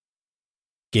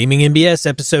Gaming NBS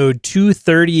episode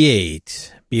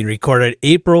 238, being recorded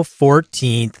April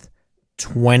 14th,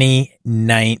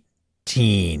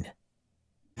 2019.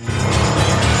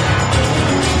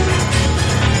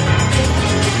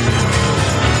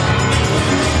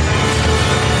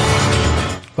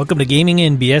 Welcome to Gaming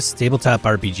NBS Tabletop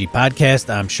RPG Podcast.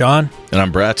 I'm Sean. And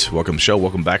I'm Brett. Welcome to the show.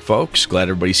 Welcome back, folks. Glad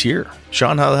everybody's here.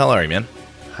 Sean, how the hell are you, man?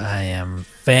 I am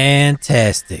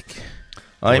fantastic.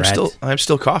 I'm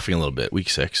still coughing a little bit. Week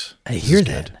 6. I hear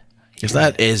that. If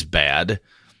that is bad,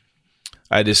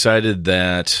 I decided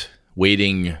that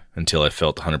waiting until I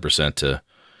felt 100% to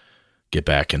get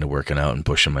back into working out and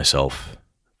pushing myself.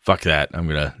 Fuck that.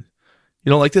 You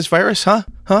don't like this virus, huh?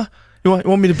 You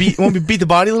want me to beat the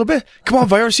body a little bit? Come on,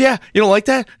 virus. Yeah. You don't like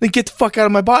that? Then get the fuck out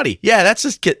of my body. Yeah, that's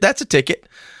a ticket.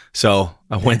 So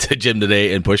I went to the gym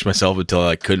today and pushed myself until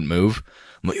I couldn't move.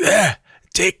 I'm like,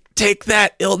 take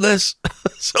that, illness.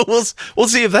 So we'll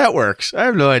see if that works. I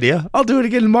have no idea. I'll do it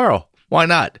again tomorrow. Why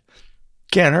not?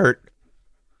 Can't hurt.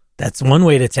 That's one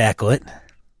way to tackle it.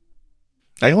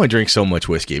 I only drink so much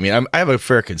whiskey. I mean, I have a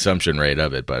fair consumption rate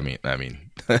of it, but I mean,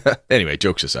 anyway,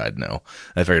 jokes aside, no.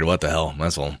 I figured, what the hell?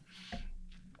 That's all.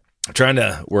 I'm trying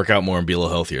to work out more and be a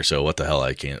little healthier, so what the hell?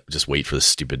 I can't just wait for this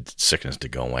stupid sickness to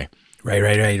go away. Right.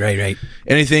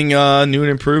 Anything new and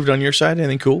improved on your side?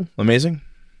 Anything cool? Amazing?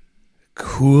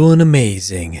 Cool and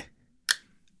amazing.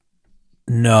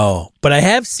 No, but I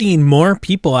have seen more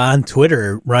people on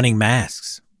Twitter running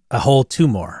masks. A whole 2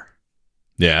 more.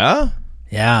 Yeah?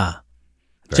 Yeah. A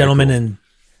Very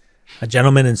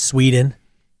gentleman in Sweden.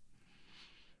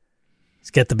 He's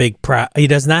got the big prop. He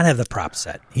does not have the prop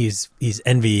set. He's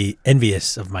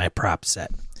envious of my prop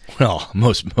set. Well,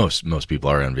 most people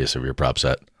are envious of your prop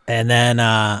set. And then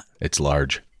it's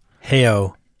large.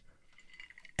 Heyo.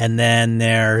 And then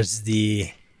there's the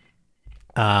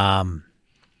MODOK.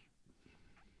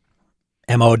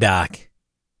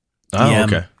 Oh,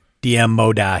 okay. DM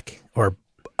MODOK, or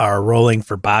are rolling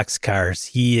for boxcars.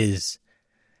 He is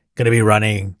going to be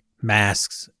running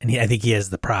masks, and I think he has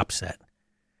the prop set.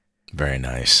 Very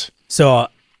nice. So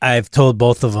I've told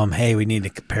both of them, hey, we need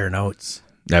to compare notes.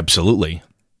 Absolutely.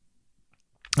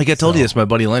 Like I told you this, my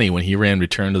buddy Lenny, when he ran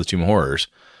Return to the Tomb of Horrors,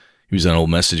 he was on an old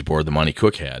message board that Monty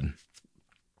Cook had.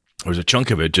 There was a chunk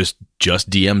of it, just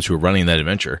DMs who were running that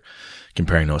adventure,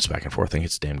 comparing notes back and forth. I think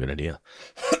it's a damn good idea.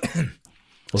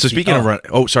 So speaking of run,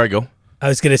 sorry, go. I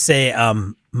was going to say,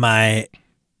 my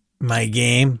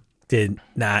game did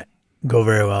not go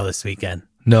very well this weekend.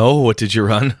 No, what did you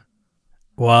run?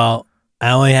 Well,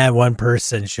 I only had one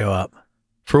person show up.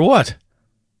 For what?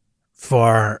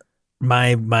 For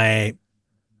my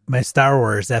Star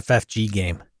Wars FFG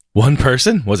game. One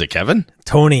person? Was it Kevin?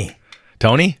 Tony?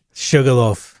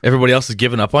 Sugarloaf. Everybody else has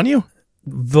given up on you?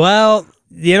 Well,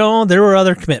 there were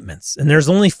other commitments, and there's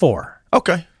only 4.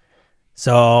 Okay.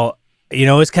 So,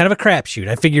 it's kind of a crapshoot.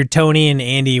 I figured Tony and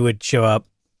Andy would show up.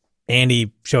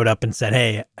 Andy showed up and said,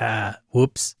 hey,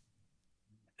 whoops.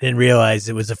 Didn't realize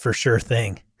it was a for sure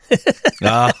thing.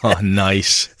 Oh,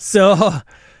 nice. So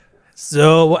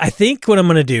I think what I'm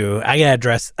going to do, I got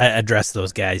to address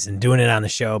those guys, and doing it on the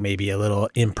show may be a little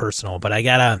impersonal, but I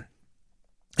got to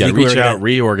reach out,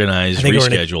 reorganize,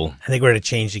 reschedule. I think we're going to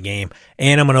change the game,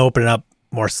 and I'm going to open up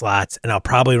more slots, and I'll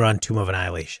probably run Tomb of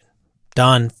Annihilation.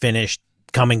 Done, finished,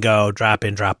 come and go, drop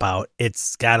in, drop out.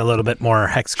 It's got a little bit more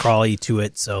hex crawly to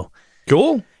it, so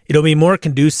cool. It'll be more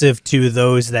conducive to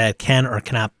those that can or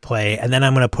cannot play, and then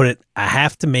I'm going to I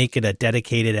have to make it a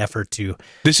dedicated effort to.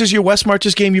 This is your West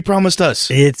Marches game you promised us.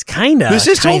 It's kind of. This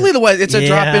is totally the West. It's a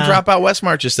drop in, drop out West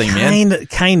Marches thing, man.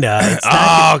 Kind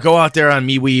of. Go out there on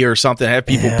MeWe or something. Have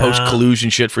people post collusion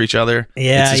shit for each other.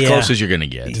 Yeah, it's as close as you're going to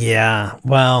get. Yeah.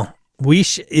 Well,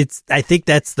 I think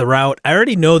that's the route. I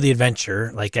already know the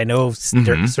adventure. Like I know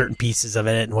certain pieces of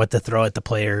it and what to throw at the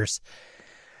players.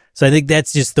 So I think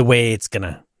that's just the way it's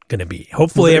gonna be.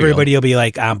 Hopefully everybody will be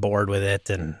like on board with it,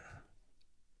 and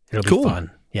it'll be fun.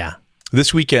 Yeah.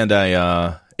 This weekend,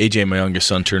 AJ, my youngest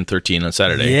son, turned 13 on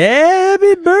Saturday. Yeah,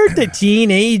 happy birthday,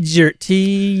 teenager.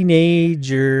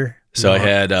 So I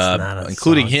had,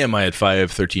 including him, I had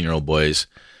 5 13-year-old boys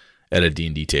at a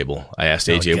D&D table. I asked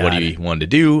AJ what he wanted to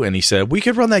do, and he said, we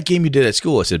could run that game you did at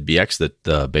school. I said, BX,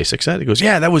 the basic set? He goes,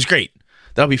 yeah, that was great.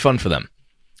 That'll be fun for them.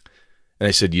 And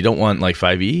I said, you don't want like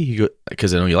 5e? He goes,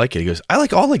 because I know you like it. He goes, I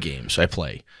like all the games I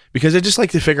play because I just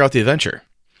like to figure out the adventure,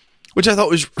 which I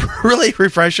thought was really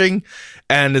refreshing.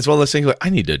 And as well as saying, like, I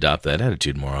need to adopt that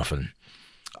attitude more often.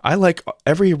 I like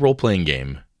every role-playing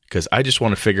game because I just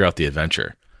want to figure out the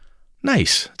adventure.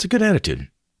 Nice. It's a good attitude.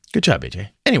 Good job, AJ.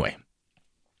 Anyway,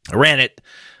 I ran it.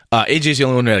 AJ's the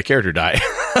only one who had a character die.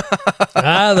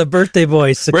 The birthday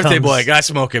boy succumbs. Birthday boy, gotta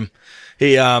smoke him.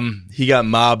 He got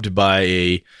mobbed by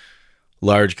a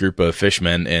large group of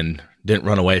fishmen and didn't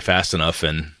run away fast enough,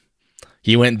 and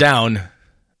he went down.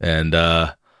 And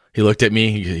he looked at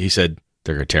me. He said,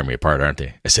 "They're gonna tear me apart, aren't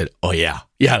they?" I said, "Oh yeah,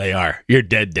 they are. You're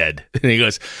dead." And he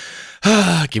goes,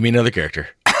 "Give me another character."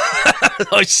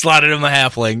 I slotted him a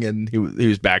halfling, and he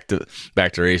was back to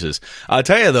races. I'll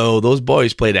tell you though, those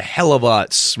boys played a hell of a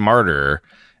lot smarter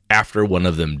after one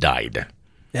of them died.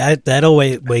 That'll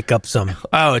wake up some.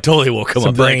 Oh, it totally woke him up.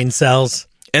 Some brain cells.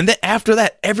 And then after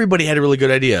that, everybody had a really good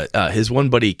idea. His one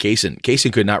buddy,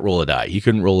 Kaysen could not roll a die. He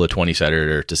couldn't roll a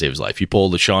 20-sider to save his life. He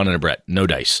pulled a Sean and a Brett, no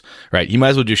dice. Right? He might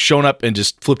as well just shown up and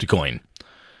just flipped a coin.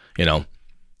 You know,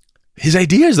 his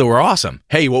ideas though were awesome.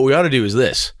 Hey, what we ought to do is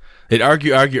this. They'd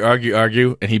argue,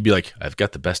 and he'd be like, "I've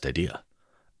got the best idea."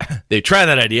 They'd try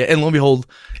that idea, and lo and behold,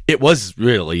 it was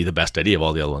really the best idea of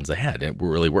all the other ones they had. It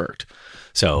really worked.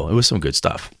 So it was some good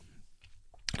stuff.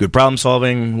 Good problem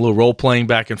solving, a little role playing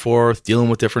back and forth, dealing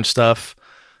with different stuff.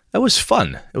 That was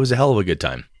fun. It was a hell of a good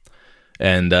time.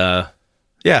 And the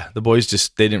boys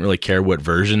they didn't really care what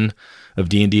version of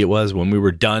D&D it was. When we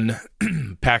were done,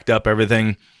 packed up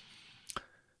everything,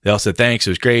 they all said thanks.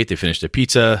 It was great. They finished their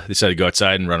pizza. They decided to go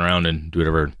outside and run around and do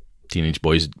whatever teenage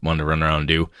boys wanted to run around and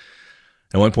do.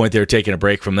 At one point, they were taking a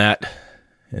break from that.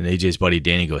 And AJ's buddy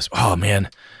Danny goes, "Oh, man,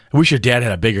 I wish your dad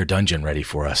had a bigger dungeon ready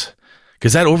for us.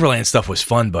 Because that Overland stuff was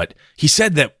fun, but he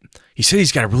said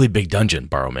he's got a really big dungeon,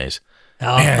 Borrow Maze.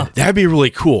 Oh. Man, that'd be really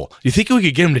cool. Do you think we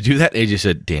could get him to do that?" AJ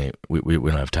said, "Danny, we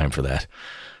don't have time for that."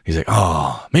 He's like,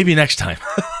 "Oh, maybe next time."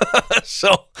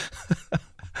 So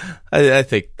I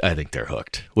think they're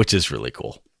hooked, which is really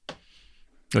cool.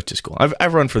 Which is cool.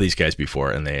 I've run for these guys before,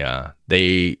 and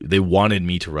they wanted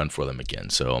me to run for them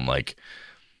again. So I'm like,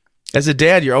 as a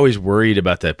dad, you're always worried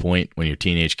about that point when your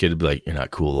teenage kid would be like, "You're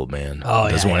not cool, old man." Oh,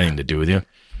 doesn't want anything to do with you.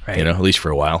 Right. You know, at least for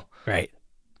a while. Right.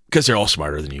 Because they're all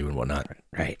smarter than you and whatnot.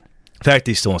 Right. In fact,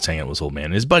 he still wants to hang out with his old man.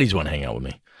 And his buddies want to hang out with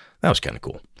me. That was kind of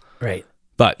cool. Right.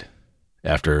 But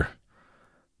after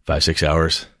 5-6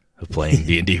 hours of playing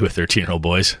D&D with 13-year-old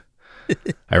boys,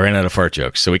 I ran out of fart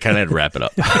jokes. So we kind of had to wrap it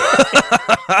up.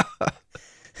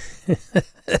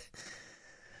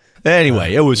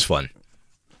 Anyway, it was fun.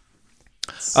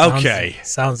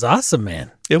 Sounds awesome,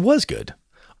 man. It was good.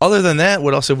 Other than that,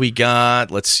 what else have we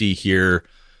got? Let's see here.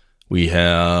 We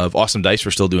have Awesome Dice.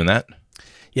 We're still doing that.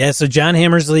 Yeah, so John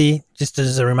Hammersley, just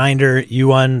as a reminder, you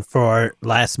won for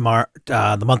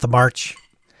the month of March.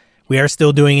 We are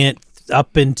still doing it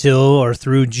up until or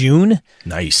through June.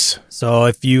 Nice. So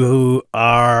if you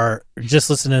are just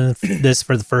listening to this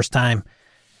for the first time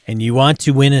and you want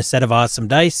to win a set of Awesome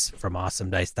Dice from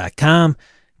awesomedice.com,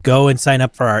 go and sign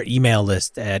up for our email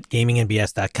list at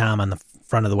gamingandbs.com on the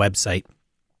front of the website.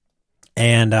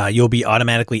 And you'll be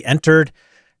automatically entered.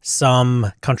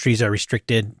 Some countries are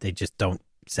restricted. They just don't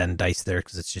send dice there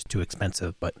because it's just too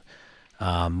expensive. But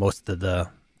most of the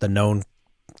known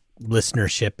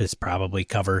listenership is probably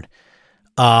covered.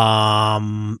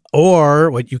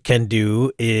 Or what you can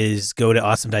do is go to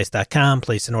awesomedice.com,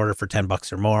 place an order for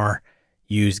 $10 or more,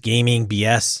 use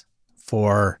GamingBS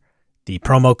for the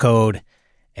promo code,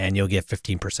 and you'll get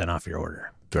 15% off your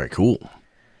order. Very cool.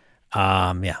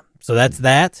 Yeah. So that's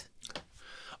that.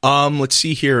 Let's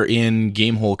see here in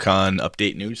GameholeCon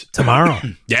update news. Tomorrow.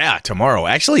 Yeah, tomorrow.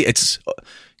 Actually, it's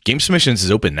Game Submissions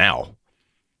is open now.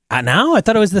 Now? I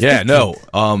thought it was the 15th. Yeah,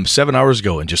 no. 7 hours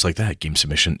ago, and just like that, Game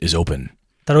Submission is open.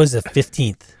 I thought it was the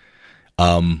 15th.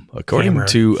 According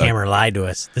to Cameron lied to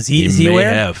us. Is he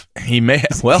aware? He may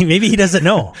have. Well, maybe he doesn't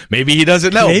know. Maybe he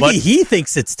doesn't know. Maybe but he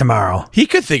thinks it's tomorrow. He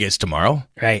could think it's tomorrow.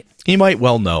 Right. He might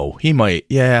well know. He might.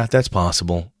 Yeah, that's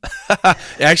possible.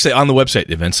 Actually, on the website,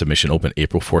 event submission open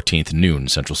April 14th, noon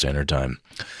Central Standard Time.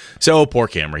 So poor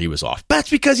Cameron, he was off. That's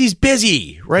because he's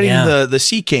busy writing the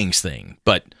Sea Kings thing.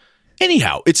 But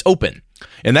anyhow, it's open.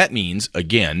 And that means,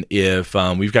 again, if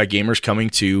we've got gamers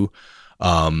coming to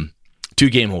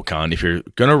GameholeCon, if you're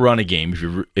going to run a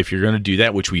game, if you're going to do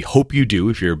that, which we hope you do,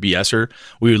 if you're a BSer,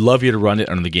 we would love you to run it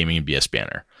under the Gaming and BS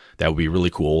banner. That would be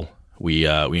really cool. We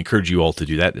encourage you all to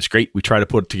do that. It's great. We try to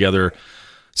put together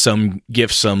some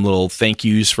gifts, some little thank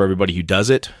yous for everybody who does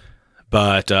it.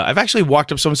 But I've actually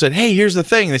walked up to someone and said, "Hey, here's the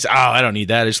thing." And they say, "Oh, I don't need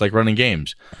that. It's like running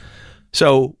games."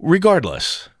 So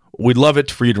regardless, we'd love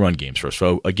it for you to run games for us.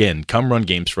 So again, come run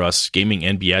games for us. Gaming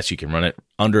and BS, you can run it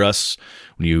under us.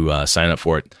 When you sign up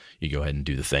for it, you go ahead and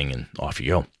do the thing and off you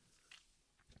go.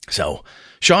 So,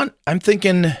 Sean, I'm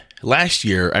thinking last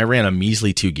year I ran a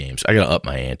measly 2 games. I got to up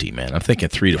my ante, man. I'm thinking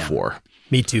 3 to 4.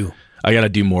 Me too. I got to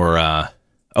do more. I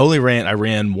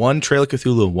ran 1 Trail of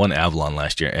Cthulhu and 1 Avalon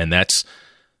last year, and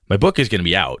my book is going to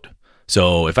be out.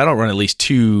 So if I don't run at least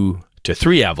 2 to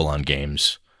 3 Avalon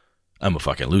games, I'm a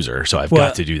fucking loser. So I've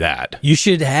got to do that. You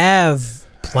should have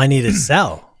plenty to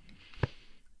sell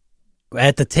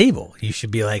at the table. You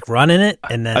should be like running it,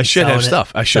 and then I should have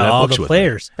stuff. I should have all books the with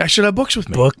players. me. I should have books with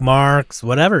me. Bookmarks,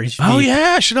 whatever.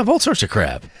 Yeah, I should have all sorts of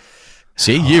crap.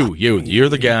 See, you're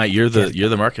the guy. You're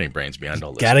the marketing brains behind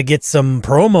all this. Got to get some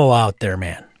promo out there,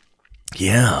 man.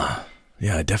 Yeah,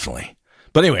 definitely.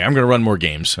 But anyway, I'm going to run more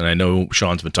games, and I know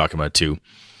Sean's been talking about it too.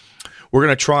 We're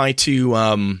going to try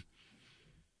to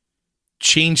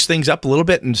change things up a little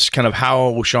bit, and just kind of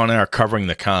how Sean and I are covering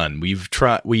the con. We've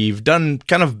done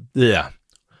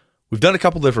a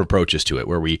couple different approaches to it,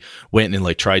 where we went and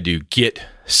like tried to get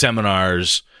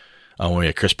seminars. When we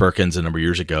had Chris Perkins a number of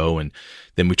years ago, and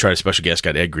then we tried a special guest,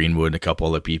 got Ed Greenwood and a couple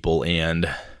other people, and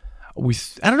I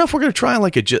don't know if we're going to try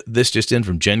like this just in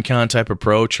from Gen Con type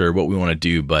approach or what we want to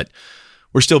do, but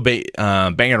we're still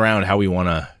banging around how we want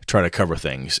to try to cover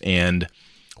things. And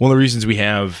one of the reasons we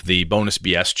have the Bonus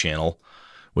BS channel,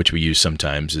 which we use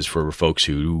sometimes, is for folks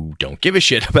who don't give a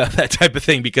shit about that type of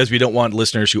thing, because we don't want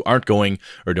listeners who aren't going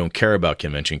or don't care about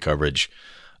convention coverage.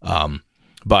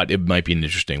 But it might be an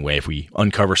interesting way if we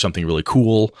uncover something really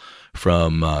cool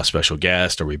from a special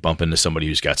guest, or we bump into somebody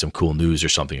who's got some cool news or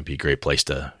something. It'd be a great place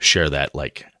to share that,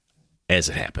 like, as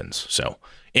it happens. So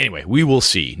anyway, we will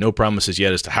see. No promises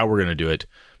yet as to how we're going to do it,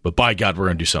 but by God, we're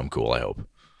going to do something cool, I hope.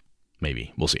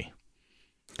 Maybe. We'll see.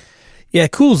 Yeah,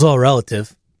 cool's all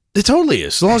relative. It totally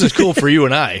is, as long as it's cool for you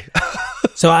and I.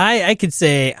 So I could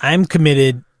say I'm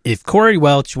committed. If Corey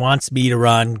Welch wants me to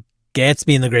run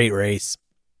Gatsby in the Great Race,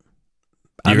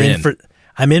 I'm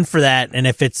in for that, and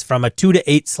if it's from a 2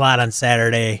 to 8 slot on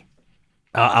Saturday,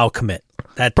 I'll commit.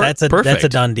 That's a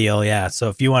done deal. Yeah. So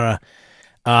if you want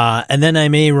to, and then I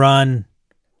may run.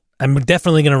 I'm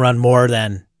definitely going to run more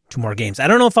than 2 more games. I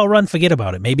don't know if I'll run Forget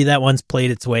About It. Maybe that one's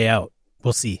played its way out.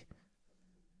 We'll see.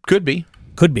 Could be.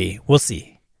 We'll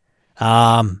see.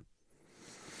 Some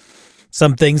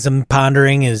things I'm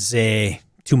pondering is a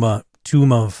Tomb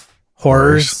of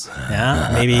Horrors.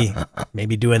 Yeah,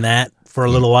 maybe doing that for a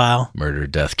little while. Murder,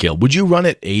 Death, Kill. Would you run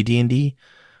it AD&D,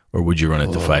 or would you run it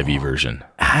the 5e version?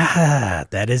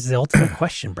 That is the ultimate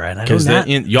question, Brad. Because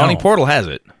Yawning Portal has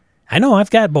it. I know. I've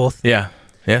got both. Yeah,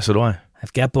 so do I.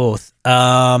 I've got both.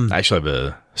 I actually have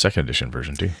a 2nd edition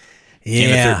version too.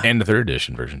 Yeah, and the 3rd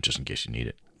edition version, just in case you need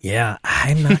it. Yeah,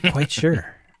 I'm not quite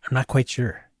sure.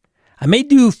 I may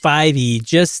do 5e.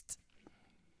 Just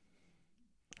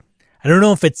I don't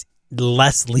know if it's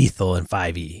less lethal in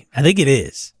 5e. I think it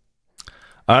is.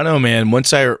 I don't know, man.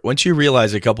 Once you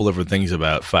realize a couple different things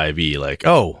about 5e, like,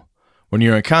 when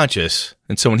you're unconscious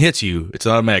and someone hits you, it's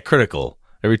an automatic critical.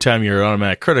 Every time you're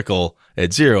automatic critical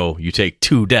at 0, you take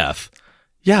 2 death.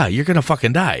 Yeah, you're gonna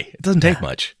fucking die. It doesn't take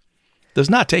much. Does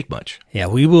not take much. Yeah,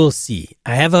 we will see.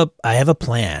 I have a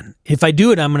plan. If I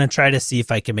do it, I'm gonna try to see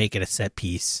if I can make it a set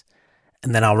piece,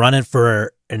 and then I'll run it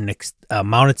for an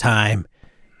amount of time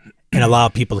and allow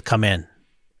people to come in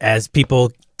as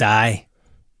people die.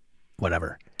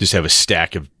 Whatever. Just have a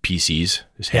stack of PCs.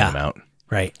 Just hand them out.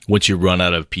 Right. Once you run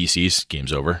out of PCs,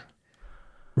 game's over.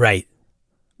 Right.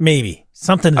 Maybe.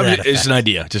 Something to that effect. It's an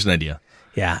idea. Just an idea.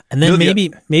 Yeah. And then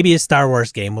maybe a Star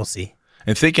Wars game. We'll see.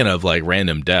 And thinking of like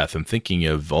random death, I'm thinking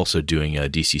of also doing a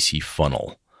DCC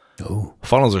funnel. Oh.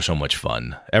 Funnels are so much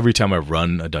fun. Every time I've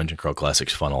run a Dungeon Crawl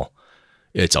Classics funnel,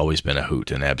 it's always been a hoot,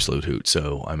 an absolute hoot.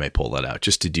 So I may pull that out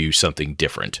just to do something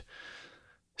different.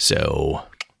 So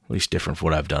at least different from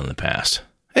what I've done in the past.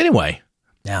 Anyway,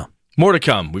 yeah, more to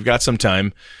come. We've got some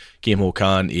time. Gamehole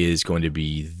Con is going to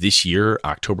be this year.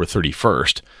 October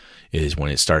 31st is when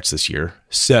it starts this year.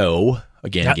 So,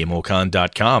 again,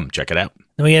 GameholeCon.com. Check it out.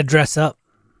 Then we got to dress up.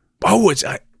 Oh, it's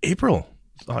April.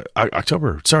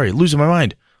 October. Sorry, losing my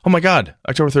mind. Oh, my God.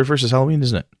 October 31st is Halloween,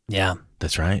 isn't it? Yeah.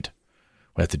 That's right.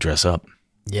 We have to dress up.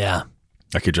 Yeah.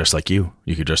 I could dress like you.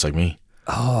 You could dress like me.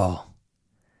 Oh.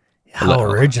 How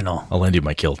original. I'll lend you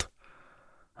my kilt.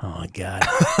 Oh, my God.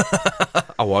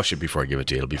 I'll wash it before I give it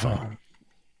to you. It'll be fine.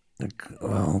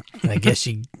 Well, I guess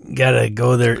you got to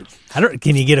go there.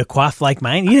 Can you get a coif like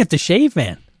mine? You have to shave,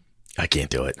 man. I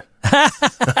can't do it.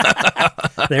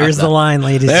 There's the line,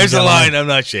 ladies. There's the line. I'm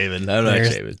not shaving.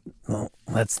 Well,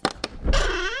 all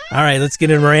right, let's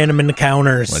get in random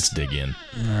encounters. Let's dig in.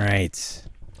 All right.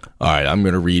 I'm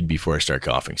going to read before I start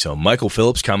coughing. So Michael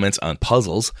Phillips comments on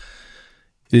puzzles.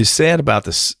 It is sad about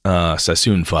the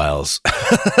Sassoon files.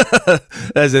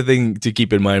 That's a thing to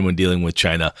keep in mind when dealing with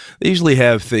China. They usually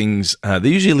have things. They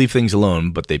usually leave things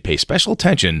alone, but they pay special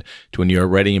attention to when you're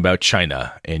writing about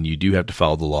China, and you do have to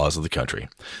follow the laws of the country.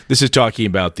 This is talking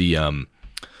about the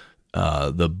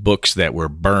books that were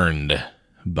burned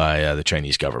by the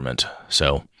Chinese government.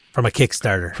 So from a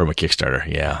Kickstarter.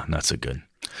 Yeah, not so good.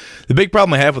 The big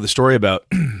problem I have with the story about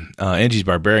Angie's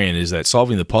Barbarian is that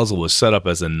solving the puzzle was set up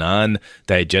as a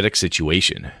non-diegetic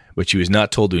situation, but she was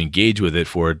not told to engage with it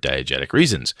for diegetic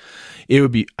reasons.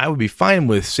 I would be fine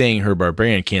with saying her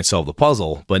barbarian can't solve the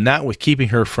puzzle, but not with keeping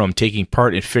her from taking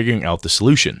part in figuring out the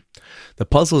solution. The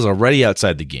puzzle is already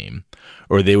outside the game,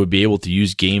 or they would be able to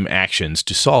use game actions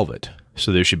to solve it.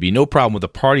 So there should be no problem with the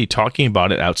party talking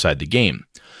about it outside the game.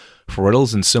 For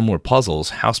riddles and similar puzzles,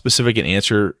 how specific an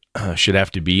answer should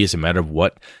have to be is a matter of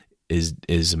what is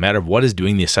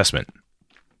doing the assessment.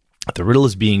 If the riddle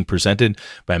is being presented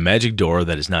by a magic door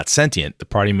that is not sentient, the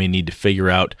party may need to figure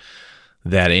out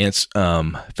that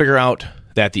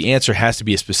the answer has to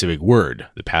be a specific word.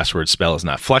 The password spell is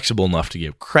not flexible enough to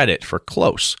give credit for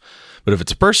close. But if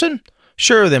it's a person,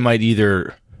 sure, they might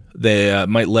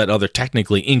let other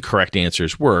technically incorrect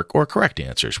answers work or correct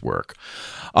answers work.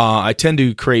 I tend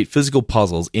to create physical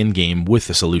puzzles in-game with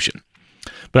the solution,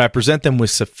 but I present them with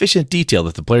sufficient detail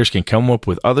that the players can come up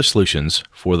with other solutions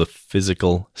for the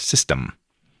physical system.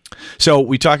 So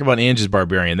we talk about Angie's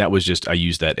Barbarian. That was I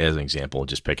used that as an example,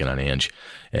 just picking on Ange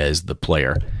as the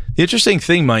player. The interesting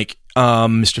thing, Mike,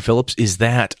 Mr. Phillips, is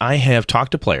that I have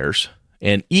talked to players,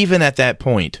 and even at that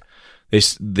point,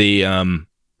 when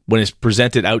it's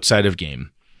presented outside of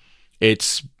game,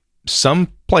 it's some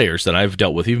players that I've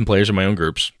dealt with, even players in my own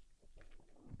groups,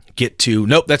 get to,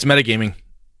 nope, that's metagaming.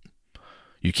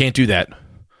 You can't do that.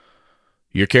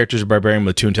 Your character's a barbarian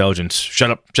with 2 intelligence. Shut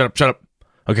up. I don't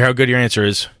care how good your answer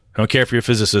is. I don't care if you're a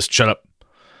physicist. Shut up.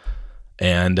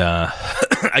 And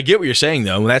I get what you're saying,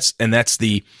 though. That's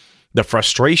the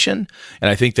frustration, and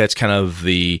I think that's kind of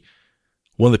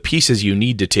one of the pieces you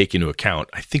need to take into account.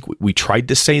 I think we tried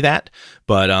to say that,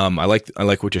 but I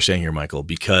like what you're saying here, Michael,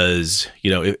 because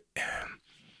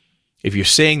if you're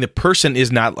saying the person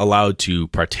is not allowed to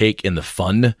partake in the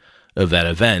fun of that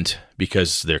event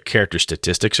because their character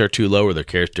statistics are too low or their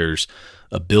character's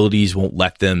abilities won't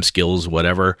let them, skills,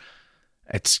 whatever,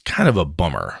 it's kind of a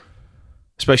bummer,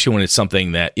 especially when it's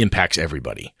something that impacts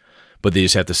everybody. But they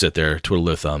just have to sit there, twiddle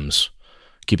their thumbs,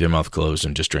 keep their mouth closed,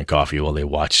 and just drink coffee while they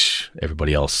watch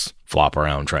everybody else flop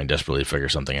around trying desperately to figure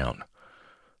something out.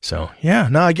 So, yeah,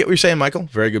 no, I get what you're saying, Michael.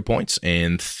 Very good points.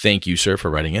 And thank you, sir,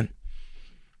 for writing in.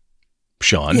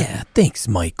 Sean. Yeah, thanks,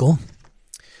 Michael.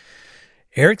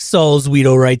 Eric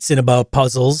Salzweedle writes in about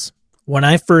puzzles. When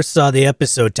I first saw the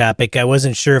episode topic, I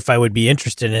wasn't sure if I would be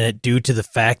interested in it due to the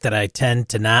fact that I tend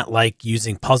to not like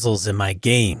using puzzles in my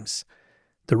games.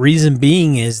 The reason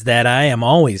being is that I am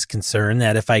always concerned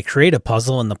that if I create a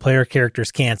puzzle and the player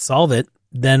characters can't solve it,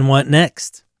 then what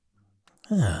next?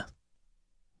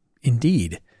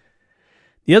 Indeed.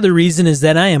 The other reason is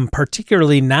that I am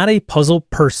particularly not a puzzle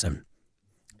person.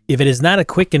 If it is not a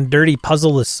quick and dirty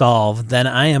puzzle to solve, then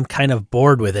I am kind of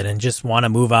bored with it and just want to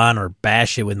move on or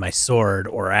bash it with my sword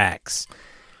or axe.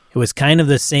 It was kind of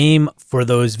the same for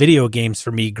those video games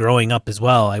for me growing up as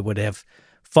well. I would have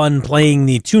fun playing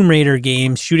the Tomb Raider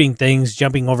games, shooting things,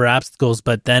 jumping over obstacles,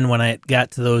 but then when I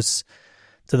got to those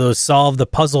solve the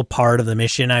puzzle part of the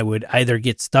mission, I would either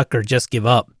get stuck or just give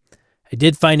up. I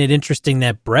did find it interesting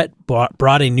that Brett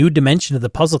brought a new dimension to the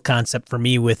puzzle concept for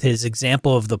me with his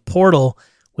example of the portal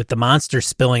with the monster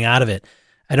spilling out of it.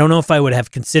 I don't know if I would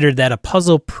have considered that a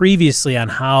puzzle previously on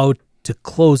how to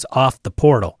close off the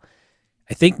portal.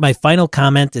 I think my final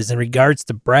comment is in regards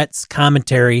to Brett's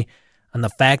commentary on the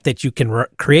fact that you can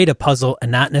create a puzzle and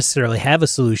not necessarily have a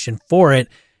solution for it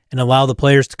and allow the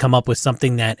players to come up with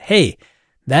something that, hey,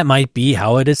 that might be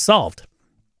how it is solved.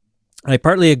 I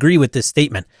partly agree with this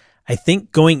statement. I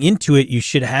think going into it, you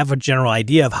should have a general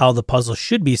idea of how the puzzle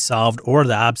should be solved or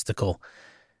the obstacle.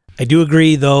 I do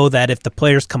agree, though, that if the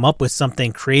players come up with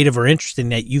something creative or interesting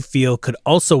that you feel could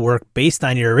also work based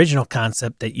on your original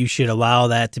concept, that you should allow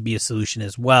that to be a solution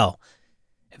as well.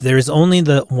 If there is only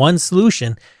the one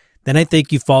solution, then I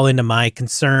think you fall into my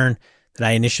concern that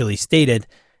I initially stated,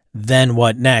 then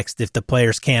what next if the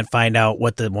players can't find out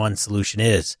what the one solution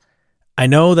is? I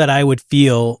know that I would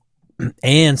feel,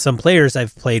 and some players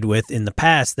I've played with in the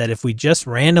past, that if we just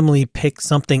randomly pick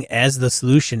something as the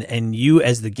solution and you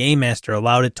as the game master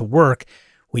allowed it to work,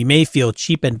 we may feel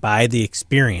cheapened by the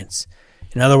experience.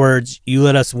 In other words, you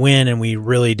let us win and we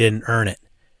really didn't earn it.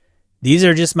 These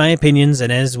are just my opinions,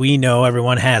 and as we know,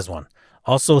 everyone has one.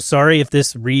 Also, sorry if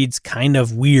this reads kind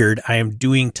of weird. I am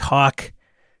doing talk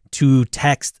to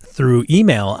text through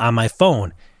email on my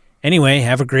phone. Anyway,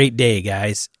 have a great day,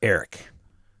 guys. Eric.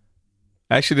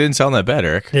 Actually didn't sound that bad,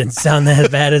 Eric. Didn't sound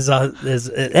that bad as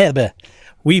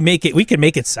We can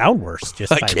make it sound worse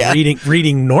just by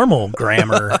reading normal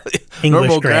grammar, English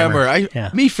normal grammar.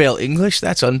 Me fail English?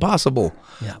 That's impossible.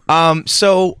 Yeah.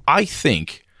 So I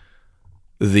think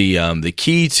the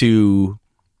key to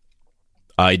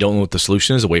I don't know what the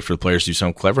solution is. A wait for the players to do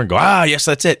something clever and go, yes,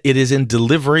 that's it. It is in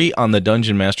delivery on the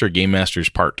Dungeon Master, Game Master's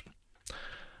part.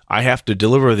 I have to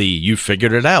deliver you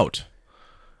figured it out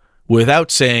without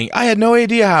saying, I had no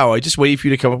idea how. I just waited for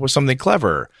you to come up with something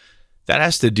clever. That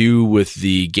has to do with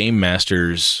the Game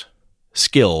Master's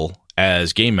skill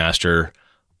as Game Master,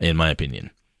 in my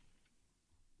opinion.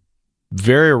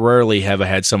 Very rarely have I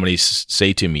had somebody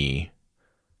say to me,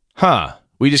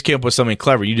 we just came up with something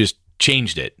clever. You just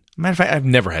changed it. Matter of fact, I've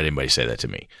never had anybody say that to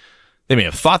me. They may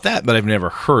have thought that, but I've never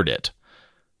heard it.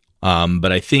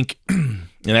 But I think, and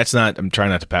that's not, I'm trying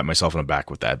not to pat myself on the back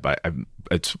with that,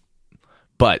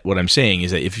 but what I'm saying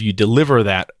is that if you deliver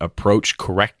that approach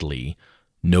correctly,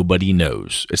 nobody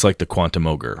knows. It's like the Quantum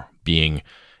Ogre being,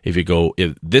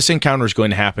 if this encounter is going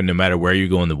to happen no matter where you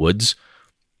go in the woods,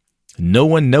 no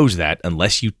one knows that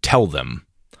unless you tell them,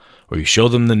 or you show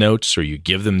them the notes, or you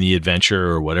give them the adventure,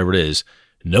 or whatever it is.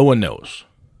 No one knows.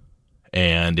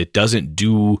 And it doesn't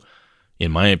do,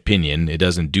 in my opinion, it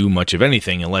doesn't do much of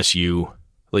anything unless you,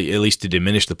 at least to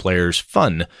diminish the player's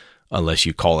fun, unless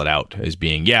you call it out as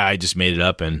being, I just made it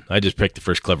up and I just picked the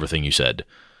first clever thing you said.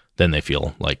 Then they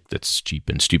feel like that's cheap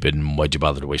and stupid and why'd you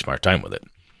bother to waste my time with it?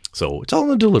 So it's all in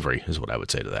the delivery is what I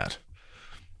would say to that.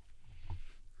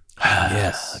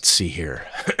 Yes. Let's see here.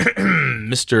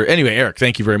 Anyway, Eric,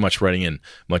 thank you very much for writing in.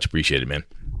 Much appreciated, man.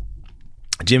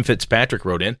 Jim Fitzpatrick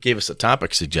wrote in, gave us a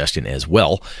topic suggestion as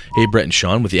well. Hey, Brett and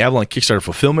Sean, with the Avalon Kickstarter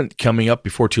fulfillment coming up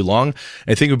before too long,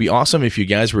 I think it would be awesome if you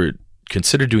guys were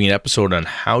consider doing an episode on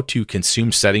how to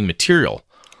consume setting material.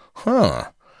 I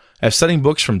have setting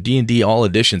books from D&D all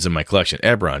editions in my collection,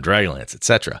 Eberron, Dragonlance,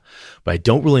 etc., but I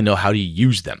don't really know how to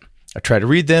use them. I try to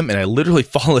read them, and I literally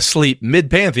fall asleep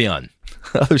mid-Pantheon.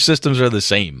 Other systems are the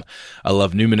same. I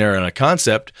love Numenera on a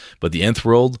concept, but the Nth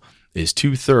World is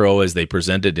too thorough as they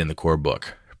presented in the core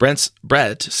book.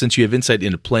 Brett, since you have insight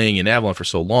into playing in Avalon for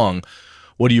so long,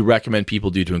 what do you recommend people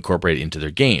do to incorporate it into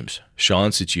their games?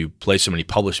 Sean, since you play so many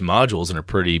published modules and are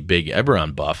pretty big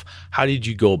Eberron buff, how did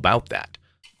you go about that?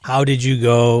 How did you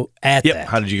go at that?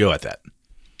 How did you go at that?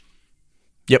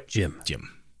 Yep. Jim.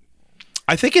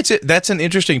 I think that's an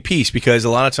interesting piece because a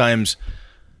lot of times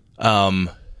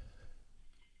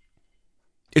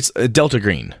it's a Delta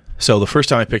Green. So the first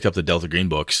time I picked up the Delta Green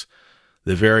books,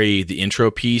 the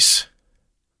intro piece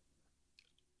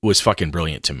was fucking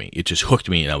brilliant to me. It just hooked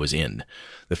me and I was in.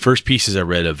 The first pieces I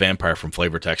read of Vampire from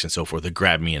Flavor Text and so forth, it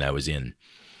grabbed me and I was in.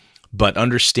 But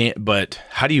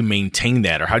how do you maintain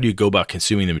that, or how do you go about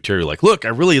consuming the material? Like, look, I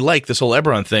really like this whole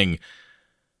Eberron thing.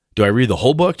 Do I read the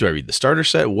whole book? Do I read the starter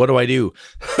set? What do I do?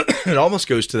 It almost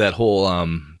goes to that whole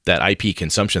that IP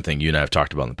consumption thing you and I have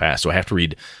talked about in the past. So I have to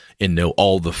read and know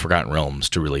all the Forgotten Realms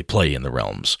to really play in the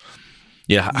realms.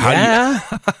 But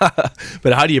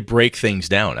how do you break things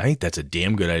down? I think that's a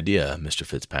damn good idea, Mr.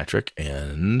 Fitzpatrick.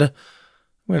 And I'm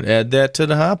going to add that to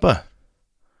the hopper.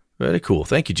 Very cool.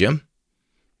 Thank you, Jim.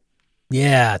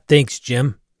 Yeah, thanks,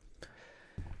 Jim.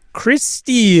 Chris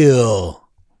Steele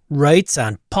writes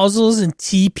on puzzles and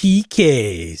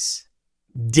TPKs.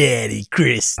 Daddy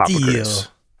Chris Steele.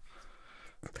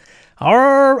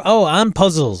 On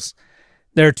puzzles.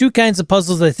 There are two kinds of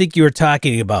puzzles I think you were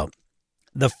talking about.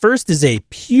 The first is a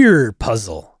pure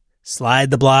puzzle. Slide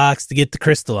the blocks to get the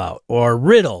crystal out, or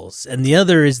riddles. And the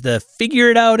other is the figure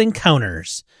it out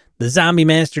encounters. The zombie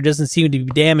master doesn't seem to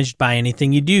be damaged by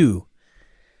anything you do.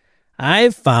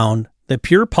 I've found that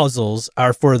pure puzzles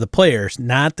are for the players,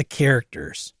 not the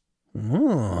characters.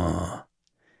 I've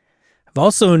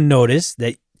also noticed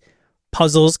that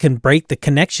puzzles can break the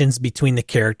connections between the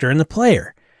character and the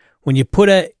player. When you put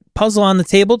a puzzle on the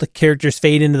table, the characters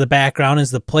fade into the background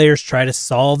as the players try to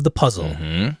solve the puzzle.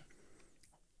 Mm-hmm.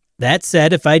 That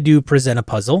said, if I do present a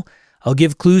puzzle, I'll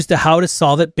give clues to how to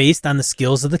solve it based on the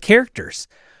skills of the characters.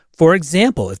 For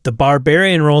example, if the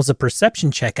barbarian rolls a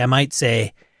perception check, I might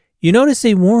say, you notice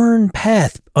a worn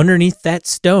path underneath that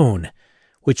stone,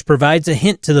 which provides a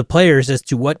hint to the players as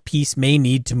to what piece may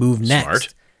need to move next.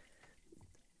 Smart.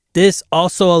 This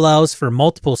also allows for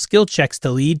multiple skill checks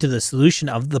to lead to the solution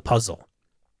of the puzzle.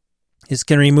 This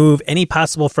can remove any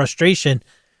possible frustration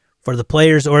for the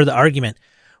players or the argument.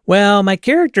 Well, my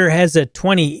character has a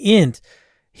 20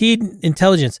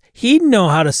 intelligence. He'd know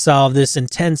how to solve this in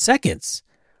 10 seconds.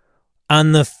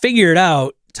 On the figure it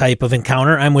out type of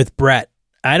encounter, I'm with Brett.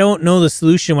 I don't know the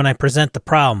solution when I present the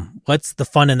problem. What's the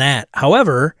fun in that?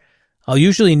 However, I'll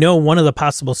usually know one of the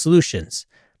possible solutions.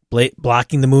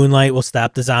 Blocking the moonlight will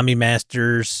stop the zombie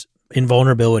masters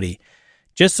invulnerability,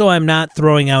 just so I'm not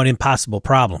throwing out impossible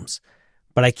problems.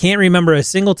 But I can't remember a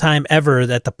single time ever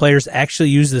that the players actually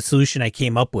used the solution I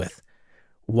came up with.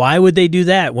 Why would they do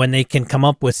that when they can come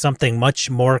up with something much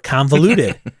more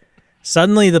convoluted?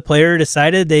 Suddenly, the player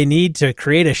decided they need to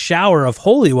create a shower of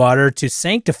holy water to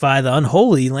sanctify the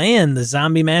unholy land the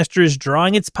zombie master is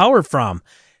drawing its power from.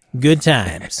 Good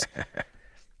times.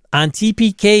 On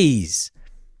TPKs,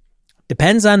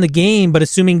 depends on the game, but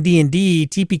assuming D&D,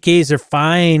 TPKs are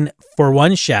fine for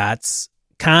one-shots,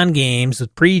 con games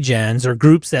with pre-gens, or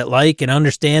groups that like and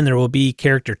understand there will be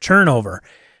character turnover.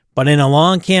 But in a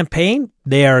long campaign,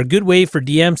 they are a good way for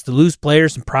DMs to lose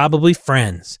players and probably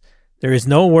friends. There is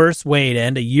no worse way to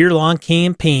end a year-long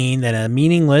campaign than a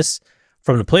meaningless,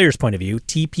 from the player's point of view,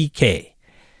 TPK.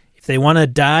 If they want to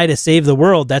die to save the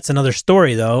world, that's another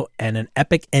story, though, and an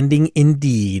epic ending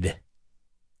indeed.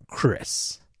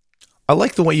 Chris. I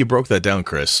like the way you broke that down,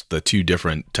 Chris, the two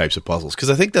different types of puzzles, because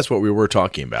I think that's what we were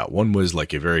talking about. One was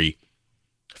like a very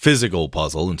physical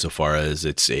puzzle insofar as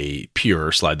it's a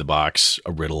pure slide the box,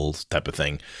 a riddle type of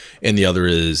thing, and the other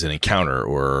is an encounter,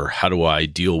 or how do I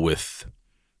deal with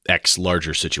X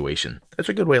larger situation. That's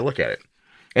a good way to look at it.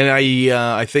 And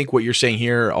I think what you're saying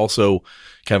here also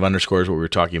kind of underscores what we were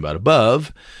talking about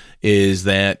above, is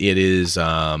that it is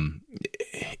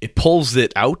it pulls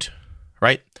it out,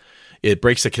 right? It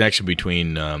breaks the connection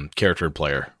between character and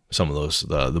player. Some of those,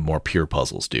 the more pure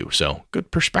puzzles do. So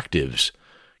good perspectives.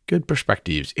 Good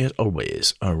perspectives as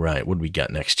always. All right, what do we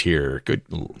got next here? Good.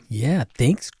 Yeah,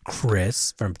 thanks,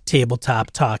 Chris, from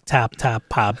Tabletop Talk Top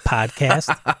Pop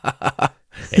Podcast.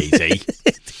 Easy.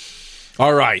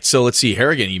 All right, so let's see.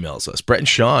 Harrigan emails us. Brett and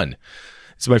Sean,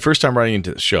 it's my first time writing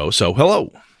into the show, so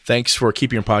hello. Thanks for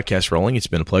keeping your podcast rolling. It's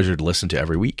been a pleasure to listen to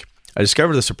every week. I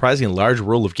discovered the surprisingly large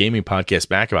world of gaming podcast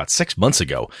back about 6 months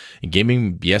ago, and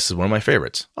Gaming BS is one of my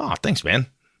favorites. Oh, thanks, man.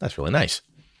 That's really nice.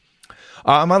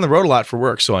 I'm on the road a lot for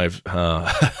work, so I've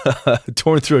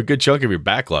torn through a good chunk of your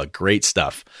backlog. Great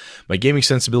stuff. My gaming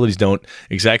sensibilities don't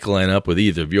exactly line up with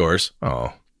either of yours.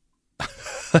 Oh,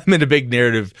 I'm into big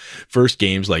narrative first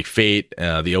games like Fate,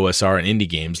 the OSR, and indie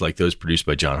games like those produced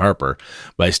by John Harper,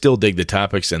 but I still dig the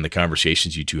topics and the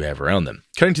conversations you two have around them.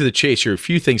 Cutting to the chase, here are a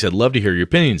few things I'd love to hear your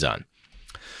opinions on.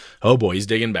 Oh boy, he's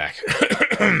digging back.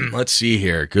 Let's see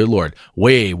here. Good Lord.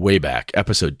 Way back.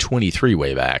 Episode 23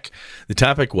 way back. The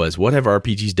topic was, what have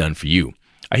RPGs done for you?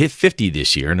 I hit 50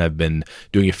 this year, and I've been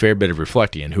doing a fair bit of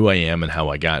reflecting on who I am and how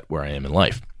I got where I am in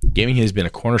life. Gaming has been a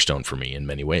cornerstone for me in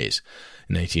many ways.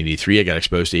 In 1983, I got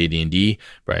exposed to AD&D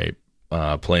by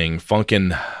playing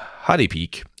Funkin' Hottie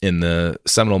Peak in the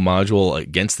Seminole module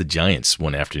Against the Giants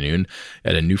one afternoon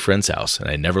at a new friend's house, and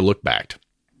I never looked back.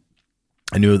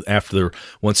 I knew after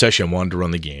one session I wanted to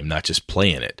run the game, not just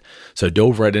play in it. So I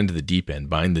dove right into the deep end,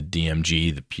 buying the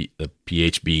DMG, the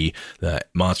PHB, the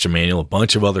Monster Manual, a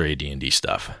bunch of other AD&D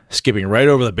stuff. Skipping right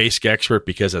over the basic expert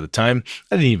because at the time,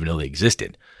 I didn't even know they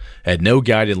existed. I had no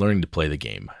guide in learning to play the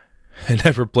game. I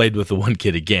never played with the one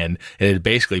kid again, and had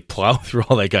basically plowed through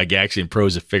all that Gygaxian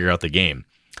prose to figure out the game.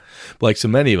 But like so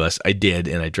many of us, I did,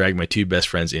 and I dragged my two best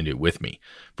friends into it with me.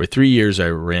 For 3 years, I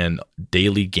almost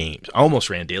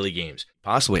ran daily games,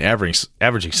 possibly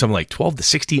averaging something like 12 to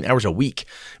 16 hours a week.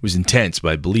 It was intense,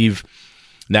 but I believe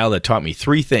now that taught me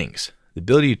three things. The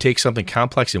ability to take something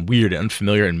complex and weird and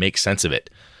unfamiliar and make sense of it.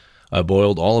 I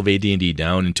boiled all of AD&D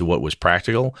down into what was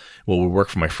practical, what would work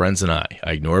for my friends and I.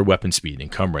 I ignored weapon speed,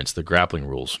 encumbrance, the grappling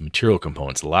rules, material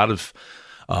components, a lot of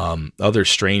other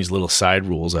strange little side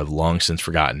rules I've long since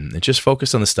forgotten, and just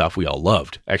focused on the stuff we all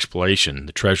loved. Exploration,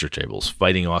 the treasure tables,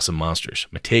 fighting awesome monsters.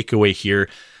 My takeaway here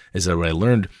is that what I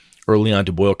learned early on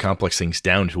to boil complex things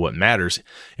down to what matters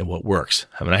and what works.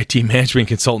 I'm an IT management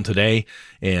consultant today,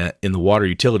 and in the water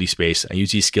utility space, I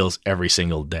use these skills every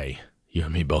single day. You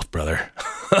and me both, brother.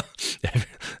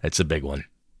 That's a big one.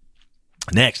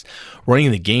 Next,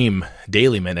 running the game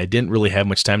daily meant I didn't really have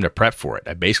much time to prep for it.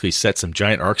 I basically set some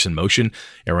giant arcs in motion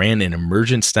and ran an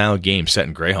emergent-style game set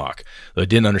in Greyhawk, though I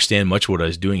didn't understand much what I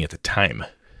was doing at the time.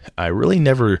 I really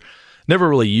never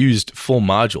really used full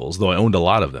modules, though I owned a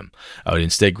lot of them. I would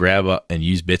instead grab up and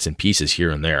use bits and pieces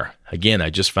here and there. Again, I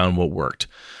just found what worked.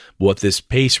 But what this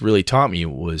pace really taught me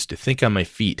was to think on my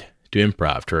feet, to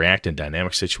improv, to react in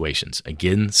dynamic situations.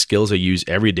 Again, skills I use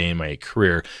every day in my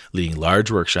career, leading large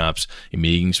workshops and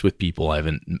meetings with people I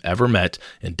haven't ever met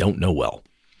and don't know well.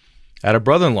 I had a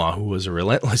brother-in-law who was a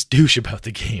relentless douche about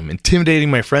the game, intimidating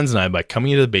my friends and I by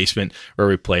coming into the basement where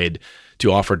we played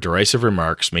to offer derisive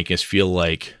remarks, making us feel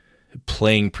like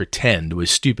playing pretend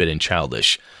was stupid and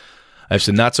childish. I have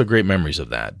some not-so-great memories of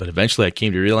that, but eventually I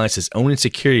came to realize his own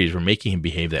insecurities were making him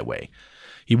behave that way.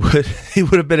 He would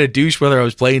have been a douche whether I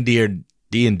was playing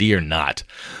D&D or not.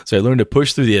 So I learned to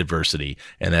push through the adversity,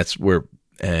 and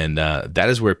that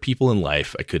is where people in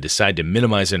life I could decide to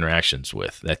minimize interactions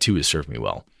with. That too has served me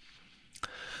well.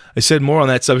 I said more on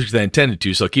that subject than I intended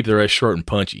to, so I'll keep the rest short and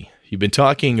punchy. You've been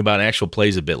talking about actual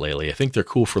plays a bit lately. I think they're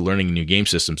cool for learning new game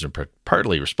systems and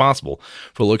partly responsible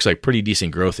for what looks like pretty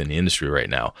decent growth in the industry right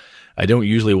now. I don't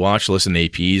usually listen to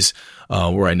APs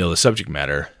where I know the subject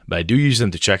matter, but I do use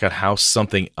them to check out how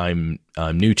something I'm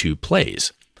new to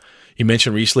plays. You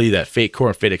mentioned recently that Fate Core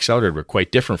and Fate Accelerated were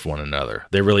quite different from one another.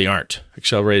 They really aren't.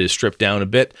 Accelerated is stripped down a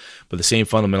bit, but the same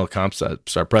fundamental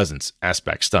concepts are present: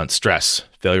 aspect, stunt, stress,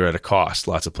 failure at a cost,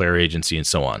 lots of player agency, and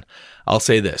so on. I'll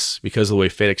say this, because of the way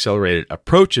Fate Accelerated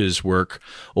approaches work,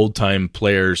 old-time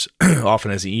players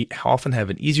often have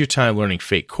an easier time learning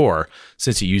Fate Core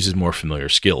since it uses more familiar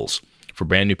skills. For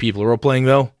brand new people role-playing,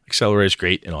 though, Accelerated is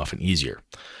great and often easier.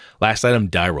 Last item,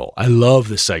 die roll. I love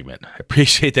this segment. I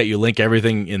appreciate that you link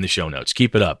everything in the show notes.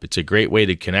 Keep it up. It's a great way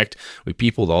to connect with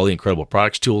people with all the incredible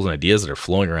products, tools, and ideas that are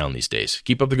flowing around these days.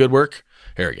 Keep up the good work.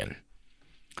 Harrigan.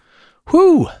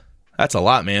 Whew. That's a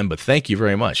lot, man, but thank you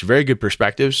very much. Very good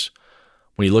perspectives.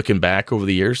 When you're looking back over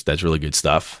the years, that's really good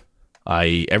stuff.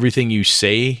 Everything you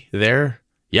say there,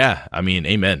 yeah, I mean,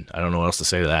 amen. I don't know what else to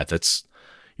say to that.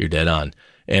 You're dead on.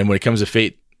 And when it comes to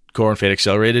Fate Core and Fate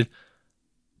Accelerated,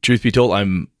 truth be told,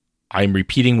 I'm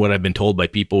repeating what I've been told by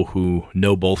people who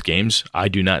know both games. I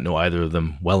do not know either of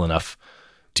them well enough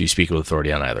to speak with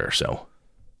authority on either. So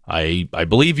I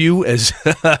believe you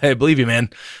I believe you, man.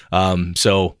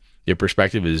 So your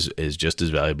perspective is just as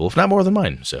valuable, if not more than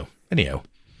mine. So anyhow,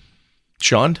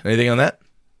 Sean, anything on that?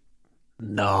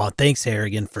 No, thanks,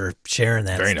 Harrigan, for sharing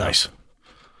that. Very stuff. nice.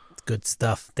 It's good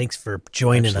stuff. Thanks for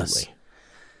joining Absolutely. us.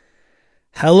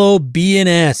 Hello,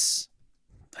 BNS.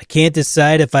 I can't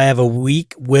decide if I have a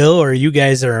weak will or you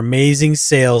guys are amazing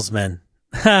salesmen.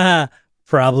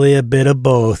 Probably a bit of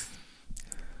both.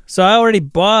 So I already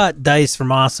bought dice from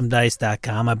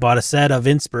awesomedice.com. I bought a set of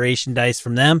inspiration dice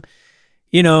from them.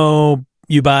 You know,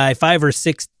 you buy 5 or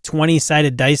 6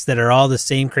 20-sided dice that are all the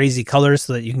same crazy colors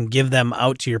so that you can give them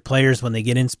out to your players when they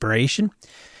get inspiration.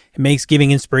 It makes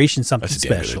giving inspiration something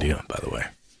special. That's a damn good idea, by the way.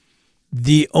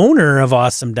 The owner of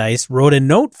Awesome Dice wrote a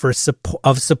note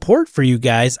of support for you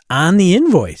guys on the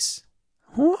invoice.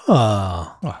 Whoa.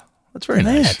 Oh, that's very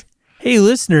nice. Hey,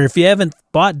 listener, if you haven't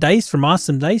bought dice from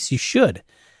Awesome Dice, you should.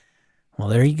 Well,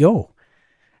 there you go.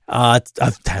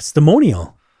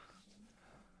 Testimonial.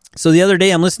 So the other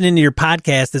day, I'm listening to your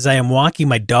podcast as I am walking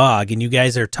my dog, and you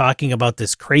guys are talking about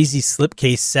this crazy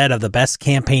slipcase set of the best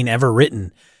campaign ever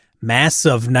written.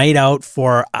 Massive night out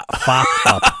for Fop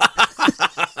Up.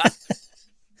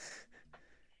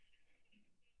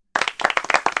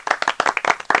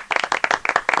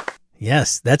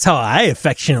 Yes, that's how I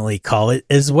affectionately call it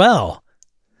as well.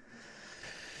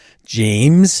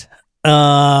 James,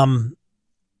 that's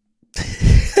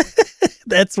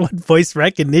what voice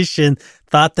recognition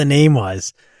thought the name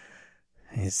was.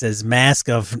 It says Mask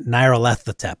of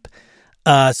Nyarlathotep.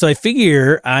 So I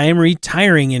figure I'm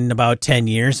retiring in about 10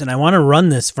 years, and I want to run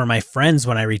this for my friends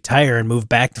when I retire and move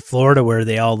back to Florida where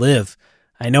they all live.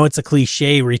 I know it's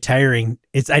cliche retiring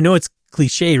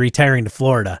to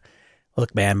Florida.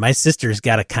 Look, man, my sister's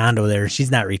got a condo there. She's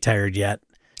not retired yet.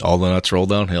 All the nuts roll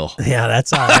downhill. Yeah,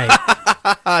 that's all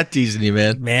right. Teasing you,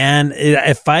 man. Man,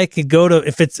 if I could go to,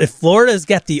 if Florida's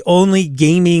got the only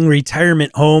gaming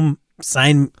retirement home,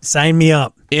 sign me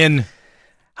up. In.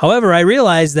 However, I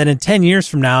realize that in 10 years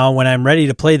from now, when I'm ready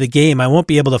to play the game, I won't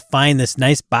be able to find this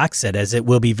nice box set as it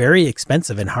will be very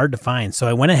expensive and hard to find. So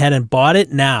I went ahead and bought it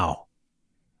now.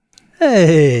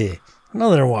 Hey,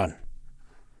 another one.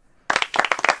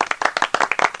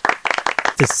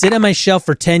 To sit on my shelf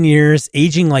for 10 years,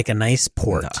 aging like a nice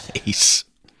port. Nice.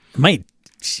 I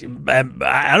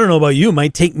don't know about you. It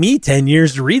might take me 10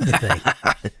 years to read the thing.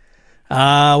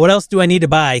 What else do I need to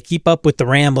buy? Keep up with the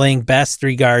rambling. Best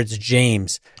regards,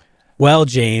 James. Well,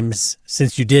 James,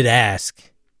 since you did ask,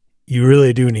 you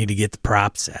really do need to get the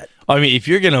prop set. I mean, if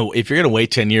you're gonna wait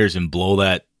 10 years and blow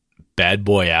that bad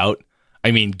boy out,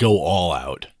 I mean, go all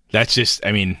out. That's just,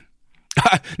 I mean.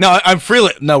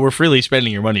 We're freely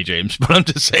spending your money, James, but I'm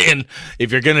just saying, if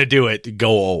you're going to do it,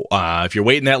 go, if you're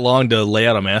waiting that long to lay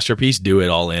out a masterpiece, do it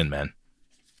all in, man.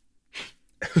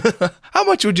 How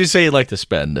much would you say you'd like to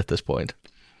spend at this point?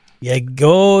 Yeah,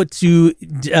 go to,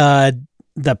 the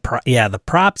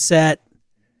prop set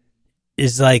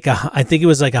is like, I think it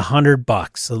was like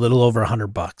 $100, a little over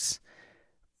 $100,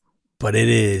 but it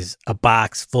is a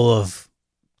box full of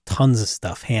tons of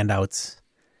stuff, handouts.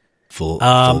 Full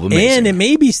of amazing. And it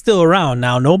may be still around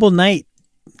now. Noble Knight,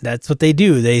 that's what they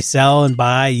do. They sell and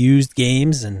buy used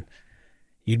games, and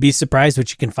You'd be surprised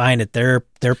what you can find at their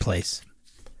place.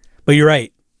 But you're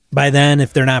right. By then,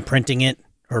 if they're not printing it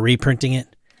or reprinting it,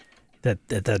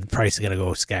 that price is going to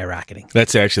go skyrocketing.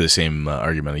 That's actually the same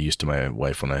argument I used to my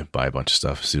wife when I buy a bunch of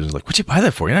stuff. Susan's like, what'd you buy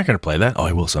that for? You're not going to play that? Oh,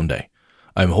 I will someday.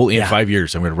 I'm holding it 5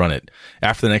 years. I'm going to run it.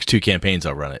 After the next 2 campaigns,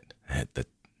 I'll run it.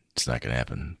 It's not going to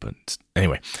happen. But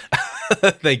anyway,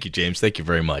 thank you, James. Thank you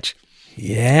very much.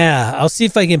 Yeah, I'll see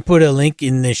if I can put a link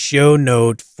in the show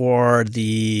note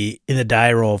in the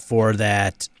die roll for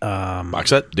that box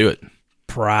set. Do it.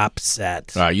 Prop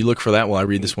set. You look for that while I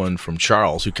read this one from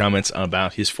Charles, who comments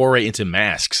about his foray into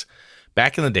masks.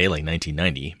 Back in the day, like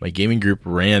 1990, my gaming group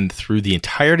ran through the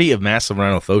entirety of Massive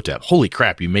Rhinothotep. Holy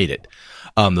crap, you made it.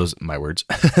 Those are my words.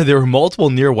 There were multiple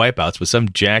near wipeouts, but some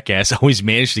jackass always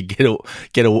managed to get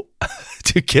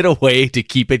away to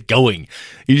keep it going.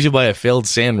 Usually by a failed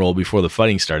sand roll before the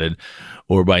fighting started,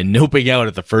 or by noping out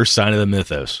at the first sign of the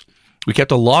mythos. We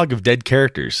kept a log of dead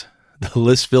characters. The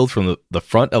list filled from the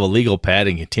front of a legal pad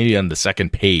and continued on the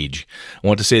second page. I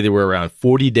want to say there were around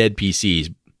 40 dead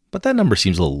PCs, but that number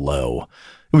seems a little low.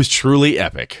 It was truly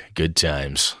epic. Good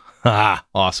times.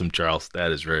 Awesome, Charles.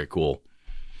 That is very cool.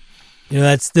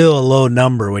 That's still a low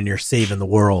number when you're saving the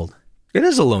world. It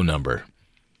is a low number.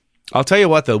 I'll tell you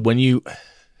what, though,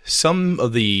 some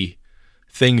of the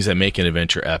things that make an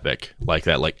adventure epic, like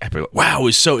that, like epic, wow,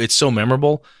 it's so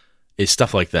memorable, is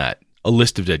stuff like that. A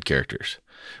list of dead characters.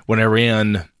 When I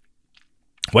ran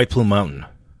White Plume Mountain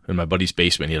in my buddy's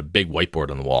basement, he had a big whiteboard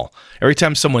on the wall. Every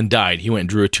time someone died, he went and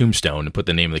drew a tombstone and put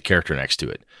the name of the character next to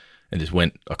it, and just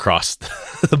went across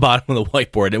the bottom of the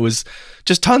whiteboard. It was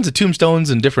just tons of tombstones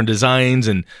and different designs,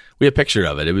 and we had a picture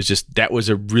of it. It was just, that was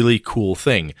a really cool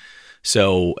thing.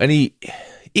 So even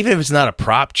if it's not a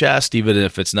prop chest, even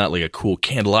if it's not like a cool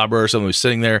candelabra or something who's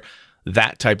sitting there,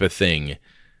 that type of thing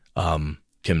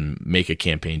can make a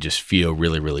campaign just feel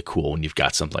really, really cool when you've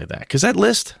got something like that. Because that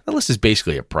list is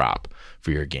basically a prop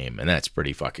for your game, and that's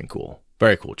pretty fucking cool.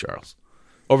 Very cool, Charles.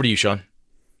 Over to you, Sean.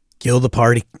 Kill the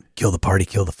party, kill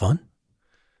the fun.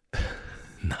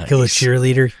 Nice. Kill a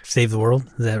cheerleader, save the world.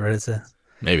 Is that what it says?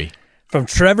 Maybe. From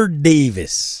Trevor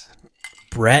Davis,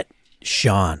 Brett,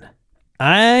 Sean.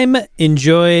 I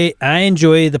enjoy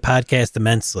the podcast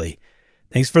immensely.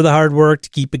 Thanks for the hard work to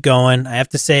keep it going. I have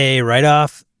to say right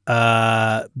off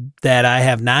that I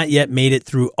have not yet made it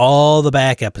through all the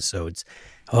back episodes.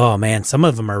 Oh man, some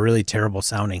of them are really terrible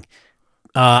sounding.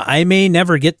 I may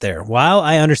never get there. While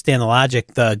I understand the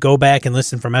logic, the go back and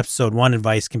listen from episode 1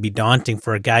 advice can be daunting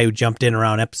for a guy who jumped in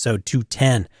around episode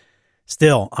 210.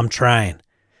 Still, I'm trying.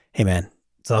 Hey man,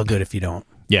 it's all good if you don't.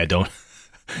 Yeah, don't.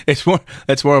 That's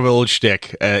more of an old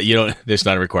shtick. It's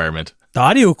not a requirement. The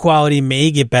audio quality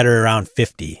may get better around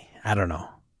 50. I don't know.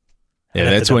 Yeah,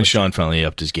 that's when Sean finally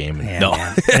upped his game. Yeah, no,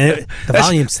 the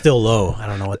volume's still low. I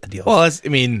don't know what the deal is.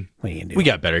 Well, we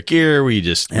got better gear. We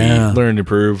learned,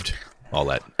 improved, all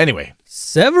that. Anyway.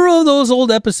 Several of those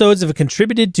old episodes have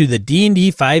contributed to the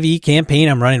D&D 5e campaign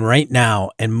I'm running right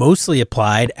now, and mostly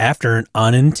applied after an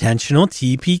unintentional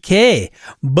TPK.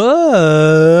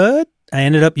 But I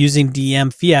ended up using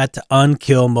DM Fiat to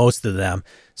unkill most of them,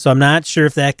 so I'm not sure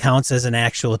if that counts as an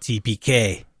actual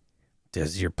TPK.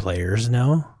 Does your players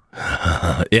know?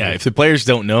 Yeah, if the players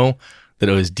don't know that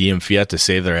it was DM Fiat to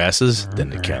save their asses,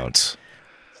 then it counts.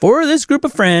 For this group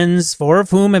of friends, 4 of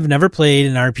whom have never played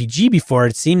an RPG before,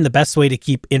 it seemed the best way to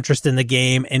keep interest in the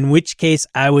game, in which case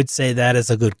I would say that is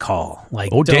a good call.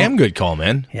 Damn good call,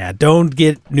 man. Yeah, don't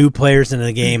get new players into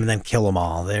the game and then kill them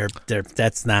all.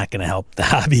 That's not going to help the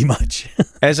hobby much.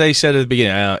 As I said at the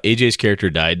beginning, AJ's character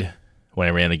died when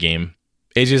I ran the game.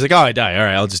 AJ's like, oh, I die. All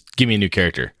right, I'll just give me a new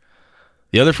character.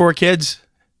 The other 4 kids,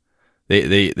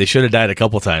 they should have died a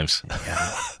couple times.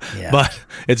 Yeah. But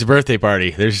it's a birthday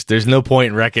party. There's no point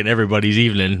in wrecking everybody's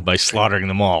evening by slaughtering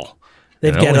them all. I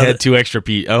only had 2 extra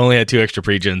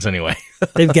pre-gens anyway.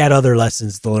 They've got other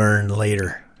lessons to learn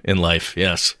later. In life,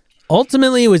 yes.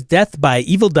 Ultimately, it was death by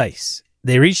evil dice.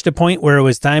 They reached a point where it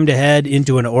was time to head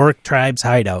into an orc tribe's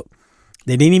hideout.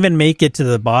 They didn't even make it to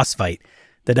the boss fight.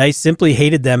 The dice simply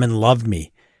hated them and loved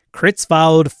me. Crits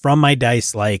followed from my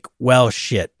dice like, well,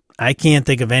 shit. I can't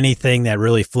think of anything that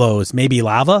really flows. Maybe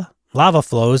lava? Lava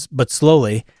flows, but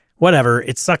slowly. Whatever,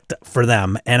 it sucked for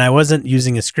them, and I wasn't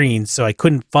using a screen, so I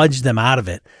couldn't fudge them out of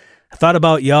it. I thought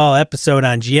about y'all episode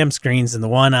on GM screens and the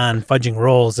one on fudging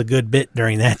rolls a good bit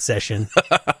during that session.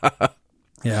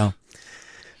 Yeah.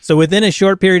 So within a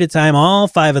short period of time, all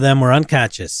 5 of them were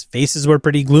unconscious. Faces were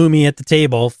pretty gloomy at the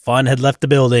table. Fun had left the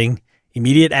building.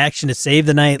 Immediate action to save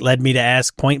the night led me to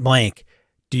ask point blank,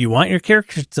 do you want your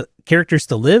characters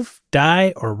to live,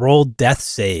 die, or roll death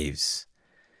saves?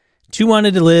 2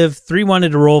 wanted to live, 3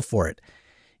 wanted to roll for it.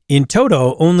 In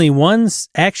Toto, only one's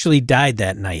actually died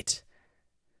that night.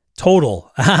 Total.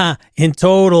 In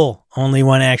total, only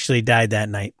one actually died that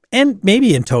night. And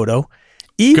maybe in Toto.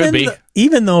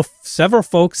 Even though several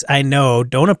folks I know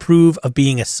don't approve of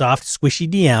being a soft, squishy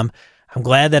DM, I'm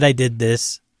glad that I did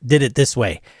it this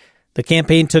way. The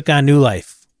campaign took on new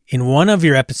life. In one of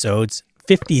your episodes,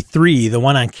 53, the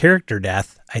one on character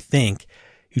death, I think,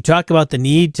 you talk about the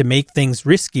need to make things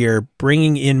riskier,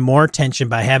 bringing in more tension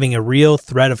by having a real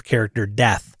threat of character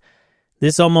death.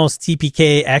 This almost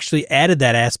TPK actually added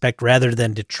that aspect rather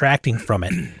than detracting from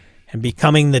it and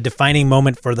becoming the defining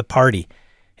moment for the party.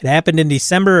 It happened in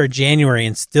December or January,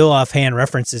 and still offhand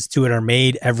references to it are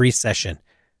made every session.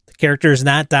 The characters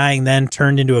not dying then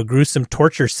turned into a gruesome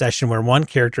torture session where one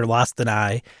character lost an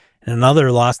eye and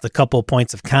another lost a couple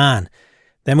points of con.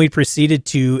 Then we proceeded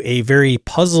to a very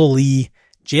puzzly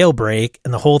jailbreak,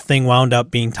 and the whole thing wound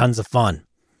up being tons of fun.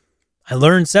 I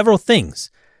learned several things.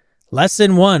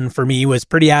 Lesson 1 for me was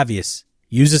pretty obvious.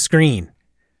 Use a screen.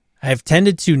 I have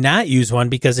tended to not use one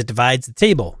because it divides the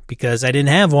table. Because I didn't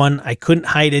have one, I couldn't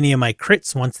hide any of my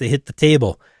crits once they hit the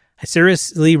table. I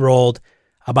seriously rolled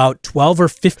about 12 or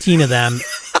 15 of them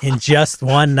in just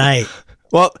one night.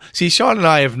 Well, see, Sean and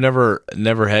I have never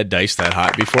had dice that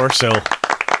hot before, so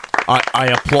I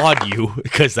applaud you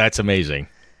because that's amazing.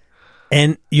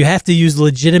 And you have to use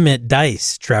legitimate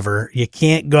dice, Trevor. You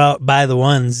can't go out buy the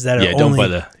ones that are don't only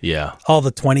buy all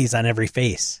the 20s on every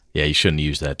face. Yeah, you shouldn't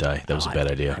use that die. That was a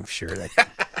bad idea. I'm sure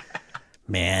that.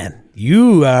 Man,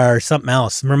 you are something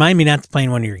else. Remind me not to play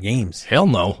in one of your games. Hell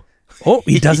no. Oh,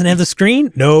 he doesn't have the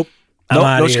screen? Nope. I'm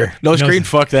out here. No screen.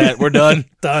 Fuck that. We're done.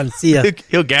 Done. See ya.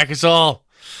 He'll gack us all.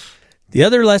 The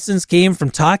other lessons came from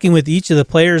talking with each of the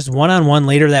players one-on-one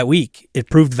later that week. It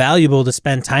proved valuable to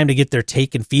spend time to get their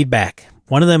take and feedback.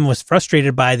 One of them was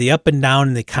frustrated by the up and down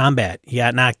in the combat. He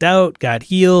got knocked out, got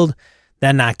healed,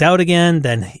 then knocked out again,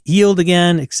 then healed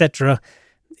again, etc.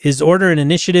 His order and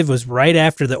initiative was right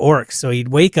after the orcs, so he'd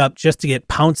wake up just to get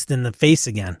punched in the face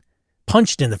again.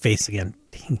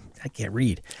 Dang, I can't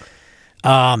read.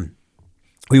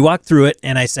 We walked through it,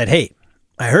 and I said, hey,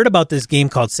 I heard about this game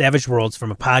called Savage Worlds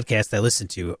from a podcast I listened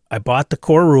to. I bought the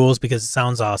core rules because it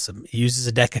sounds awesome. It uses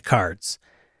a deck of cards.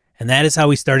 And that is how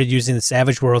we started using the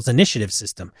Savage Worlds initiative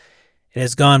system. It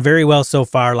has gone very well so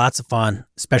far, lots of fun,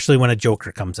 especially when a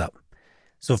Joker comes up.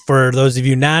 So for those of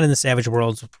you not in the Savage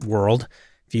Worlds world,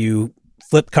 if you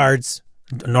flip cards,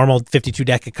 a normal 52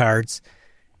 deck of cards,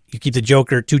 you keep the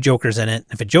Joker, 2 Jokers in it.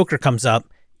 If a Joker comes up,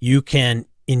 you can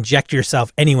inject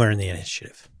yourself anywhere in the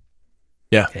initiative.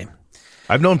 Yeah. Okay.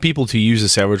 I've known people to use the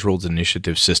Savage Worlds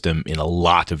initiative system in a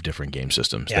lot of different game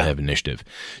systems that have initiative,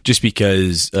 just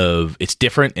because of it's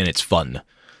different and it's fun.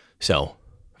 So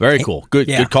very cool.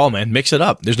 Good call, man. Mix it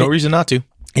up. There's no reason not to.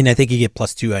 And I think you get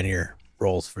 +2 on your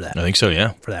rolls for that. I think so,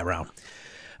 yeah. For that round.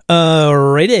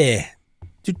 Alrighty.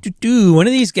 One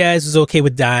of these guys was okay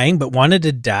with dying, but wanted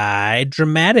to die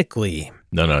dramatically.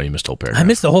 No, you missed the whole paragraph. I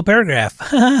missed the whole paragraph.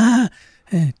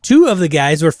 2 of the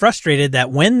guys were frustrated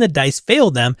that when the dice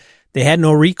failed them, they had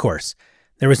no recourse.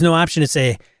 There was no option to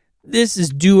say, this is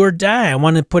do or die. I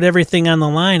want to put everything on the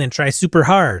line and try super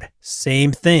hard.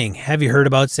 Same thing. Have you heard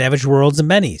about Savage Worlds and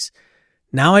Bennies?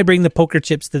 Now I bring the poker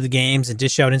chips to the games and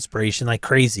dish out inspiration like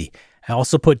crazy. I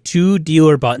also put 2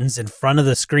 dealer buttons in front of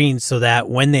the screen so that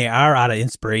when they are out of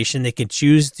inspiration, they can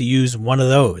choose to use one of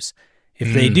those.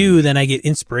 If they do, then I get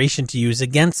inspiration to use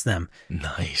against them.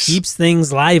 Nice. Keeps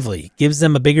things lively, gives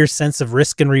them a bigger sense of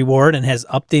risk and reward, and has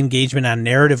upped the engagement on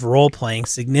narrative role-playing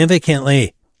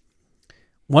significantly.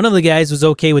 One of the guys was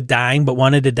okay with dying, but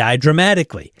wanted to die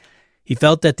dramatically. He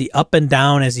felt that the up and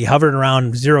down as he hovered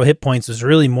around 0 hit points was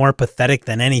really more pathetic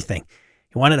than anything.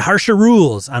 He wanted harsher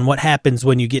rules on what happens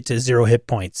when you get to 0 hit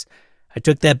points. I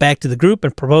took that back to the group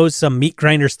and proposed some meat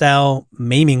grinder-style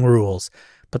maiming rules,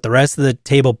 but the rest of the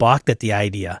table balked at the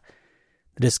idea.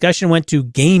 The discussion went to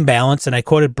game balance, and I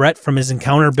quoted Brett from his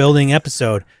encounter building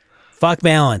episode. Fuck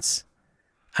balance.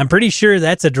 I'm pretty sure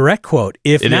that's a direct quote.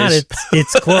 If not,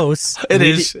 it's close.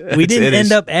 We didn't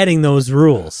end up adding those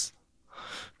rules.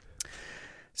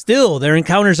 Still, their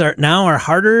encounters are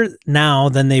harder now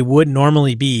than they would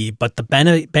normally be, but the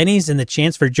bennies and the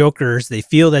chance for jokers, they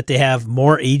feel that they have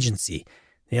more agency.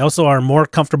 They also are more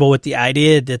comfortable with the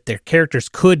idea that their characters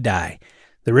could die.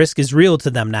 The risk is real to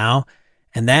them now,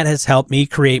 and that has helped me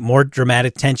create more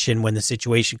dramatic tension when the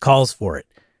situation calls for it.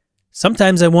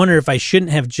 Sometimes I wonder if I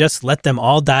shouldn't have just let them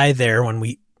all die there when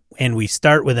we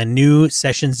start with a new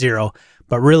session 0,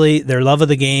 but really their love of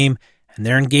the game and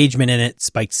their engagement in it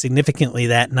spiked significantly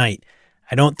that night.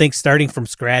 I don't think starting from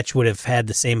scratch would have had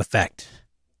the same effect.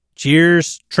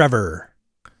 Cheers, Trevor.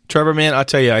 Trevor, man, I'll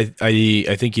tell you,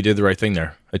 I think you did the right thing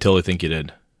there. I totally think you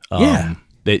did. Yeah.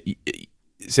 That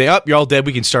say, "Oh, you're all dead.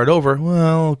 We can start over."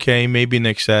 Well, okay, maybe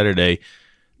next Saturday.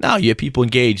 No, you have people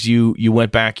engaged. You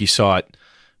went back. You saw it.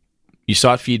 You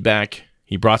sought feedback.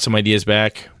 You brought some ideas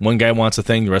back. One guy wants a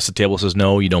thing. The rest of the table says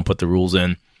no. You don't put the rules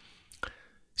in.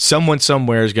 Someone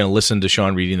somewhere is going to listen to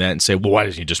Sean reading that and say, "Well, why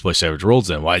doesn't he just play Savage Worlds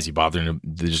then? Why is he bothering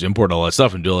to just import all that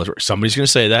stuff and do all that?" Somebody's going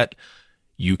to say that.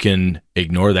 You can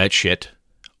ignore that shit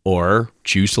or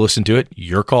choose to listen to it.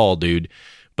 Your call, dude.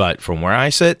 But from where I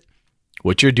sit,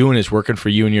 what you're doing is working for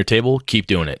you and your table. Keep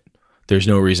doing it. There's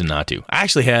no reason not to. I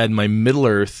actually had my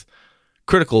Middle-earth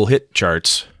critical hit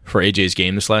charts for AJ's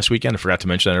game this last weekend. I forgot to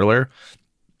mention that earlier.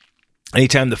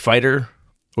 Anytime the fighter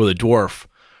or the dwarf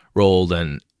rolled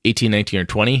an 18, 19, or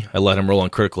 20, I let him roll on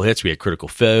critical hits. We had critical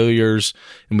failures,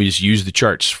 and we just used the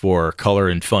charts for color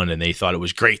and fun, and they thought it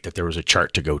was great that there was a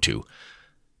chart to go to.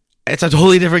 It's a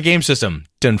totally different game system.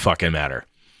 Doesn't fucking matter.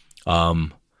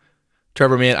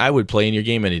 Trevor, man, I would play in your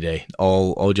game any day.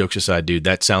 All jokes aside, dude,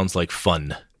 that sounds like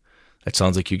fun. That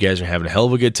sounds like you guys are having a hell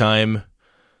of a good time.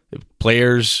 The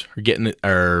players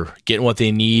are getting what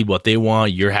they need, what they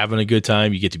want. You're having a good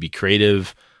time. You get to be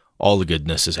creative. All the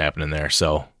goodness is happening there.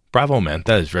 So, bravo, man.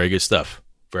 That is very good stuff.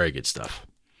 Very good stuff.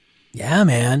 Yeah,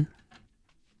 man.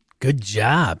 Good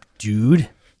job, dude.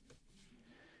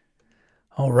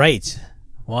 All right.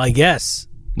 Well, I guess.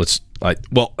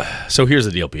 So here's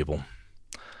the deal, people.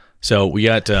 So we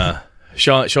got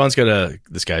Sean's got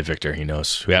this guy, Victor, he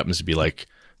knows, who happens to be like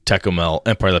Tecumel,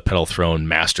 Empire of the Petal Throne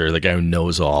master, the guy who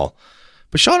knows all.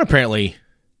 But Sean apparently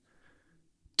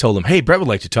told him, "Hey, Brett would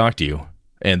like to talk to you.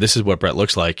 And this is what Brett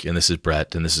looks like, and this is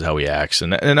Brett, and this is how he acts."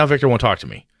 And now Victor won't talk to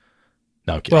me.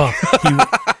 No, I'm kidding. Well,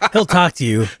 he'll talk to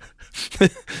you.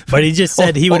 But he just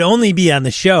said he would only be on the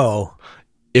show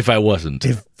if I wasn't.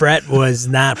 If Brett was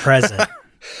not present.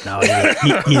 No,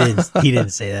 he didn't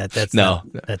say that. That's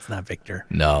not Victor.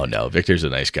 No, Victor's a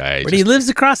nice guy. But he lives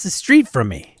across the street from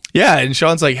me. Yeah, and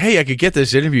Sean's like, "Hey, I could get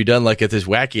this interview done like at this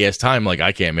wacky ass time. Like,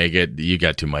 I can't make it. You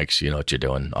got two mics. You know what you're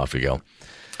doing. Off you go."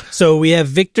 So we have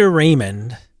Victor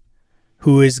Raymond,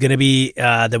 who is going to be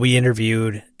that we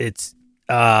interviewed. It's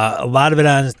a lot of it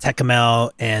on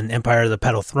Tecumel and Empire of the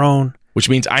Petal Throne. Which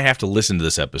means I have to listen to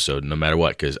this episode no matter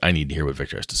what, because I need to hear what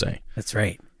Victor has to say. That's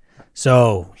right.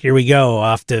 So here we go,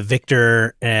 off to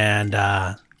Victor and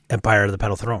Empire of the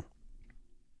Petal Throne.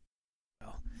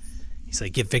 He's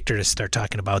like, get Victor to start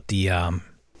talking about the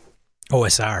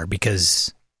OSR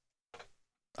because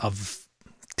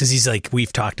he's like,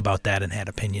 we've talked about that and had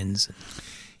opinions.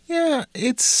 Yeah,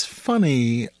 it's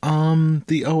funny.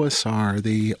 The OSR,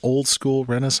 the old school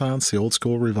Renaissance, the old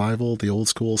school revival, the old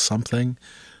school something.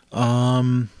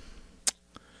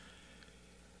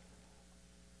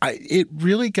 It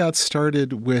really got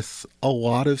started with a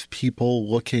lot of people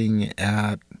looking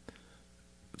at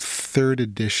 3rd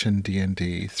edition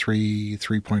D&D, 3.5,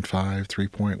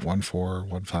 3.14,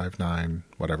 159,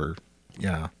 whatever.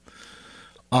 Yeah.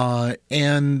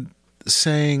 And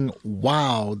saying,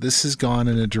 wow, this has gone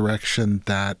in a direction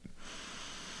that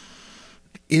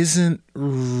isn't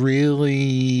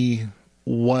really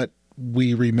what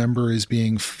we remember as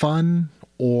being fun,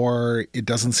 or it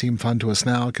doesn't seem fun to us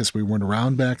now because we weren't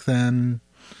around back then.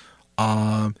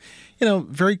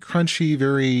 Very crunchy,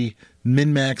 very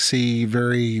min-maxy,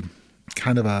 very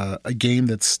kind of a game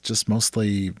that's just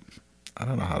mostly, I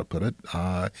don't know how to put it.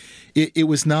 It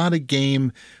was not a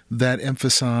game that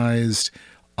emphasized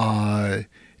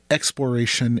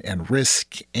exploration and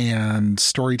risk and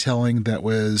storytelling that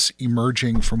was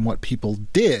emerging from what people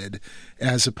did,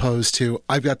 as opposed to,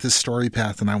 I've got this story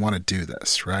path and I want to do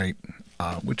this, right?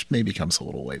 Which maybe comes a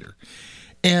little later.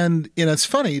 And, it's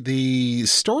funny, the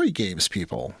story games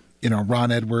people,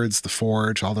 Ron Edwards, The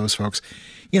Forge, all those folks,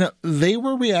 they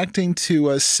were reacting to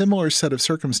a similar set of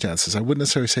circumstances. I wouldn't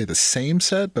necessarily say the same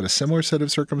set, but a similar set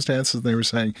of circumstances. And they were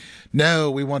saying, no,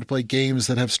 we want to play games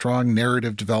that have strong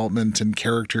narrative development and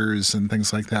characters and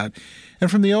things like that.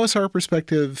 And from the OSR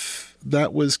perspective,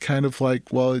 that was kind of like,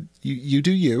 well, you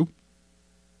do you,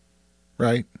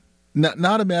 right?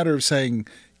 Not a matter of saying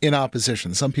in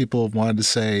opposition. Some people have wanted to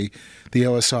say the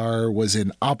OSR was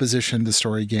in opposition to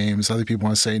story games. Other people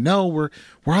want to say, no, we're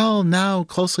all now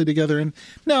closely together. And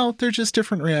no, they're just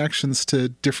different reactions to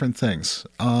different things.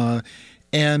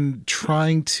 And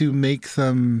trying to make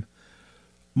them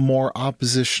more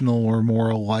oppositional or more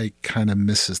alike kind of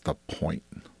misses the point.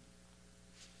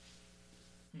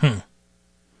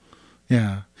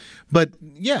 Yeah. But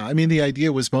yeah, the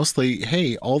idea was mostly,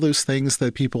 hey, all those things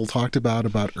that people talked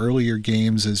about earlier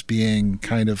games as being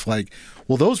kind of like,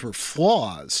 well, those were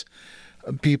flaws.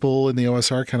 People in the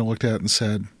OSR kind of looked at it and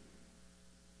said,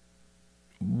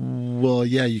 Well,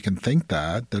 yeah, you can think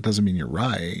that. That doesn't mean you're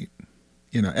right.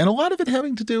 And a lot of it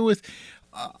having to do with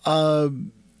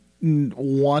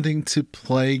wanting to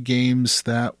play games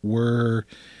that were,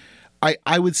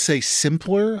 I would say,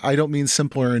 simpler. I don't mean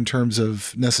simpler in terms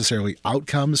of necessarily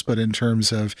outcomes, but in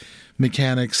terms of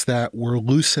mechanics that were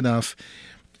loose enough.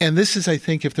 And this is, I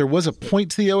think, if there was a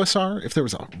point to the OSR, if there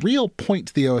was a real point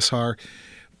to the OSR,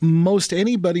 most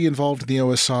anybody involved in the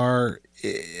OSR,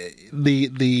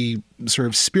 the sort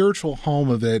of spiritual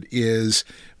home of it is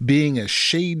being a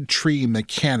shade tree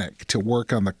mechanic to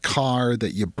work on the car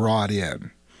that you brought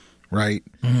in, right?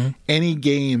 Mm-hmm. Any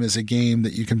game is a game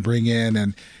that you can bring in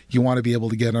and you want to be able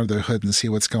to get under the hood and see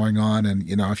what's going on. And,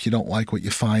 if you don't like what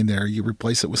you find there, you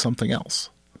replace it with something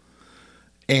else.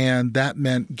 And that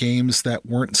meant games that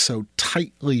weren't so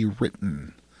tightly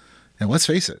written. And let's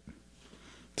face it,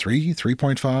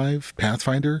 3.5,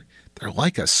 Pathfinder, they're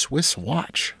like a Swiss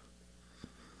watch.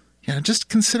 Just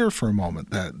consider for a moment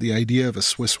that the idea of a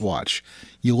Swiss watch.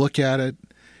 You look at it,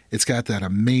 it's got that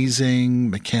amazing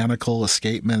mechanical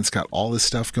escapement. It's got all this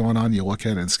stuff going on. You look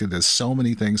at it, it does so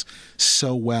many things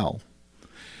so well.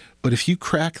 But if you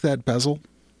crack that bezel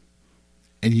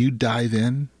and you dive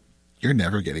in, you're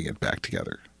never getting it back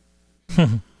together.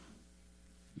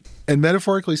 And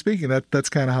metaphorically speaking, that's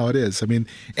kind of how it is. I mean,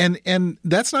 and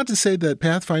that's not to say that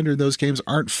Pathfinder and those games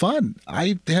aren't fun.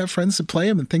 I have friends that play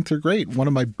them and think they're great. One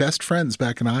of my best friends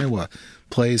back in Iowa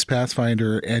plays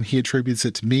Pathfinder, and he attributes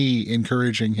it to me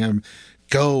encouraging him,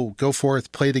 go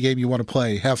forth, play the game you want to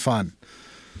play, have fun.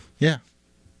 Yeah,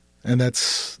 and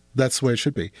that's the way it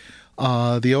should be.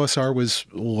 The OSR was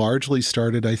largely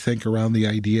started, I think, around the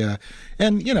idea,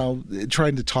 and,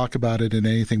 trying to talk about it in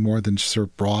anything more than just sort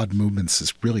of broad movements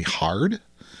is really hard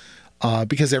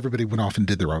because everybody went off and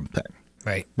did their own thing.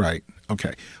 Right. Right.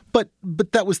 Okay. But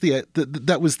that was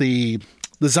the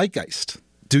zeitgeist.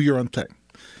 Do your own thing.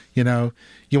 You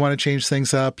want to change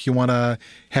things up. You want to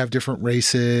have different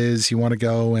races. You want to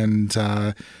go and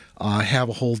have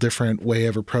a whole different way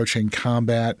of approaching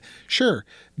combat. Sure,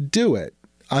 do it.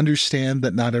 Understand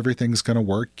that not everything's going to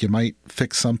work. You might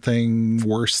fix something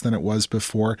worse than it was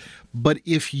before. But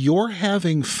if you're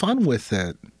having fun with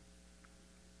it,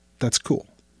 that's cool.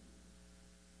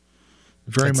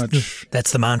 Very much.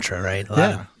 That's the mantra, right?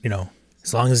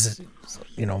 As long as,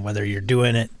 whether you're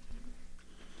doing it,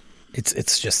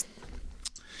 it's just,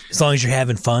 as long as you're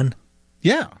having fun.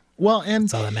 Yeah. Well, and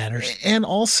that's all that matters. And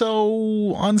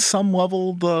also, on some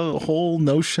level, the whole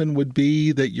notion would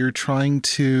be that you're trying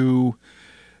to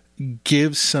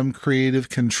give some creative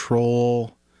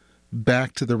control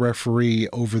back to the referee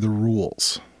over the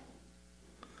rules.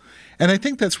 And I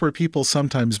think that's where people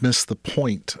sometimes miss the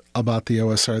point about the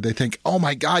OSR. They think, oh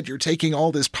my God, you're taking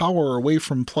all this power away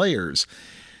from players.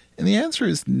 And the answer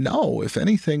is no. If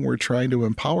anything, we're trying to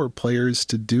empower players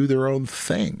to do their own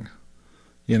thing.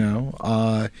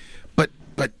 But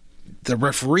the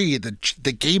referee,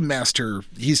 the game master,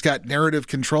 he's got narrative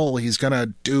control. He's going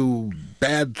to do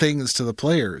bad things to the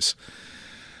players.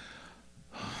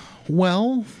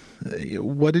 Well,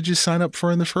 what did you sign up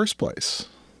for in the first place?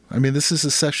 I mean, this is a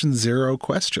session 0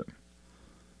 question.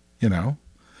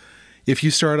 If you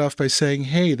start off by saying,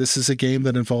 hey, this is a game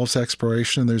that involves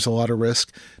exploration and there's a lot of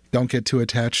risk, don't get too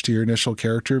attached to your initial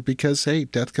character because, hey,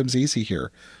 death comes easy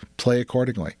here. Play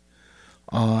accordingly.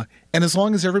 And as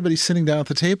long as everybody sitting down at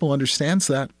the table understands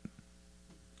that,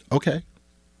 okay.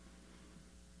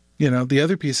 The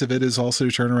other piece of it is also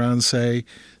to turn around and say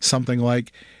something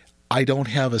like, I don't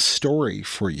have a story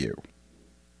for you.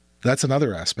 That's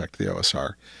another aspect of the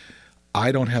OSR.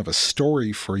 I don't have a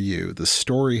story for you. The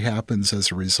story happens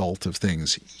as a result of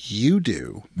things you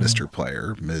do, Mr.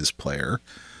 Player, Ms. Player.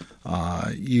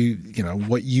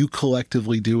 What you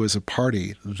collectively do as a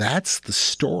party, that's the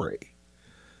story.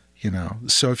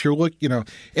 So if you're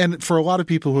and for a lot of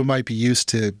people who might be used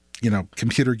to,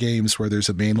 computer games where there's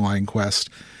a mainline quest,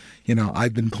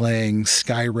 I've been playing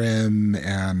Skyrim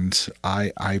and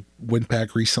I went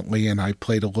back recently and I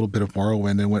played a little bit of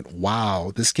Morrowind and went,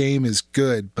 wow, this game is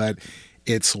good, but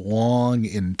it's long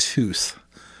in tooth,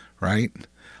 right?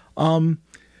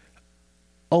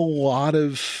 A lot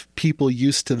of people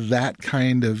used to that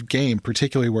kind of game,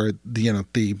 particularly where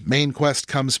the main quest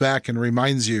comes back and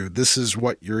reminds you this is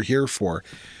what you're here for,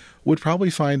 would probably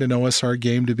find an OSR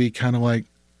game to be kind of like,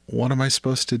 what am I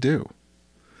supposed to do?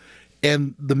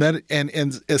 And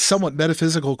and a somewhat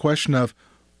metaphysical question of,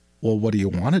 well, what do you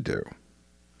want to do?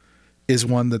 Is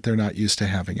one that they're not used to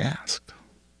having asked.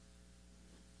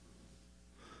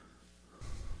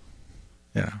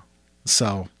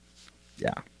 So,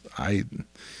 yeah, I'll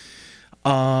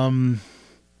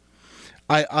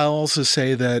also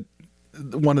say that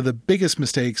one of the biggest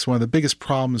mistakes, one of the biggest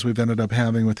problems we've ended up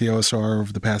having with the OSR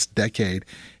over the past decade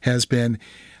has been,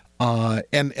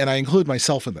 and I include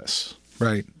myself in this,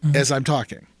 right, as I'm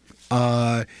talking.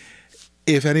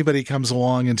 If anybody comes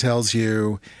along and tells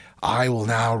you, I will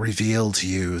now reveal to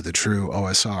you the true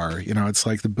OSR, it's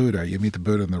like the Buddha. You meet the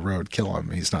Buddha on the road, kill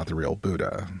him. He's not the real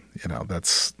Buddha.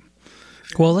 That's...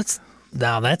 Well,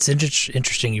 that's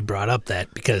interesting you brought up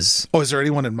that because... Oh, is there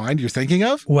anyone in mind you're thinking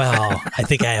of? Well, I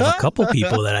think I have a couple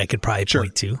people that I could probably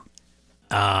point to.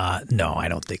 No, I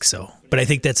don't think so. But I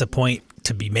think that's a point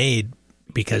to be made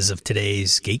because of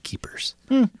today's gatekeepers.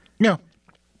 Yeah.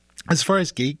 As far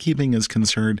as gatekeeping is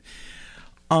concerned,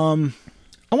 I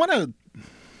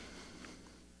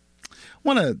want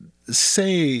to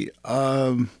say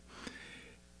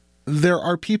there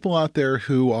are people out there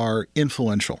who are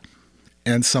influential,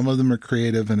 and some of them are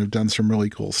creative and have done some really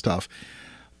cool stuff.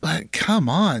 But come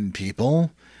on,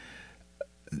 people.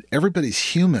 Everybody's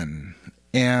human,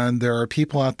 and there are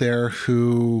people out there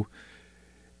who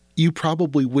you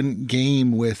probably wouldn't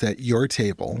game with at your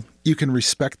table. You can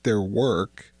respect their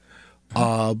work,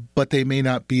 but they may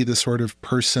not be the sort of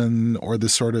person or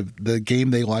the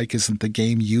game they like isn't the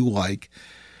game you like.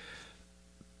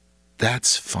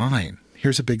 That's fine.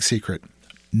 Here's a big secret.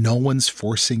 No one's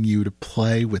forcing you to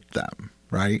play with them,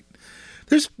 right?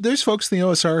 There's folks in the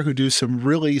OSR who do some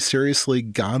really seriously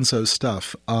gonzo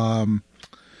stuff. Who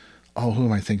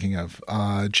am I thinking of?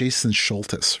 Jason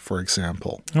Schultes, for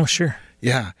example. Oh, sure.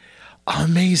 Yeah.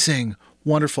 Amazing.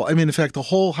 Wonderful. I mean, in fact, the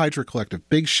whole Hydra Collective,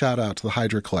 big shout out to the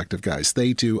Hydra Collective guys.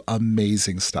 They do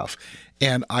amazing stuff.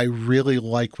 And I really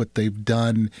like what they've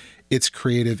done. It's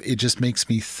creative. It just makes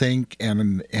me think,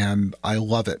 and I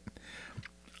love it.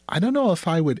 I don't know if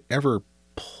I would ever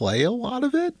play a lot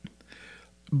of it,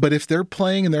 but if they're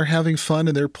playing and they're having fun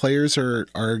and their players are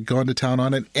going to town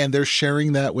on it and they're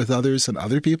sharing that with others and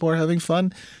other people are having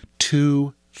fun,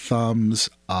 2 thumbs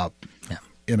up.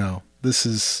 Yeah. This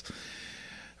is...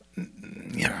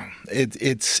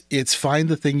 it's find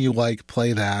the thing you like,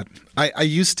 play that. I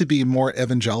used to be more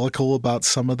evangelical about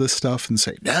some of this stuff and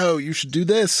say, no, you should do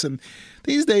this. And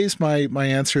these days my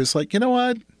answer is like, you know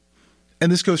what? And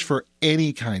this goes for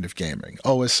any kind of gaming,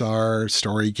 OSR,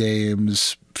 story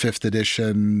games, 5th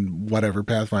edition, whatever,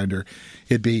 Pathfinder.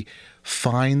 It'd be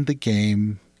find the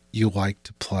game you like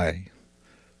to play.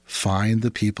 Find the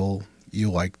people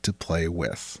you like to play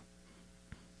with.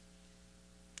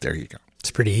 There you go.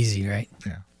 It's pretty easy, right?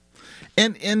 Yeah.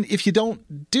 And if you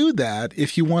don't do that,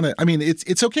 if you want to, I mean,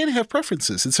 it's okay to have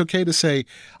preferences. It's okay to say,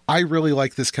 I really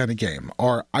like this kind of game,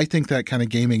 or I think that kind of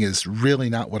gaming is really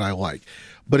not what I like.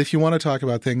 But if you want to talk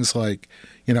about things like,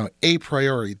 a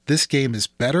priori, this game is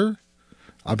better,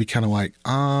 I'll be kind of like,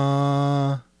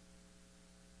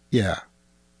 yeah,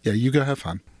 you go have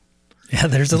fun. Yeah,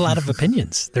 there's a lot of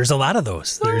opinions. There's a lot of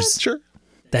those. There's sure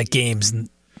that games.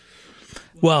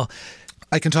 Well,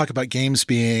 I can talk about games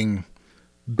being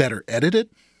better edited,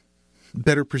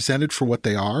 better presented for what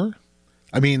they are.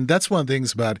 I mean, that's one of the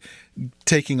things about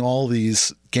taking all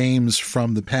these games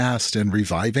from the past and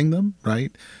reviving them,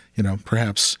 right?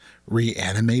 Perhaps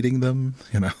reanimating them,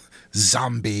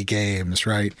 zombie games,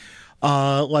 right?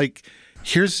 Like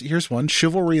here's one,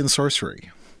 Chivalry and Sorcery.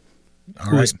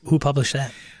 Who published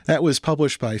that? That was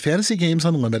published by Fantasy Games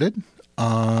Unlimited.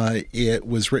 It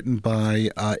was written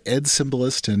by Ed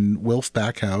Symbolist and Wilf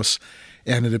Backhouse,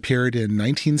 and it appeared in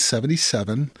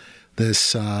 1977.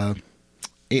 This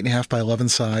 8.5 by 11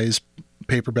 size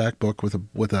paperback book with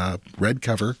a red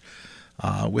cover,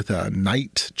 with a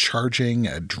knight charging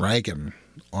a dragon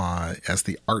as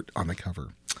the art on the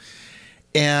cover.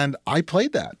 And I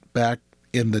played that back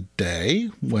in the day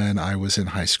when I was in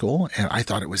high school, and I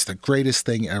thought it was the greatest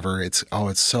thing ever. It's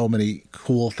so many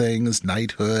cool things,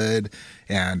 knighthood,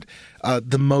 and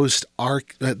the most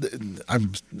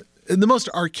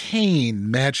arcane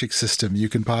magic system you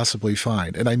can possibly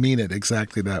find. And I mean it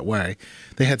exactly that way.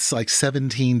 They had like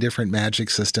 17 different magic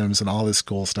systems and all this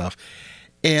cool stuff.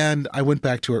 And I went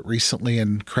back to it recently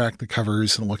and cracked the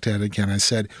covers and looked at it again. I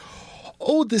said,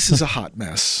 oh, this is a hot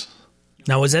mess.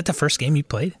 Now, was that the first game you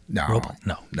played? No.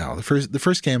 The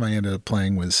first game I ended up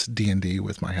playing was D&D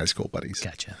with my high school buddies.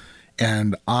 Gotcha.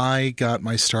 And I got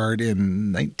my start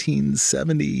in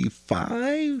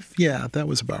 1975. Yeah, that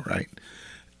was about right.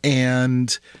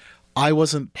 And I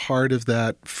wasn't part of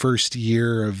that first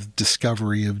year of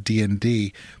discovery of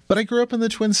D&D, but I grew up in the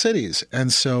Twin Cities.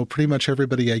 And so pretty much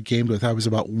everybody I gamed with, I was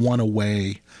about one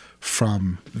away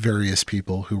from various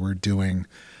people who were doing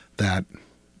that,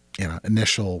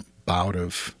 initial bout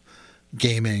of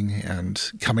gaming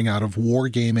and coming out of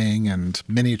wargaming and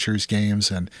miniatures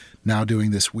games and now doing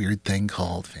this weird thing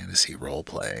called fantasy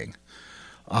role-playing.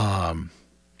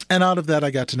 And out of that,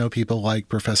 I got to know people like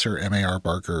Professor M.A.R.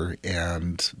 Barker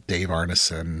and Dave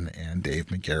Arneson and Dave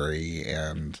McGarry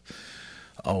and,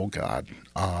 oh God,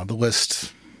 the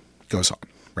list goes on,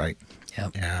 right?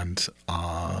 Yep. And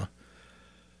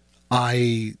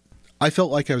I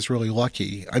felt like I was really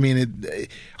lucky. I mean,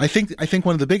 I think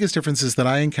one of the biggest differences that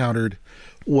I encountered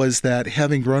was that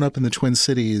having grown up in the Twin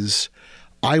Cities,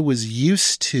 I was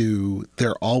used to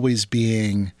there always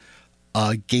being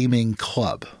a gaming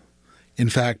club. In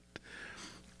fact,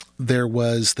 there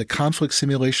was the Conflict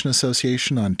Simulation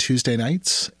Association on Tuesday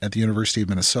nights at the University of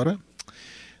Minnesota.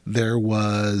 There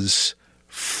was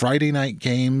Friday night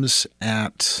games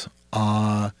at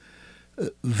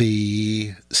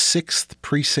the 6th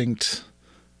Precinct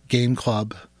Game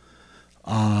Club,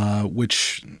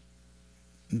 which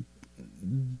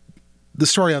the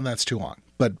story on that's too long.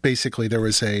 But basically there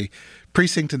was a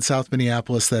precinct in South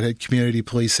Minneapolis that had community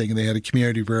policing, and they had a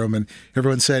community room, and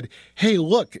everyone said, hey,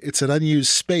 look, it's an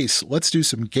unused space. Let's do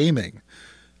some gaming.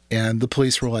 And the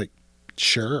police were like,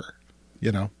 sure,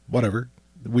 whatever.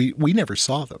 We never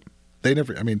saw them. They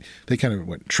kind of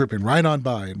went tripping right on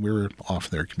by, and we were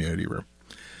off in their community room.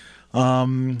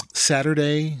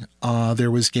 Saturday,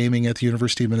 there was gaming at the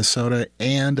University of Minnesota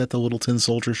and at the Littleton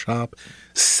Soldier Shop.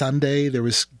 Sunday, there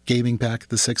was gaming back at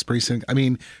the 6th Precinct. I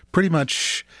mean, pretty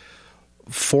much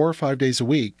 4 or 5 days a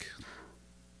week,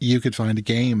 you could find a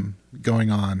game going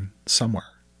on somewhere.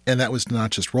 And that was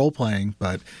not just role-playing,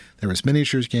 but there was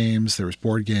miniatures games, there was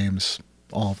board games,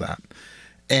 all of that.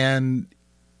 And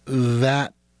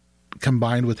that,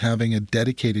 combined with having a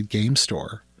dedicated game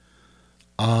store,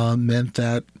 meant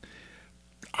that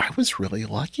I was really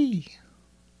lucky.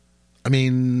 I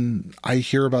mean, I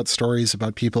hear about stories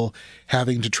about people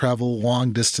having to travel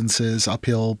long distances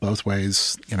uphill both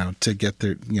ways, to get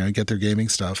their gaming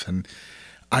stuff. And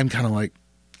I'm kind of like,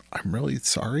 I'm really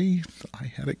sorry. I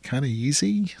had it kind of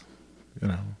easy,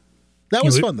 That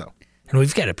was fun though. And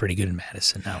we've got it pretty good in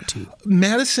Madison now too.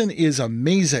 Madison is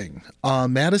amazing.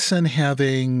 Madison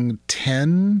having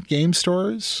 10 game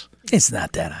stores. It's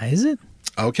not that high, is it?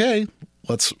 Okay.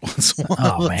 Let's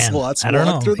I don't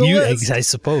know. Through the list. I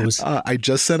suppose. I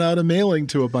just sent out a mailing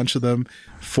to a bunch of them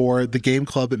for the game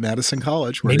club at Madison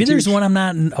College. Maybe there's one I'm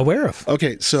not aware of.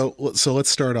 Okay, so let's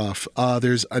start off.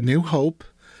 There's A New Hope,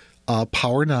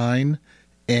 Power 9,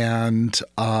 and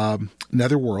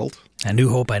Netherworld. A New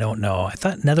Hope, I don't know. I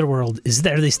thought Netherworld,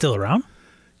 are they still around?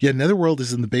 Yeah, Netherworld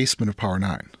is in the basement of Power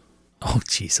 9. Oh,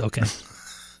 jeez. Okay.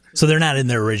 So they're not in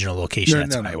their original location.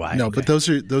 Why. No, okay. But those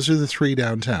are the 3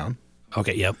 downtown.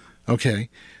 Okay, yep. Okay.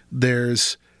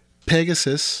 There's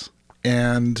Pegasus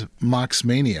and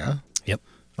Moxmania. Yep.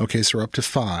 Okay, so we're up to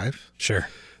 5. Sure.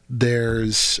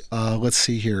 There's, let's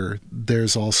see here.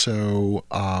 There's also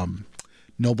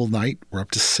Noble Knight. We're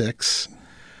up to 6.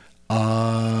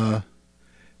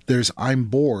 There's I'm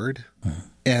Bored,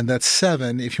 and that's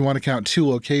 7. If you want to count 2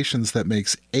 locations, that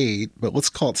makes 8, but let's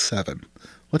call it 7.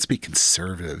 Let's be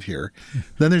conservative here.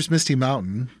 Then there's Misty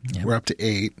Mountain. Yep. We're up to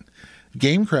 8.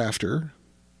 Gamecrafter.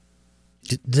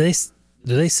 Do they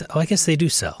sell? Oh, I guess they do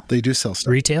sell. They do sell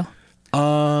stuff. Retail?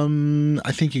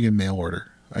 I think you can mail order.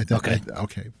 Okay.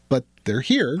 Okay. But they're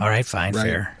here. All right, fine, right?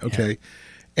 fair. Okay.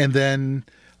 Yeah. And then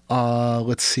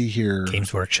let's see here.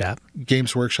 Games Workshop,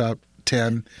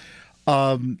 10.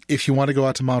 If you want to go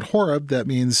out to Mount Horeb, that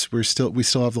means we still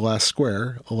have the last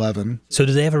square, 11. So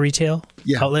do they have a retail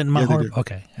outlet in Mount Horeb? Do.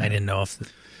 Okay. I didn't know if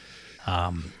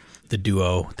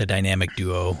the dynamic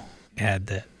duo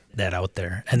had that out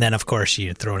there. And then, of course,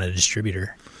 you throw in a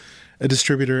distributor.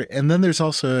 And then there's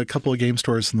also a couple of game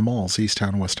stores in the malls, East Town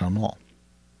and West Town Mall.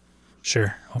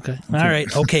 Sure. Okay. All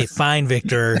right. Okay, fine,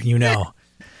 Victor.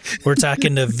 We're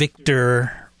talking to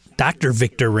Dr.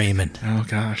 Victor Raymond. Oh,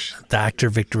 gosh. Dr.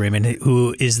 Victor Raymond,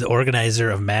 who is the organizer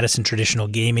of Madison Traditional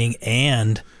Gaming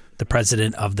and the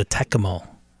president of the Tecumel.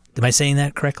 Am I saying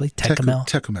that correctly? Tecumel?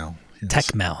 Tecumel. Yes.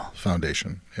 Tecumel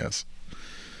Foundation, yes.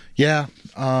 Yeah,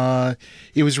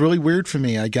 it was really weird for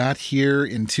me. I got here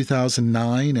in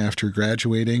 2009 after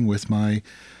graduating with my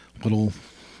little,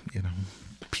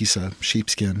 piece of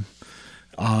sheepskin.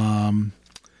 And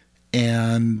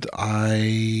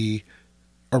I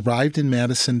arrived in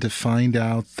Madison to find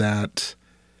out that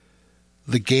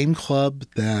the game club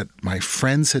that my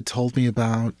friends had told me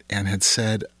about and had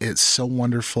said, it's so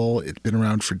wonderful, it's been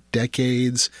around for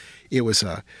decades, it was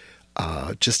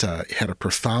had a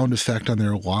profound effect on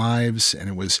their lives, and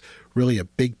it was really a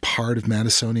big part of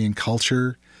Madisonian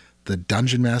culture. The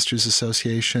Dungeon Masters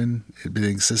Association had been in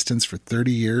existence for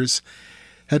 30 years,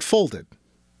 had folded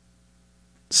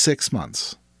 6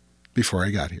 months before I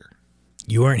got here.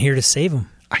 You weren't here to save them.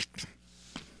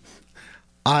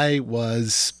 I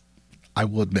was I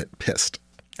will admit, pissed.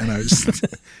 And I was,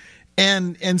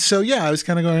 and so, yeah, I was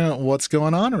kind of going, what's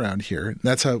going on around here?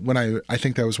 That's how, I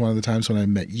think that was one of the times when I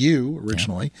met you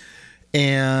originally. Yeah.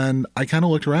 And I kind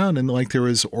of looked around and like there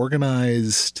was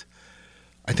organized,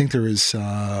 I think there was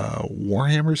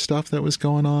Warhammer stuff that was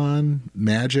going on,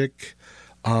 Magic.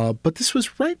 But this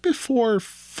was right before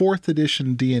 4th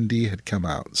edition D&D had come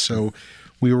out. So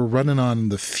we were running on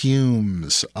the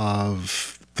fumes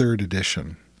of 3rd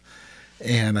edition.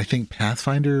 And I think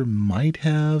Pathfinder might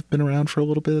have been around for a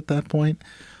little bit at that point.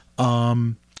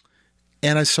 So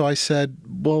I said,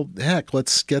 well, heck,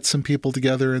 let's get some people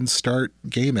together and start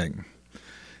gaming.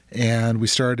 And we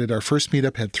started, our first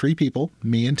meetup had 3 people,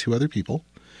 me and 2 other people.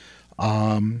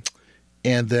 And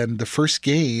then the first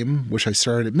game, which I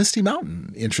started at Misty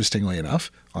Mountain, interestingly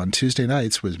enough, on Tuesday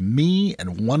nights, was me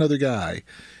and one other guy.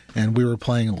 And we were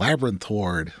playing Labyrinth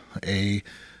Lord, a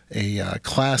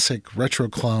classic retro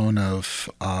clone of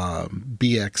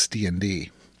BX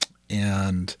D&D.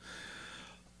 And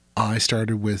I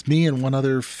started with me and one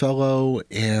other fellow,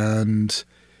 and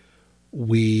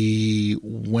we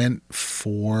went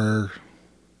for,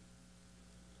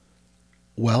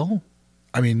 well,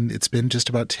 I mean, it's been just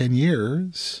about 10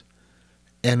 years,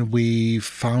 and we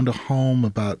found a home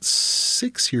about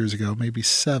 6 years ago, maybe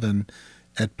 7,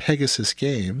 at Pegasus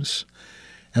Games.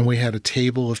 And we had a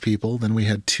table of people, then we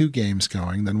had 2 games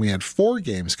going, then we had 4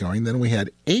 games going, then we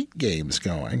had 8 games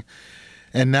going.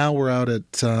 And now we're out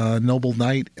at Noble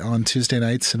Night on Tuesday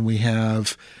nights, and we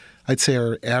have, I'd say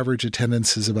our average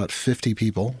attendance is about 50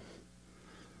 people.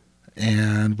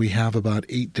 And we have about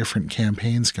 8 different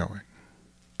campaigns going.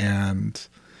 And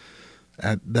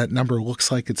that number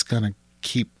looks like it's going to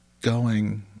keep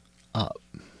going up.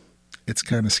 It's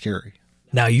kind of scary.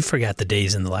 Now you forgot the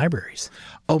days in the libraries.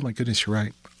 Oh my goodness, you're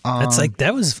right.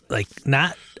 That was like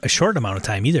not a short amount of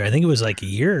time either. I think it was like a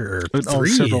year or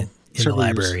 3 in the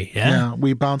library. Yeah,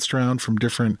 we bounced around from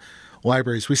different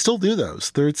libraries. We still do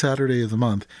those, 3rd Saturday of the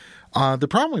month. The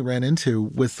problem we ran into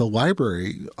with the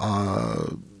library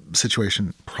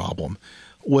problem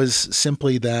was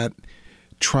simply that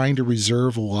trying to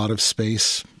reserve a lot of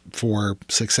space for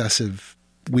successive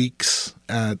weeks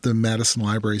at the Madison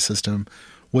Library System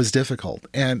was difficult,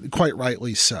 and quite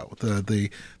rightly so.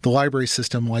 The library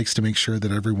system likes to make sure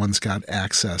that everyone's got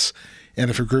access,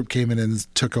 and if a group came in and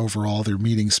took over all their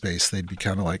meeting space, they'd be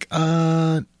kind of like,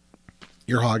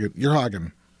 you're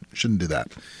hogging. Shouldn't do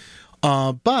that.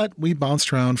 But we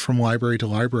bounced around from library to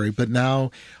library, but now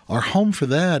our home for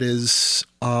that is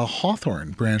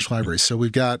Hawthorne Branch Library. So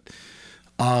we've got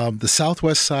the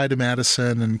southwest side of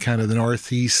Madison and kind of the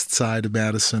northeast side of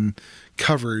Madison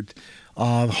covered.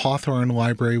 The Hawthorne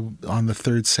Library on the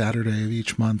 3rd Saturday of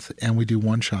each month, and we do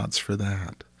one-shots for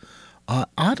that.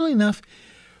 Oddly enough,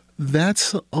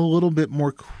 that's a little bit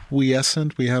more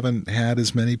quiescent. We haven't had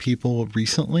as many people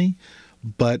recently,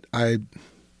 but it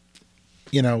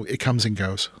comes and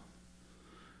goes.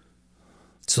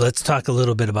 So let's talk a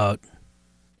little bit about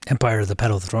Empire of the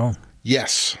Petal Throne.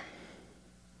 Yes.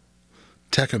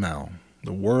 Tecumel,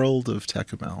 the world of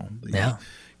Tecumel. Yeah.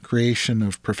 Creation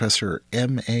of Professor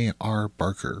M.A.R.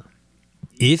 Barker.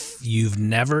 If you've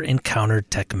never encountered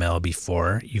Tecumel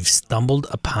before, you've stumbled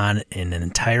upon an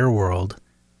entire world,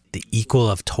 the equal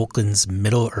of Tolkien's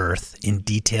Middle-earth in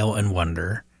detail and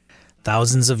wonder.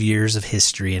 Thousands of years of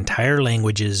history, entire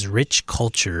languages, rich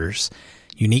cultures,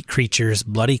 unique creatures,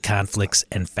 bloody conflicts,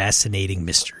 and fascinating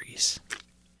mysteries.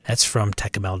 That's from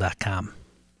Tecumel.com.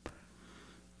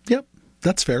 Yep,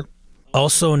 that's fair.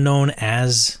 Also known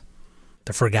as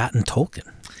the Forgotten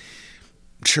Tolkien.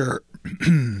 Sure.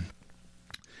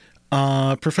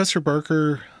 Professor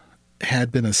Barker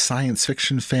had been a science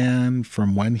fiction fan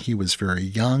from when he was very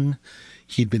young.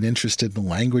 He'd been interested in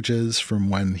languages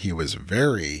from when he was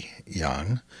very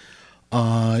young.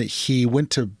 He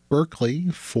went to Berkeley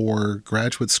for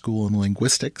graduate school in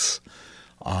linguistics,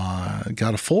 got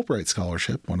a Fulbright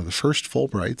scholarship, one of the first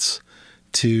Fulbrights,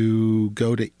 to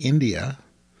go to India.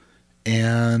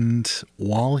 And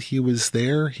while he was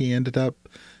there, he ended up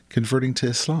converting to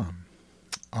Islam.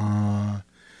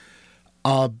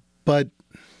 But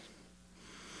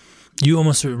you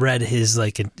almost read his,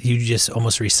 you just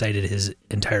almost recited his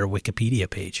entire Wikipedia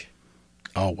page.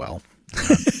 Oh, well.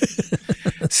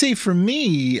 See, for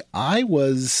me, I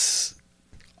was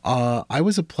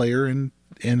a player in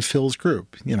Phil's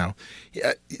group,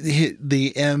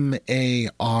 the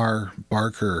M.A.R.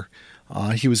 Barker.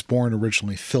 He was born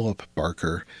originally Philip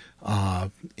Barker,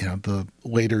 the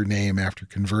later name after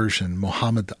conversion,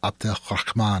 Muhammad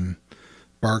Abdelrahman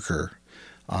Barker.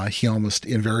 He almost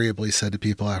invariably said to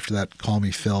people after that, call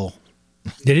me Phil.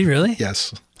 Did he really?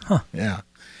 Yes. Huh. Yeah.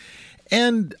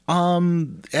 And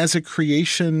as a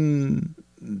creation,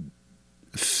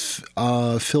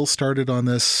 Phil started on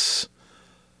this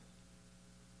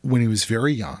when he was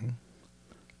very young,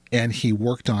 and he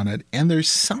worked on it. And there's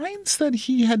signs that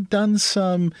he had done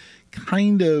some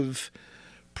kind of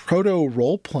proto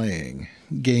role-playing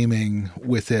gaming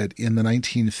with it in the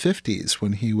 1950s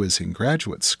when he was in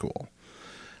graduate school.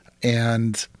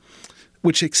 And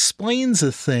which explains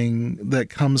a thing that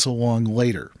comes along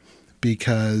later,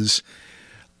 because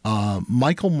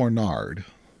Michael Mornard,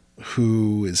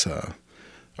 who is a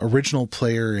original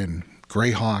player in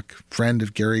Greyhawk, friend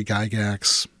of Gary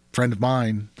Gygax, friend of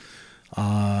mine,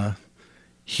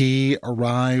 he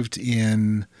arrived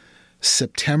in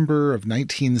September of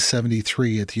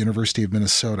 1973 at the University of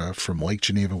Minnesota from Lake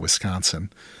Geneva,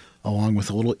 Wisconsin, along with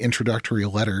a little introductory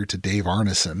letter to Dave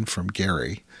Arneson from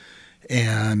Gary.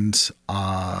 And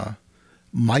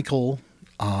Michael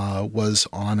was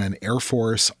on an Air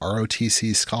Force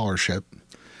ROTC scholarship,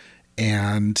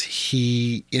 and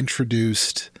he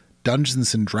introduced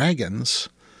Dungeons and Dragons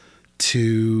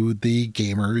to the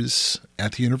gamers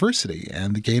at the university.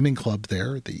 And the gaming club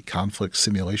there, the Conflict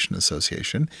Simulation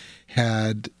Association,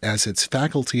 had as its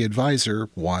faculty advisor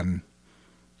one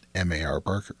M.A.R.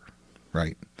 Barker,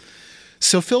 right?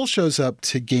 So Phil shows up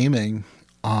to gaming,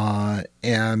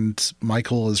 and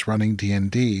Michael is running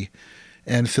D&D,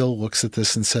 and Phil looks at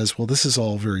this and says, well, this is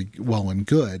all very well and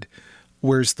good.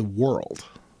 Where's the world?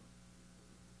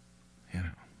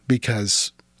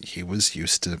 Because he was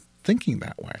used to thinking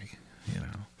that way,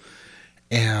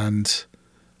 And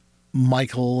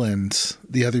Michael and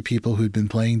the other people who'd been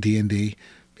playing D&D,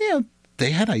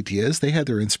 they had ideas. They had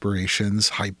their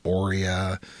inspirations,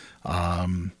 Hyboria,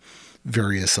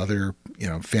 various other,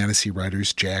 fantasy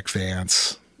writers, Jack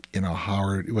Vance,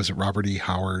 Howard, was it Robert E.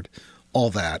 Howard, all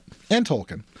that, and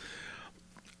Tolkien.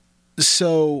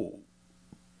 So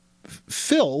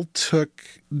Phil took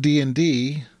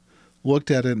D&D,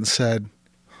 looked at it and said,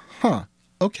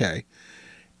 okay.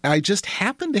 I just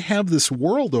happen to have this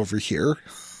world over here.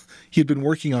 He'd been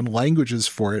working on languages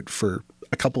for it for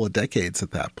a couple of decades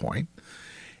at that point.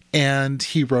 And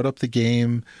he wrote up the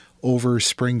game over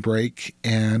spring break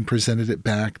and presented it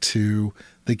back to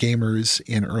the gamers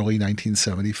in early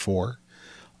 1974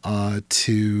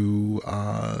 to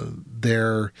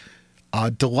their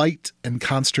delight and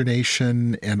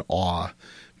consternation and awe,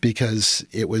 because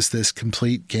it was this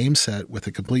complete game set with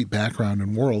a complete background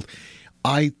and world.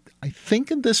 I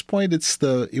think at this point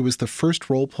it was the first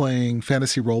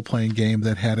fantasy role-playing game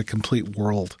that had a complete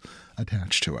world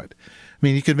attached to it. I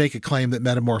mean, you could make a claim that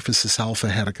Metamorphosis Alpha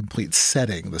had a complete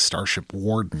setting, the Starship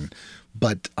Warden,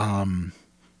 but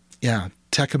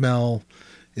Tecumel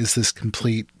is this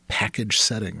complete package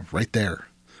setting right there.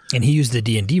 And he used the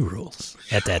D&D rules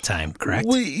at that time, correct?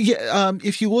 Well, yeah.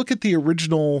 If you look at the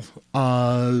original,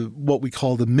 what we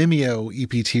call the Mimeo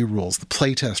EPT rules, the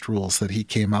playtest rules that he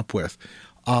came up with,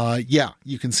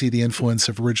 you can see the influence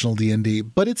of original D&D,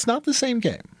 but it's not the same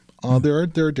game. There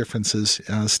are differences.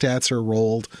 Stats are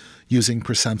rolled using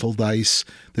percentile dice.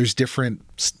 There's different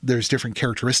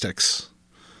characteristics.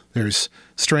 There's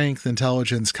strength,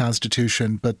 intelligence,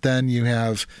 constitution, but then you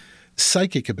have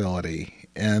psychic ability,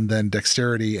 and then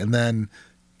dexterity, and then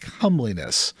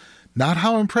comeliness. Not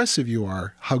how impressive you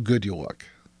are, how good you look.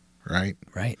 Right?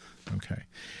 Right. Okay.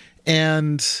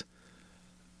 And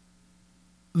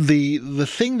the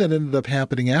thing that ended up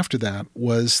happening after that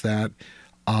was that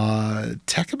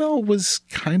Tecumel was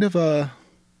kind of I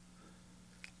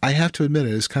have to admit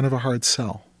it was kind of a hard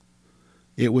sell.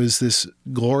 It was this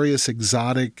glorious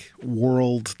exotic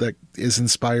world that is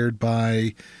inspired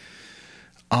by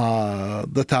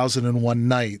the 1001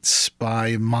 Nights,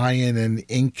 by Mayan and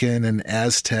Incan and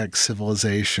Aztec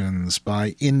civilizations,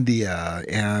 by India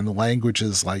and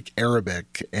languages like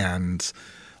Arabic, and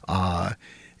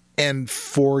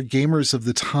for gamers of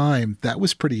the time, that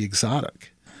was pretty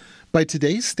exotic. By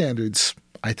today's standards,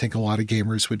 I think a lot of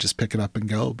gamers would just pick it up and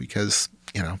go because,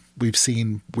 we've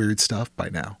seen weird stuff by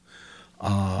now.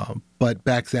 But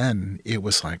back then, it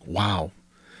was like, wow,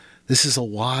 this is a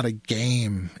lot of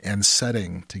game and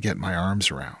setting to get my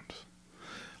arms around.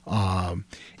 And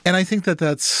I think that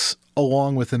that's,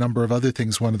 along with a number of other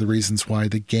things, one of the reasons why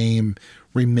the game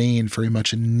remained very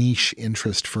much a niche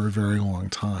interest for a very long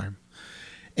time.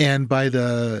 And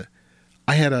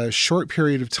I had a short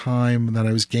period of time that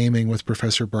I was gaming with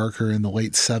Professor Barker in the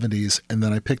late 70s, and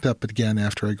then I picked up it again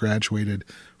after I graduated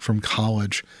from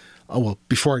college.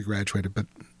 Before I graduated, but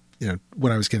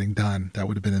when I was getting done, that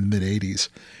would have been in the mid-'80s.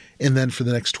 And then for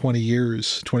the next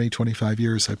 25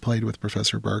 years, I played with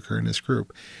Professor Barker and his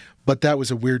group. But that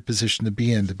was a weird position to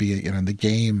be in the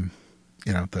game,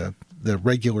 the the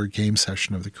regular game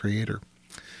session of the creator.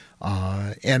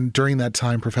 And during that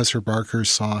time, Professor Barker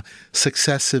saw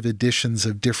successive editions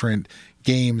of different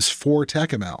games for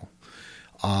Tekkamel.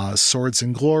 Swords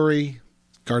and Glory,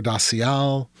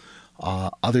 Gardacial,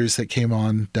 others that came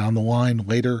on down the line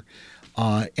later.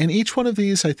 And each one of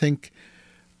these, I think,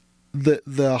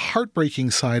 the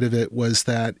heartbreaking side of it was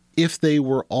that if they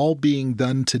were all being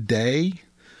done today,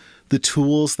 the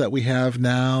tools that we have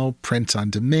now, print on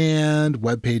demand,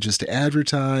 web pages to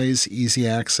advertise, easy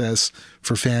access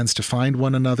for fans to find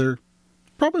one another,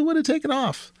 probably would have taken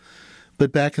off.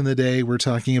 But back in the day, we're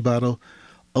talking about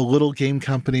a little game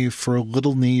company for a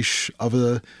little niche of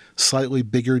a slightly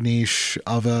bigger niche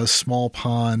of a small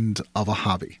pond of a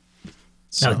hobby.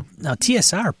 So, now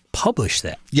TSR published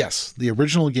that. Yes, the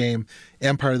original game,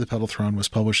 Empire of the Petal Throne, was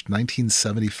published in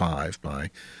 1975 by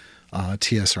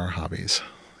TSR Hobbies.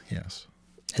 Yes.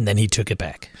 And then he took it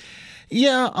back.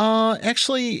 Yeah,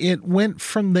 actually, it went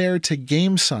from there to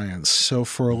Game Science. So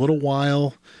for a little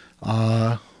while,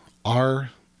 our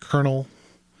Colonel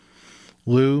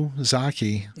Lou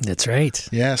Zaki. That's right.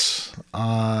 Yes.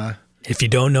 If you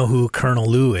don't know who Colonel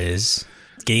Lou is,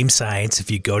 Game Science, if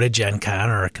you go to Gen Con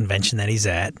or a convention that he's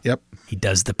at, yep, he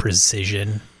does the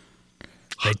precision,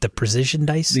 right? The precision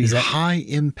dice? The high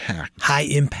impact. High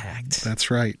impact.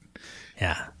 That's right.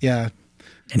 Yeah. Yeah.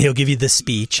 And he'll give you the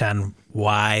speech on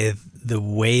why the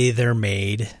way they're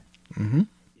made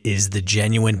is the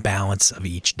genuine balance of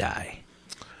each die.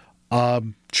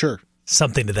 Sure.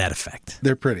 Something to that effect.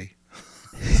 They're pretty.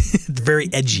 Very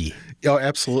edgy. Oh,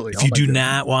 absolutely. If you do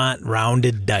not want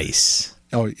rounded dice.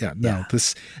 Oh, yeah. No, Yeah.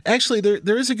 This actually,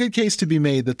 there is a good case to be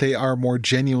made that they are more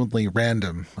genuinely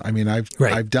random. I mean,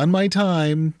 I've done my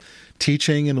time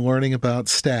teaching and learning about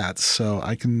stats, so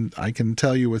I can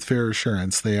tell you with fair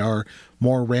assurance they are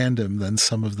more random than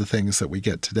some of the things that we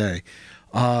get today.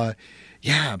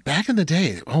 Yeah, back in the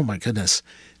day, oh my goodness,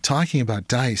 talking about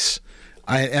dice,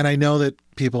 I know that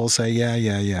people say,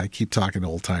 yeah, keep talking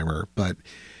old timer, but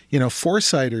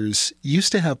Foresighters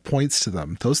used to have points to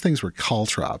them. Those things were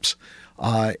caltrops.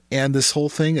 And this whole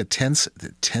thing,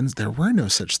 there were no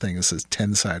such things as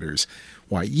 10-siders.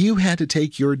 Why, you had to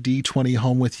take your D20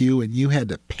 home with you and you had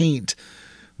to paint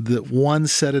the one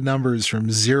set of numbers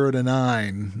from 0 to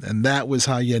 9, and that was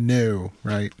how you knew,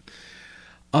 right?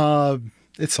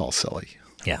 It's all silly.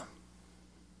 Yeah.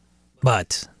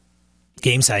 But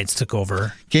Game Science took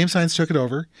over. Game Science took it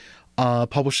over,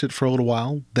 published it for a little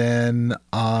while. Then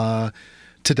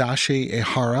Tadashi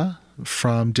Ehara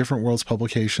from Different Worlds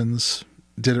Publications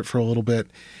did it for a little bit.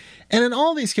 And in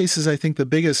all these cases, I think the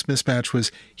biggest mismatch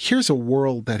was, here's a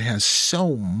world that has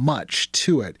so much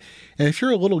to it. And if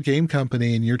you're a little game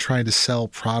company and you're trying to sell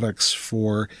products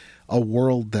for a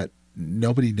world that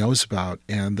nobody knows about,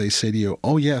 and they say to you,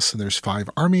 oh yes, and there's 5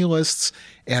 army lists,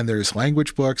 and there's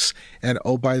language books, and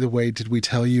oh, by the way, did we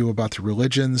tell you about the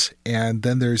religions? And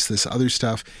then there's this other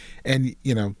stuff. And,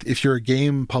 if you're a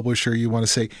game publisher, you want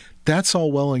to say, that's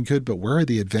all well and good, but where are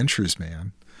the adventures,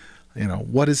 man?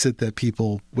 What is it that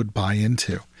people would buy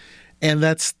into? And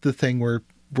that's the thing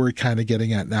we're kind of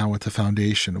getting at now with the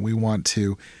foundation. We want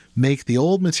to make the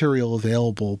old material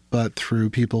available, but through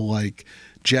people like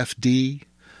Jeff D.,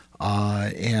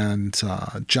 and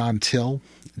John Till.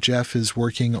 Jeff is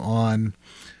working on,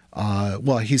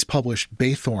 he's published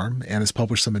Baythorn and has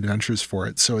published some adventures for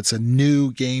it. So it's a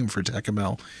new game for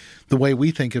Tekkamel. The way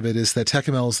we think of it is that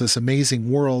Tekkamel is this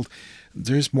amazing world.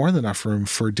 There's more than enough room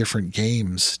for different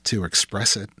games to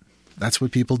express it. That's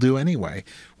what people do anyway.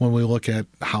 When we look at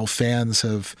how fans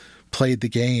have played the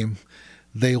game,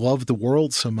 they love the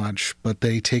world so much, but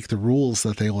they take the rules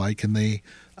that they like and they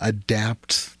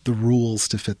adapt the rules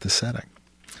to fit the setting.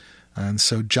 And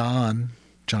so John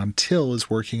Till is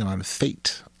working on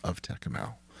Fate of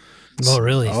Tekkamel. Oh,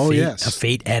 really? Oh, yes. A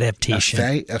Fate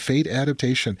adaptation. A Fate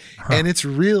adaptation. Huh. And it's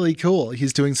really cool.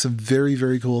 He's doing some very,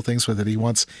 very cool things with it. He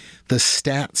wants the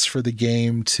stats for the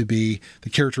game to be,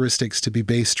 the characteristics to be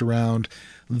based around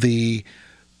the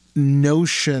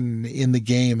notion in the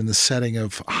game, in the setting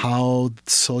of how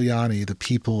Solyani, the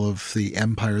people of the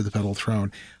Empire of the Petal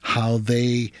Throne, how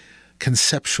they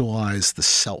conceptualize the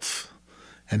self.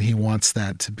 And he wants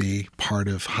that to be part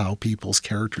of how people's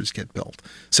characters get built.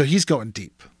 So he's going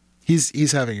deep.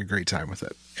 He's having a great time with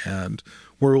it. And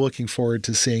we're looking forward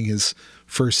to seeing his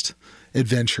first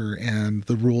adventure and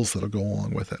the rules that'll go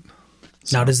along with it.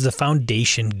 So, now, does the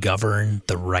foundation govern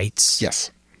the rights? Yes.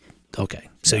 Okay.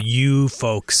 So you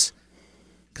folks,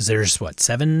 because there's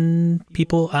 7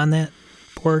 people on that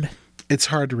board? It's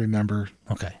hard to remember.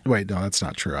 Okay. Wait, no, that's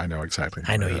not true. I know exactly.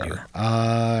 I know you do.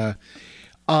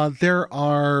 There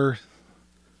are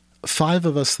 5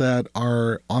 of us that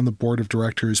are on the board of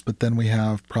directors, but then we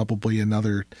have probably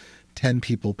another 10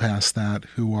 people past that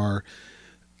who are,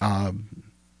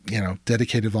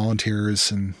 dedicated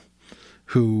volunteers and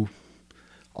who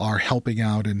are helping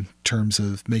out in terms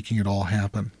of making it all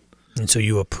happen. And so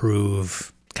you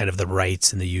approve kind of the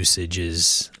rights and the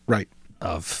usages right.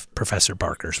 of Professor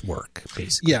Barker's work,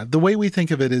 basically. Yeah, the way we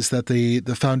think of it is that the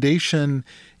foundation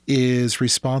is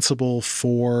responsible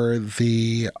for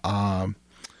the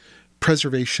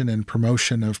preservation and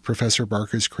promotion of Professor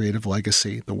Barker's creative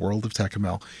legacy, the world of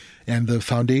Tekkamel, and the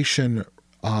foundation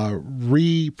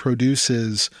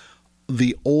reproduces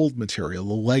the old material,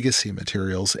 the legacy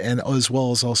materials, and as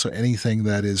well as also anything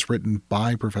that is written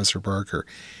by Professor Barker.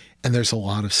 And there's a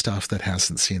lot of stuff that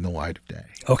hasn't seen the light of day.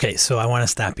 Okay, so I want to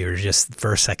stop you just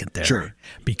for a second there. Sure.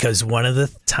 Because one of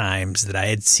the times that I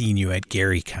had seen you at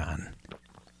GaryCon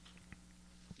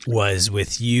was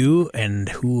with you and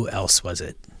who else was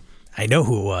it? I know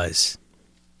who it was.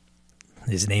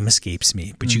 His name escapes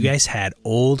me. But you guys had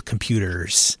old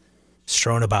computers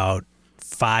strewn about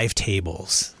 5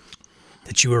 tables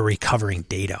that you were recovering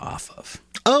data off of.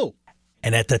 Oh!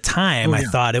 And at the time, I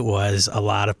thought it was a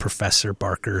lot of Professor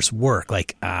Barker's work,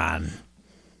 like on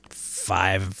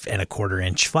 5 1/4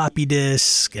 inch floppy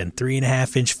disk and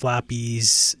 3.5 inch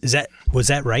floppies. Was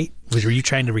that right? Were you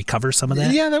trying to recover some of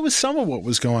that? Yeah, that was some of what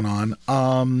was going on.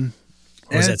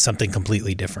 Or was that something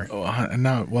completely different?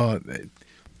 No, well,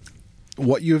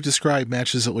 what you have described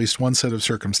matches at least one set of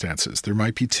circumstances. There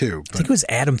might be 2. I think it was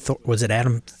Adam. Was it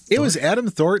Adam? It was Adam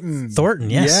Thornton.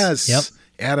 Thornton, yes. Yes. Yep.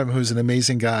 Adam, who's an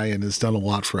amazing guy and has done a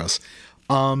lot for us.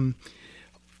 Let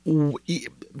me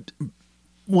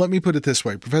put it this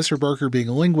way. Professor Barker, being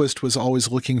a linguist, was always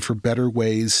looking for better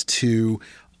ways to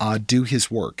do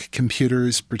his work.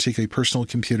 Computers, particularly personal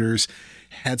computers,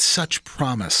 had such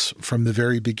promise from the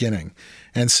very beginning.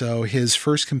 And so his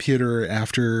first computer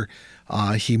after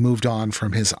he moved on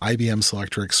from his IBM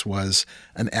Selectrix was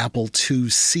an Apple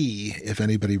IIc, if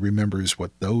anybody remembers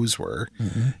what those were.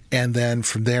 Mm-hmm. And then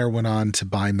from there went on to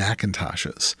buy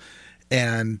Macintoshes.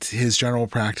 And his general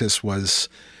practice was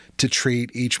to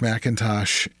treat each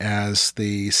Macintosh as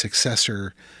the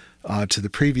successor to the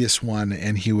previous one,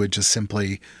 and he would just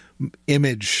simply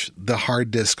image the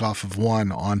hard disk off of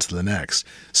one onto the next.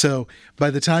 So by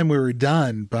the time we were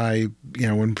done,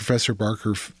 when Professor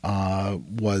Barker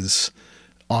was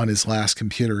on his last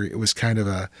computer, it was kind of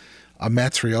a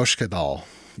Matryoshka doll.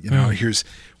 Here's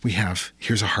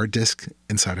a hard disk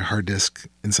inside a hard disk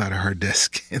inside a hard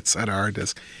disk inside a hard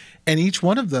disk, and each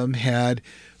one of them had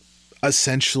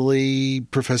essentially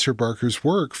Professor Barker's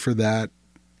work for that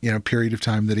period of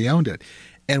time that he owned it,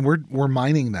 and we're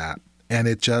mining that. And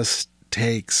it just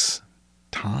takes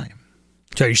time.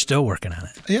 So you're still working on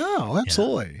it? Yeah,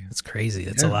 absolutely. Yeah, it's crazy.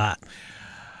 It's a lot.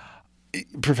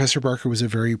 Professor Barker was a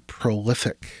very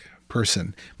prolific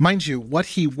person. Mind you, what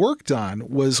he worked on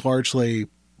was largely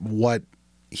what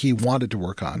he wanted to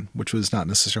work on, which was not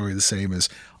necessarily the same as,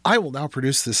 I will now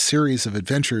produce this series of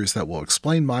adventures that will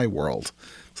explain my world.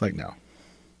 It's like, no.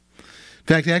 In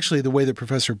fact, actually, the way that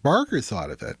Professor Barker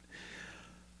thought of it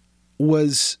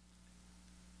was...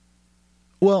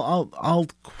 Well, I'll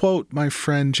quote my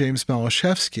friend James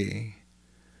Malashevsky.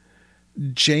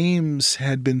 James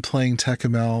had been playing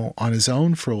Tekkamel on his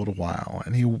own for a little while,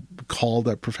 and he called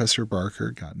up Professor Barker,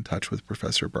 got in touch with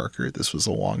Professor Barker. This was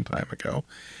a long time ago,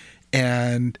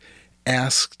 and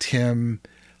asked him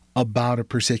about a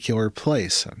particular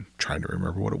place. I'm trying to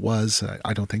remember what it was.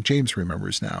 I don't think James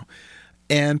remembers now.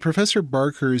 And Professor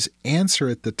Barker's answer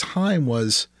at the time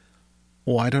was,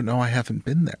 well, I don't know. I haven't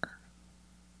been there.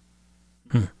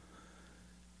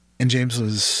 And James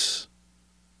was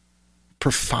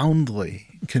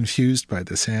profoundly confused by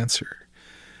this answer.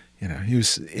 He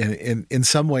was in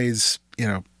some ways,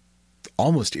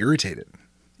 almost irritated.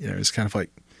 It's kind of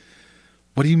like,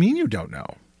 what do you mean you don't know?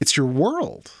 It's your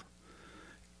world.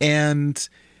 And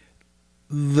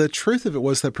the truth of it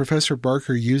was that Professor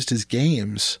Barker used his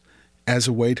games as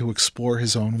a way to explore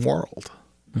his own world.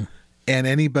 And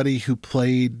anybody who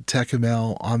played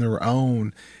Tekkamel on their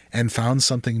own and found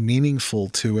something meaningful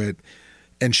to it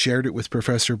and shared it with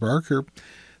Professor Barker,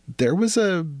 there was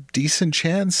a decent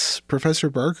chance Professor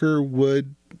Barker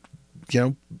would,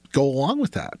 go along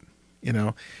with that.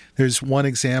 There's one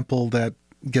example that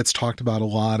gets talked about a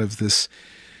lot of this.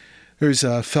 There's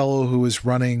a fellow who was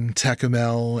running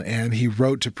Tekkamel, and he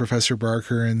wrote to Professor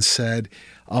Barker and said,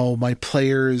 oh, my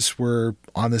players were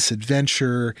on this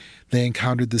adventure. They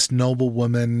encountered this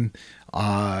noblewoman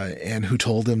and who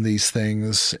told them these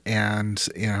things. And,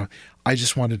 I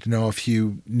just wanted to know if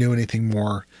you knew anything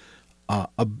more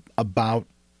about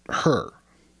her,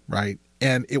 right?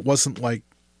 And it wasn't like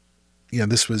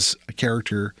this was a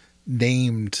character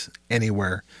named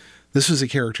anywhere. This was a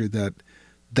character that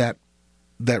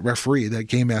referee, that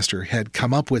game master, had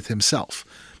come up with himself.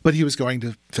 But he was going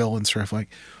to Phil and sort of like,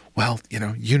 well,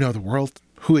 you know the world.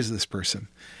 Who is this person?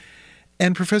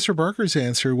 And Professor Barker's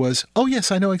answer was, oh,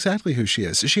 yes, I know exactly who she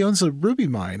is. She owns a ruby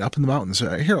mine up in the mountains.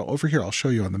 Over here, I'll show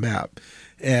you on the map.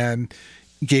 And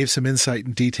gave some insight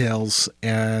and details.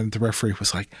 And the referee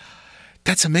was like,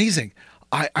 that's amazing.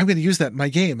 I'm going to use that in my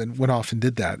game, and went off and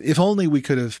did that. If only we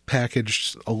could have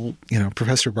packaged,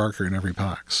 Professor Barker in every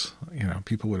box.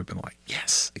 People would have been like,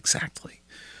 yes, exactly.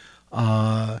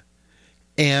 And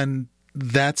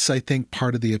that's, I think,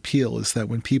 part of the appeal, is that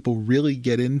when people really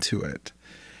get into it,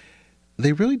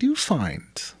 they really do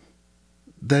find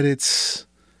that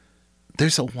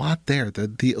there's a lot there.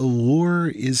 That the allure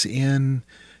is in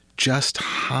just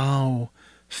how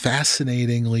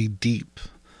fascinatingly deep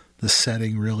the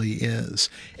setting really is.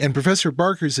 And Professor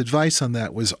Barker's advice on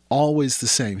that was always the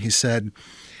same. He said,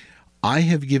 I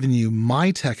have given you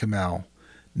my TechML,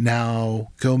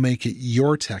 now go make it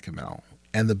your TechML.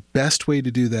 And the best way to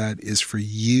do that is for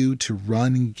you to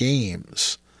run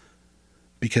games,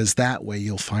 because that way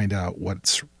you'll find out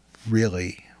what's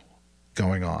really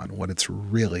going on, what it's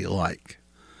really like.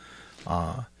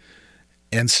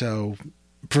 And so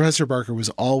Professor Barker was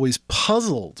always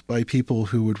puzzled by people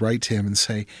who would write to him and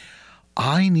say,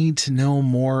 I need to know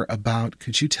more about,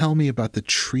 could you tell me about the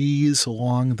trees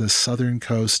along the southern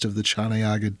coast of the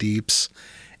Chanayaga Deeps?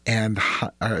 And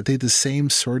are they the same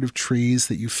sort of trees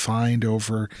that you find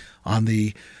over on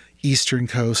the eastern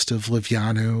coast of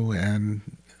Livianu?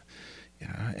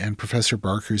 And Professor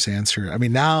Barker's answer, I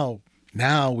mean, now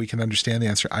we can understand the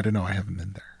answer. I don't know. I haven't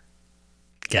been there.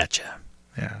 Gotcha.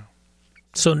 Yeah.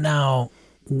 So now,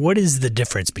 what is the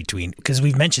difference between, because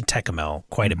we've mentioned TechML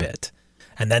quite a bit,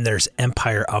 and then there's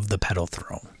Empire of the Petal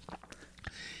Throne.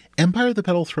 Empire of the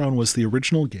Petal Throne was the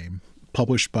original game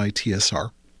published by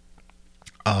TSR.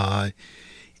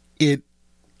 It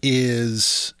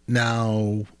is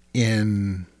now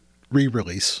in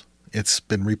re-release. It's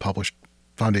been republished.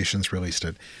 Foundation's released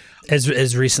it.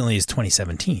 As recently as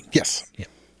 2017. Yes.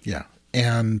 Yeah.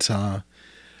 And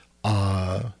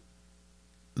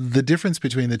the difference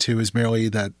between the two is merely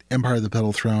that Empire of the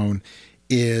Petal Throne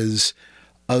is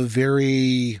a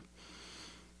very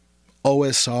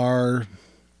OSR,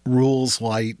 rules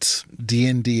light,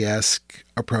 D&D-esque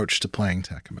approach to playing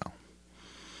TechML.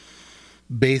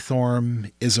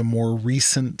 Baythorn is a more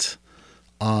recent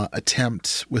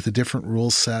attempt with a different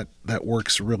rule set that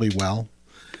works really well.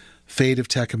 Fate of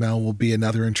TechML will be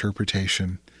another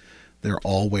interpretation. There are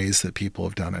all ways that people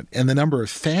have done it. And the number of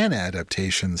fan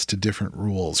adaptations to different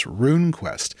rules.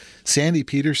 RuneQuest. Sandy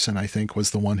Peterson, I think,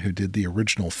 was the one who did the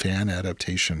original fan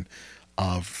adaptation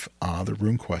of the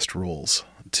RuneQuest rules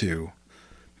to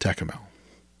TechML.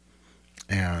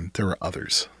 And there are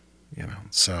others,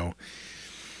 So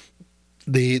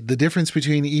the difference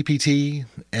between EPT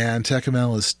and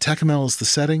TechML is the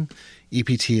setting.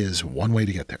 EPT is one way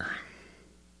to get there.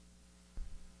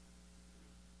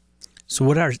 So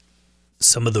what are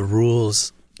some of the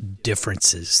rules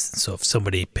differences? So if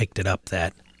somebody picked it up,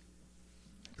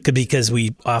 because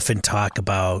we often talk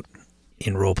about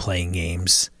in role-playing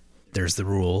games, there's the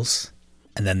rules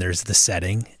and then there's the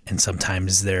setting, and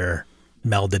sometimes they're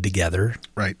melded together.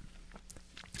 Right.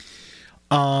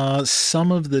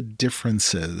 Some of the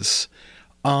differences,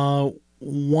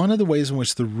 one of the ways in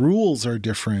which the rules are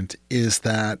different is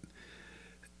that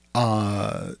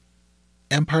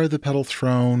Empire of the Petal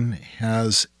Throne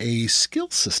has a skill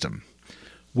system,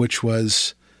 which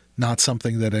was not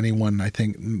something that anyone, I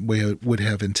think, would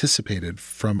have anticipated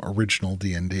from original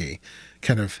D&D.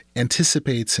 Kind of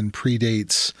anticipates and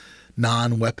predates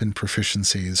non-weapon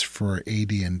proficiencies for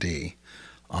AD&D,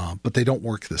 but they don't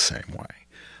work the same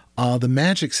way. The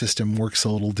magic system works a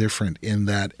little different in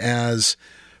that as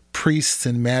priests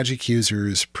and magic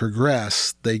users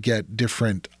progress, they get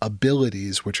different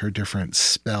abilities, which are different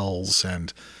spells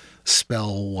and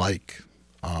spell-like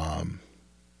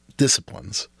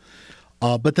disciplines.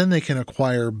 But then they can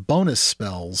acquire bonus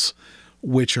spells,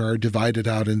 which are divided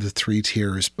out into 3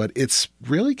 tiers. But it's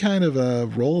really kind of a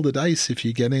roll of the dice if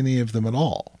you get any of them at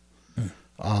all.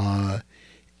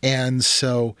 And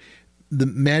so the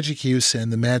magic use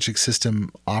and the magic system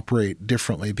operate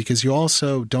differently because you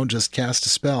also don't just cast a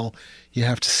spell. You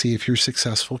have to see if you're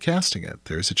successful casting it.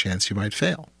 There's a chance you might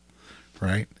fail,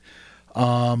 right?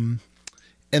 And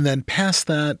then past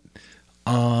that,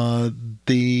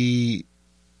 the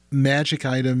magic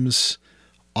items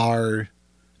are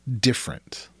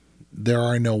different. There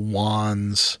are no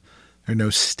wands. There are no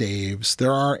staves.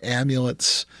 There are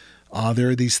amulets. There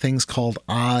are these things called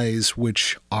eyes,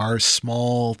 which are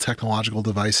small technological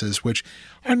devices, which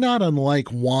are not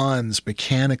unlike wands,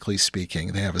 mechanically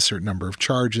speaking. They have a certain number of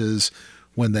charges.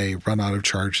 When they run out of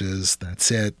charges,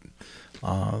 that's it.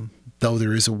 Though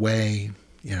there is a way,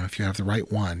 if you have the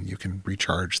right one, you can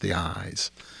recharge the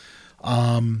eyes.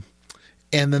 And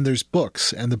then there's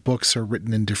books, and the books are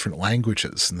written in different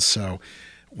languages. And so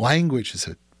language is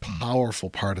a powerful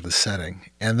part of the setting.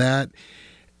 And that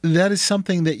is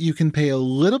something that you can pay a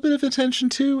little bit of attention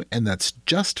to, and that's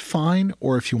just fine.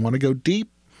 Or if you want to go deep,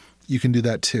 you can do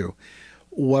that too.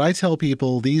 What I tell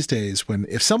people these days,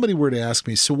 if somebody were to ask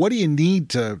me, so what do you need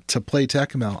to play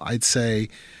Tekkamel? I'd say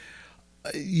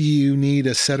you need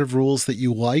a set of rules that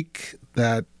you like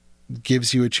that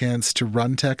gives you a chance to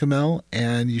run Tekkamel,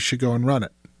 and you should go and run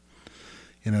it.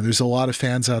 There's a lot of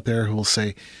fans out there who will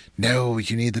say, no,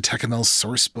 you need the Tekkamel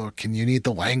source book, and you need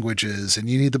the languages, and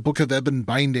you need the Book of Ebon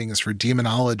Bindings for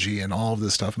demonology and all of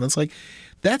this stuff. And it's like,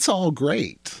 that's all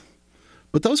great.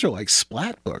 But those are like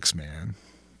splat books, man.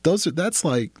 That's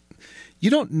like, you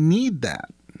don't need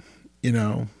that,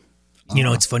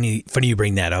 It's funny you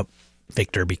bring that up,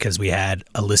 Victor, because we had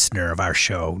a listener of our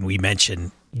show, and we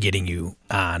mentioned getting you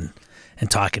on and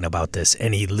talking about this.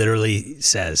 And he literally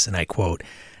says, and I quote,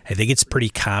 I think it's pretty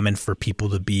common for people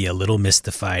to be a little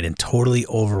mystified and totally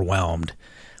overwhelmed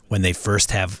when they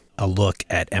first have a look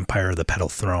at Empire of the Petal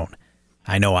Throne.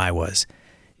 I know I was.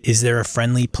 Is there a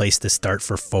friendly place to start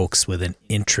for folks with an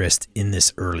interest in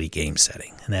this early game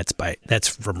setting? And that's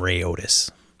from Ray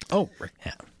Otis. Oh, Ray.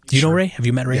 Yeah. Do you know Ray? Have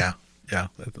you met Ray? Yeah.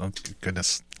 Oh,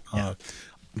 goodness. Yeah.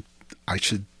 I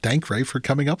should thank Ray for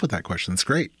coming up with that question. It's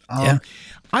great.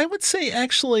 I would say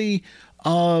actually,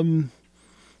 Empire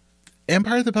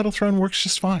of the Petal Throne works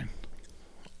just fine.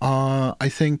 I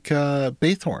think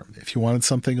Baythorn, if you wanted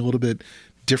something a little bit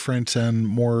different and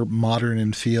more modern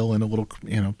in feel and a little,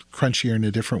 crunchier in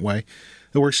a different way,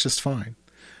 it works just fine.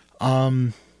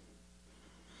 I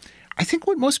think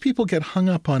what most people get hung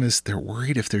up on is they're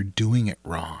worried if they're doing it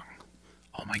wrong.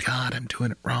 Oh my God, I'm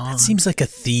doing it wrong. It seems like a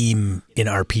theme in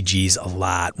RPGs a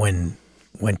lot when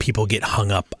people get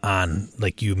hung up on,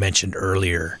 like you mentioned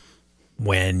earlier,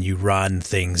 when you run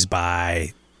things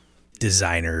by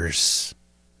designers,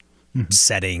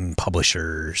 setting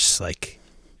publishers, like,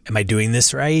 am I doing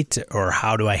this right? Or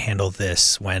how do I handle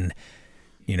this when,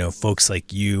 folks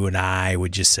like you and I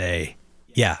would just say,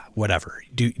 yeah, whatever,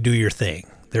 do your thing.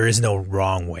 There is no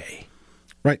wrong way.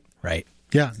 Right. Right.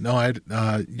 Yeah, no,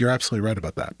 you're absolutely right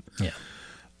about that. Yeah.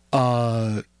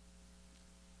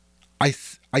 I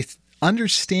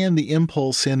understand the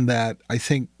impulse in that. I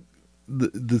think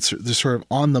the sort of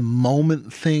on the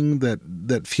moment thing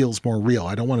that feels more real.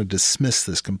 I don't want to dismiss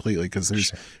this completely because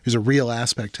there's a real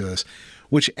aspect to this,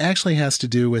 which actually has to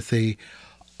do with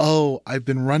I've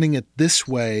been running it this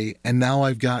way, and now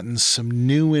I've gotten some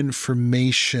new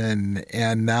information,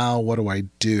 and now what do I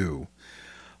do?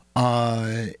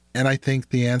 And I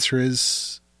think the answer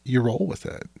is you roll with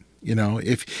it.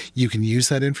 If you can use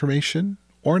that information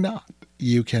or not,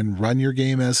 you can run your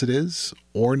game as it is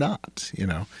or not,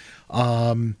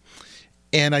 and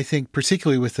I think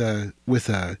particularly with a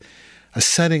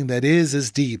setting that is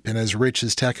as deep and as rich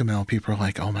as Tekkamel, people are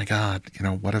like, oh my God,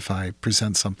 what if I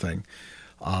present something,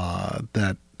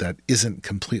 that isn't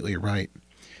completely right?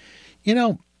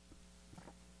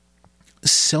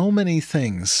 So many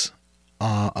things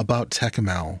about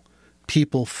Tekkamel,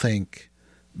 people think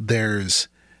there's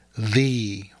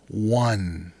the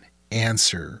one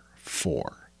answer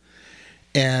for.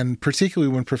 And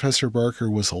particularly when Professor Barker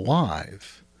was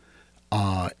alive,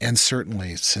 and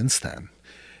certainly since then,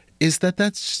 is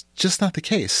that's just not the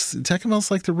case. Tekkamel's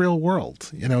like the real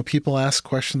world. People ask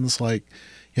questions like,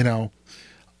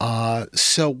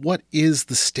 so what is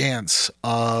the stance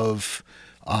of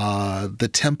the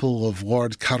temple of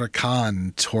Lord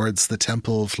Karakan towards the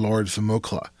temple of Lord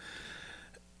Vimukla?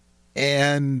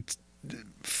 And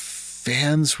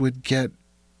fans would get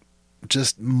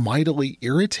just mightily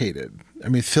irritated. I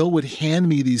mean, Phil would hand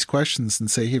me these questions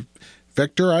and say, hey,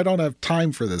 Victor, I don't have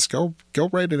time for this. Go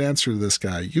write an answer to this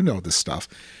guy. You know this stuff.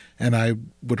 And I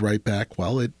would write back,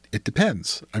 well, it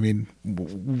depends. I mean,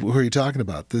 who are you talking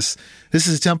about? This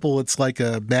is a temple. It's like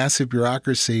a massive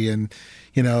bureaucracy. And,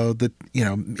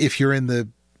 if you're in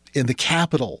the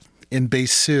capital in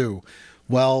Besu,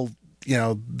 well,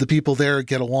 the people there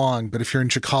get along, but if you're in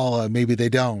Chakala, maybe they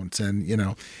don't.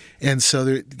 And so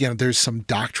there's some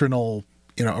doctrinal,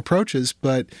 approaches,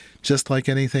 but just like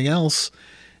anything else,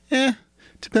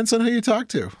 depends on who you talk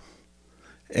to.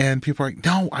 And people are like,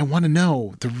 no, I want to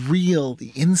know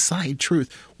the inside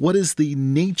truth. What is the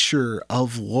nature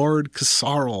of Lord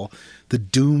Kasarl, the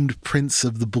doomed prince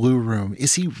of the Blue Room?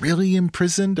 Is he really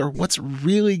imprisoned, or what's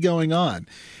really going on?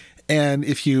 And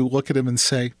if you look at him and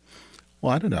say,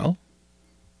 well, I don't know.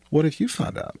 What have you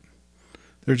found out?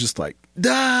 They're just like,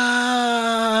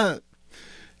 "Ah!"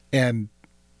 And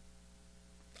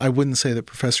I wouldn't say that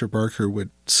Professor Barker would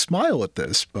smile at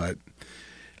this, but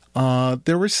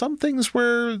there were some things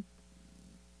where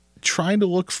trying to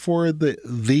look for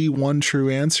the one true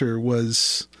answer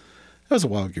was a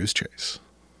wild goose chase.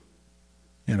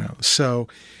 So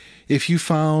if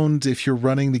you're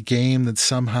running the game that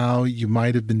somehow you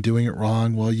might have been doing it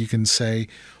wrong, well, you can say,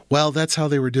 well, that's how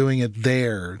they were doing it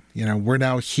there. We're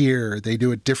now here. They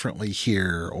do it differently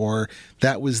here. Or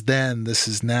that was then, this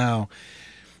is now.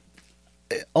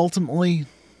 Ultimately,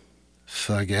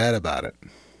 forget about it.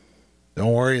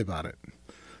 Don't worry about it.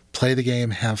 Play the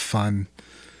game, have fun.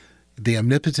 The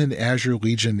omnipotent Azure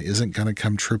Legion isn't going to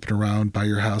come trooping around by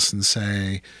your house and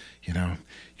say,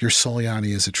 your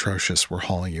Soliani is atrocious. We're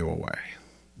hauling you away.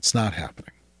 It's not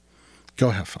happening.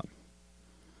 Go have fun.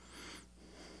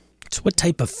 So what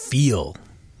type of feel?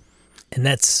 And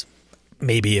that's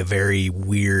maybe a very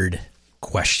weird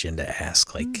question to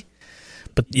ask.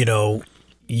 But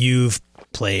you've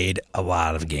played a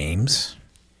lot of games.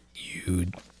 You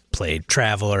played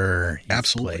Traveler. You've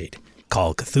Absolutely. Played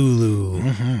Call of Cthulhu.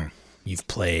 Mm-hmm. You've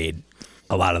played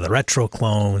a lot of the retro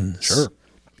clones. Sure.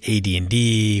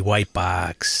 AD&D, White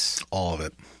Box. All of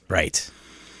it. Right.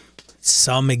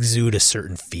 Some exude a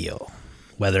certain feel,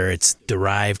 whether it's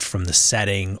derived from the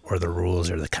setting or the rules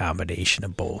or the combination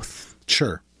of both.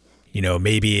 Sure.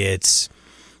 Maybe it's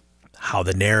how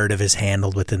the narrative is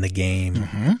handled within the game,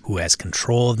 who has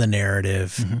control of the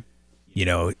narrative.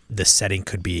 Mm-hmm. The setting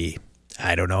could be,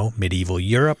 I don't know, medieval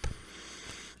Europe,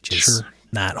 which is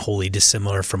not wholly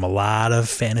dissimilar from a lot of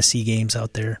fantasy games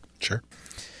out there. Sure.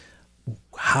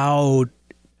 How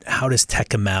does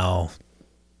Tekkamel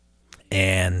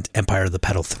and Empire of the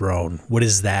Petal Throne, what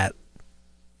is that?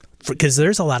 Because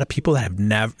there's a lot of people that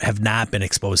have not been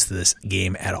exposed to this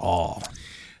game at all.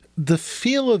 The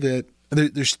feel of it,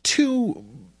 there's two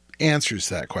answers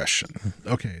to that question.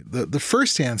 Okay. The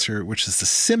first answer, which is the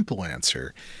simple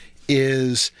answer,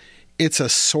 is it's a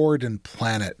sword and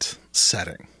planet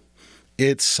setting.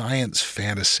 It's science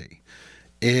fantasy.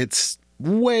 It's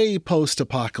way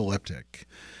post-apocalyptic.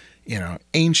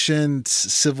 Ancient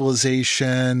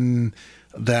civilization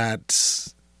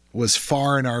that was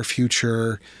far in our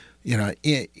future,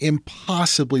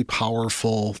 impossibly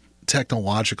powerful,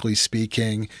 technologically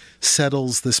speaking,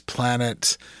 settles this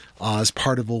planet as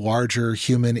part of a larger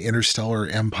human interstellar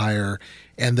empire.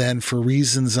 And then for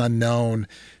reasons unknown,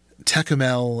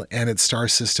 Tekkamel and its star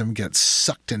system get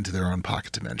sucked into their own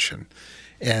pocket dimension.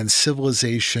 And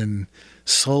civilization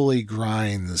slowly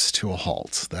grinds to a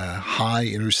halt. The high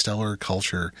interstellar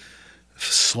culture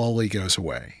slowly goes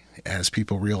away as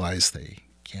people realize they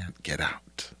can't get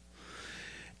out.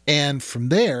 And from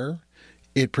there,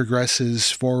 it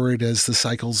progresses forward as the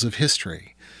cycles of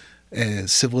history.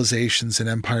 As civilizations and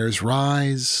empires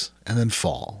rise and then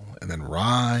fall, and then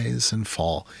rise and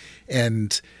fall.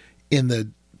 And in the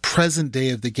present day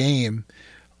of the game,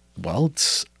 well,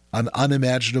 it's an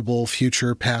unimaginable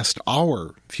future past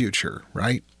our future,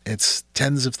 right? It's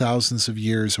tens of thousands of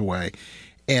years away.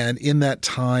 And in that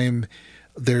time,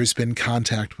 there's been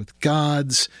contact with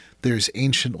gods. There's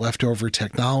ancient leftover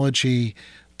technology.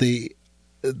 The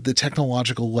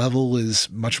technological level is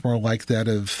much more like that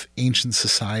of ancient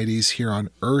societies here on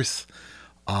Earth.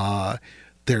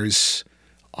 There's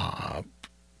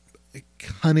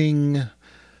cunning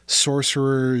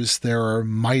sorcerers. There are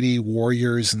mighty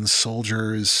warriors and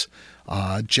soldiers,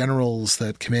 generals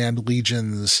that command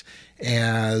legions,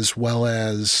 as well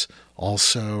as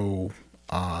also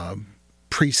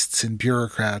priests and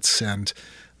bureaucrats and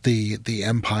the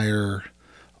empire,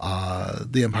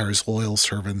 the empire's loyal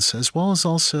servants, as well as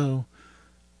also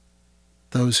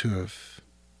those who have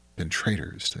been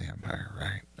traitors to the empire,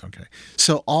 right? Okay.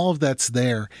 So all of that's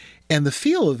there. And the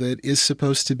feel of it is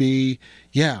supposed to be,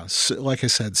 like I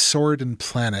said, sword and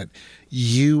planet.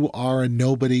 You are a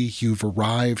nobody. You've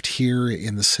arrived here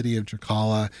in the city of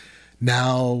Drakala.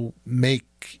 Now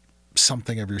make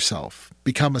something of yourself.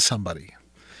 Become a somebody.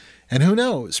 And who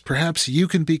knows, perhaps you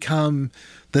can become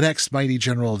the next mighty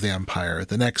general of the empire,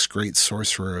 the next great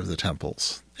sorcerer of the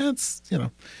temples. That's,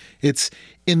 it's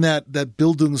in that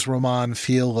Bildungsroman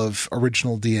feel of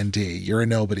original D&D. You're a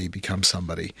nobody, become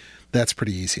somebody. That's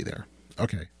pretty easy there.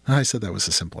 Okay, I said that was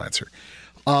a simple answer.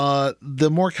 The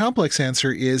more complex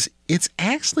answer is it's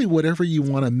actually whatever you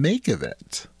want to make of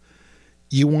it.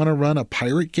 You want to run a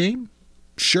pirate game?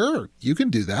 Sure, you can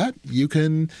do that. You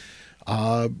can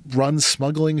run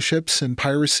smuggling ships and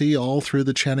piracy all through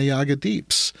the Cheniaga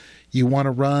Deeps. You want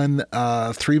to run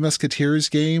a Three Musketeers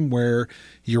game where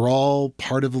you're all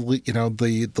part of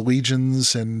the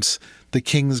legions and the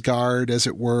King's Guard, as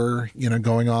it were,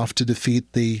 going off to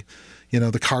defeat the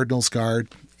Cardinal's Guard.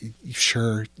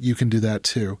 Sure, you can do that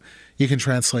too. You can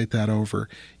translate that over.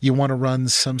 You want to run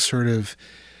some sort of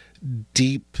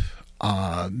deep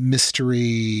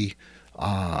mystery,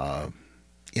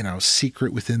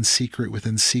 secret within secret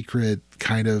within secret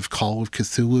kind of Call of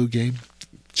Cthulhu game.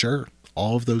 Sure,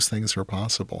 all of those things are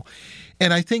possible.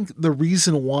 And I think the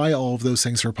reason why all of those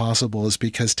things are possible is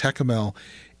because Tekkamel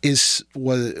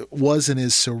was and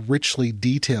is so richly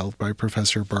detailed by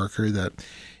Professor Barker that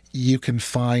you can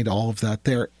find all of that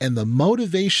there. And the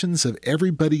motivations of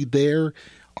everybody there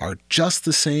are just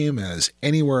the same as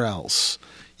anywhere else.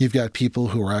 You've got people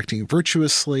who are acting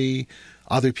virtuously,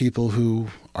 other people who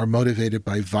are motivated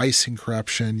by vice and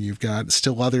corruption. You've got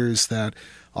still others that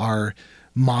are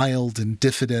mild and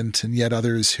diffident, and yet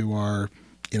others who are,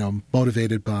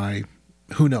 motivated by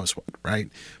who knows what, right?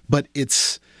 But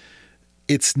it's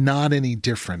not any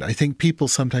different. I think people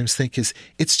sometimes think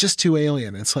it's just too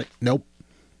alien. It's like, nope,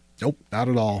 not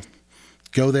at all.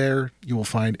 Go there, you will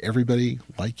find everybody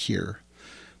like here.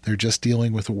 They're just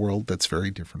dealing with a world that's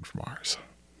very different from ours.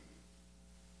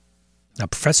 Now,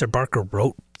 Professor Barker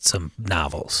wrote some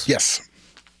novels. Yes.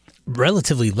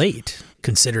 Relatively late,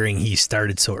 considering he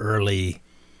started so early,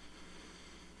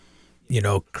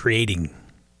 creating.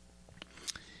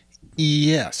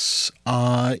 Yes.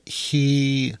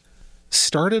 He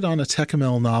started on a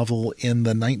Tekkamel novel in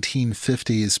the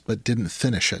 1950s, but didn't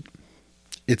finish it.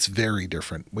 It's very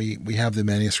different. We have the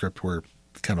manuscript. We're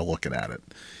kind of looking at it.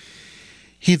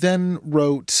 He then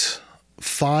wrote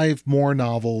 5 more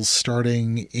novels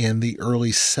starting in the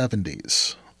early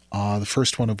 70s. The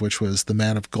first one of which was The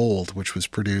Man of Gold, which was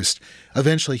produced.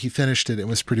 Eventually, he finished it. It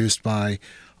was produced by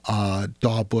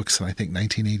Daw Books in, I think,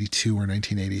 1982 or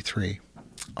 1983.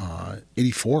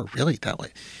 84, really? That way.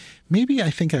 Maybe I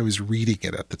think I was reading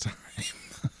it at the time.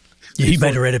 You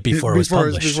might have read it before it was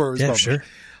published. Before it was published. Sure.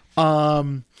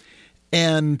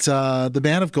 And The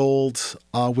Man of Gold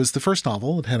was the first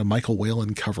novel. It had a Michael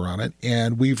Whalen cover on it.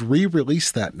 And we've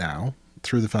re-released that now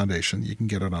through the Foundation. You can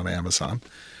get it on Amazon.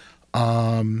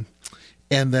 And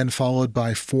then followed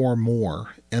by 4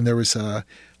 more. And there was a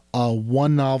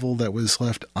one novel that was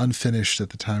left unfinished at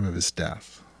the time of his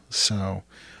death. So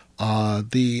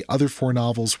the other 4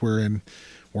 novels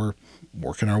we're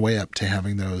working our way up to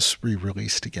having those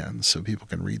re-released again so people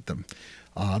can read them.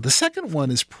 The second one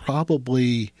is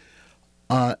probably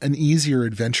an easier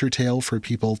adventure tale for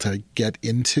people to get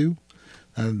into.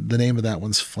 The name of that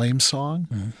one's Flame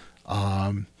Song.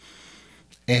 Mm-hmm.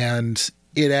 And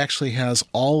it actually has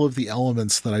all of the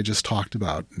elements that I just talked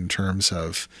about in terms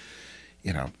of,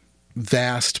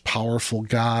 vast, powerful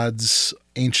gods,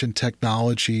 ancient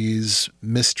technologies,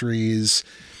 mysteries,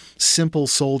 simple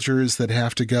soldiers that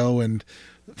have to go and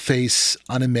face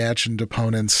unimagined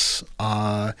opponents,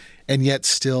 and yet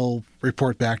still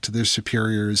report back to their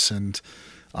superiors and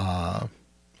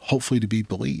hopefully to be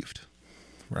believed,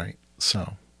 right?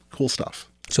 So, cool stuff.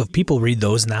 So if people read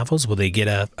those novels, will they get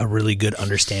a really good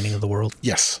understanding of the world?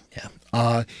 Yes.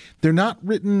 Yeah. They're not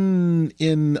written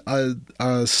in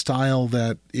a style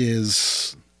that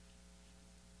is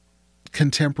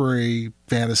contemporary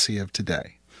fantasy of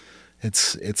today.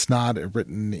 It's not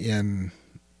written in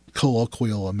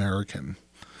colloquial American,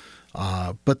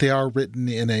 but they are written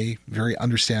in a very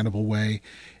understandable way.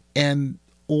 And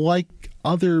like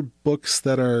other books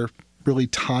that are really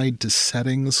tied to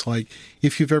settings, like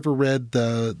if you've ever read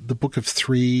the Book of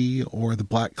Three or The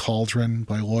Black Cauldron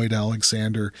by Lloyd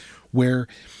Alexander, where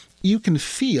you can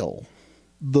feel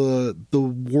the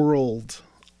world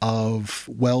of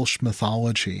Welsh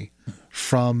mythology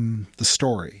from the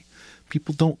story.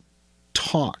 People don't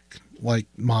talk like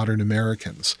modern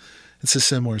Americans. It's a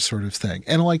similar sort of thing.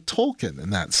 And like Tolkien in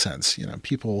that sense,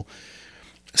 people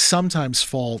sometimes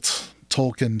fault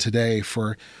Tolkien today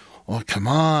for, oh, come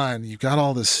on, you've got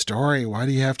all this story. Why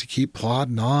do you have to keep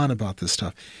plodding on about this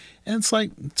stuff? And it's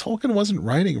like Tolkien wasn't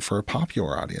writing for a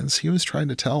popular audience. He was trying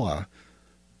to tell a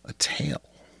tale.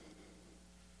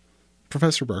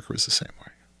 Professor Barker was the same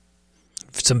way.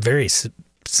 Some very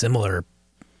similar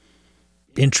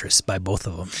interests by both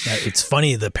of them. It's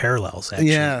funny, the parallels,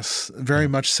 actually. Yes, very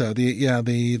much so.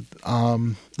 The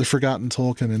forgotten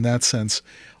Tolkien in that sense.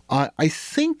 I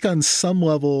think on some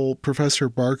level, Professor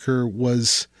Barker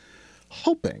was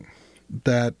hoping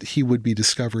that he would be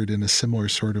discovered in a similar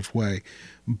sort of way.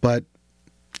 But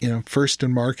first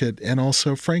in market, and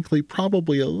also, frankly,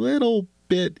 probably a little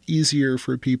bit easier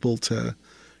for people to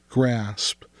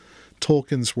grasp.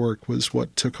 Tolkien's work was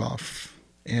what took off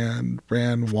and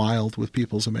ran wild with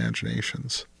people's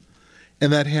imaginations.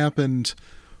 And that happened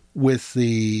with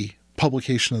the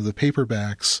publication of the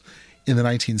paperbacks in the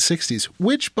 1960s,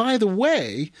 which, by the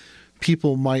way,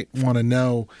 people might want to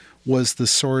know was the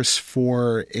source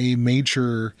for a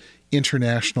major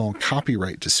international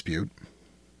copyright dispute.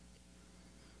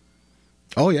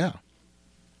 Oh, yeah.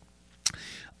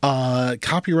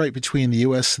 Copyright between the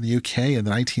U.S. and the U.K. in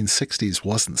the 1960s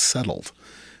wasn't settled.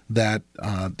 That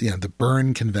the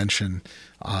Berne Convention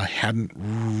hadn't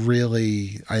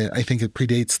really. I think it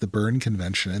predates the Berne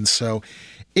Convention, and so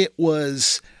it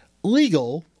was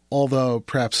legal, although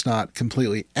perhaps not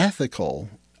completely ethical.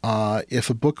 If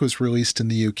a book was released in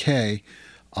the U.K.,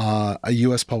 a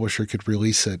U.S. publisher could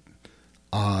release it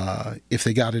if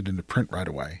they got it into print right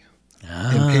away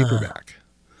in paperback.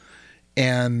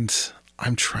 And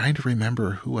I'm trying to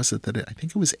remember who was it I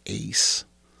think it was Ace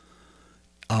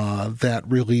that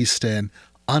released an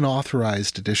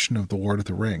unauthorized edition of The Lord of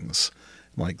the Rings,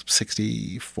 like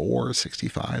 64,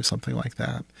 65, something like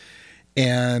that.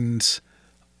 And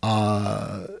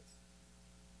Allen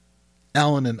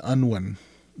and Unwin,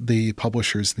 the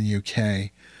publishers in the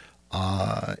UK,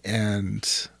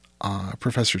 and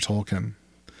Professor Tolkien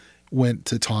went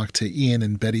to talk to Ian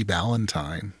and Betty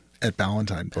Ballantyne at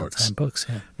Ballantyne Books. Ballantyne Books,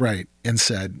 yeah. Right. And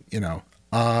said,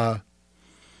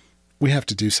 we have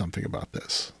to do something about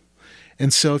this.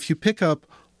 And so if you pick up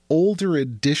older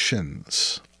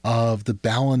editions of the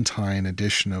Ballantyne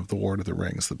edition of The Lord of the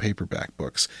Rings, the paperback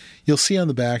books, you'll see on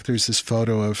the back there's this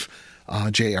photo of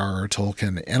J.R.R.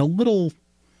 Tolkien and a little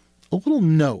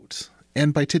note.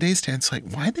 And by today's standards,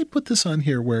 like, why they put this on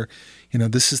here where,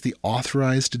 this is the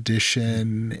authorized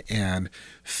edition and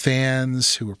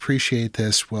fans who appreciate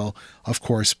this will, of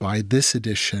course, buy this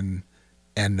edition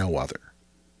and no other.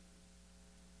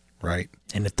 Right?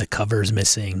 And if the cover's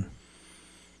missing,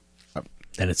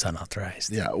 then it's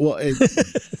unauthorized. Yeah, well,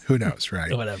 who knows,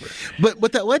 right? Whatever. But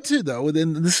what that led to, though,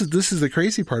 and this is the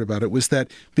crazy part about it, was that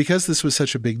because this was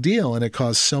such a big deal and it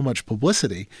caused so much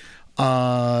publicity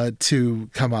to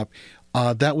come up,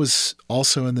 that was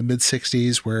also in the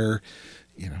mid-'60s where,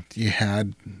 you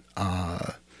had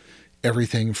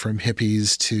everything from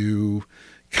hippies to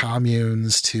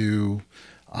communes to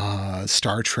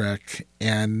Star Trek,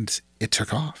 and it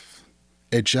took off.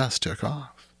 It just took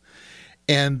off.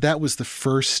 And that was the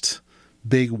first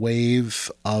big wave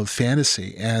of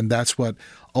fantasy. And that's what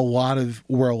a lot of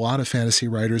fantasy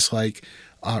writers like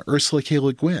Ursula K.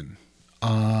 Le Guin.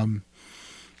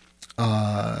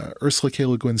 Ursula K.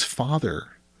 Le Guin's father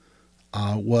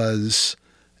was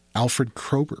Alfred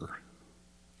Kroeber.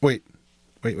 Wait.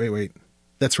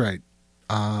 That's right.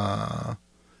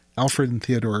 Alfred and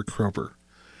Theodora Kroeber.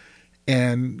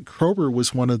 And Kroeber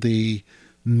was one of the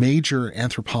major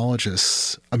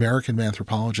anthropologists, American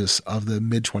anthropologists of the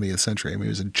mid-20th century. I mean, he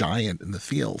was a giant in the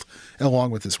field, along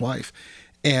with his wife.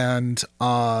 And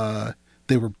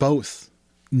they were both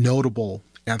notable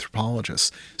anthropologists.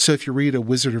 So if you read A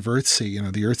Wizard of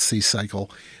Earthsea, the Earthsea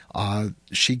cycle,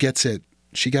 she got it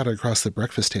across the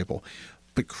breakfast table.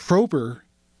 But Kroeber,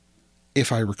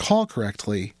 if I recall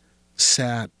correctly,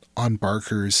 sat on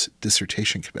Barker's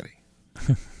dissertation committee.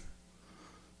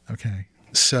 Okay.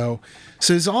 So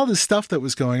there's all this stuff that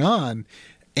was going on.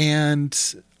 And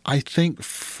I think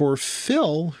for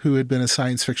Phil, who had been a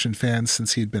science fiction fan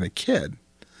since he'd been a kid,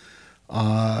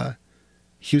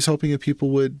 he was hoping that people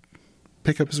would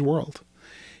pick up his world.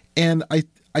 And I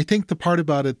think the part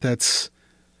about it that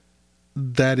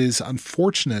is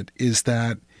unfortunate is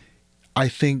that I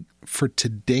think for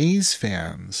today's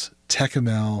fans,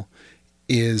 Tekkamel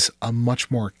is a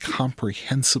much more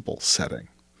comprehensible setting.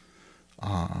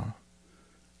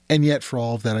 And yet for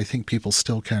all of that, I think people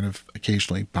still kind of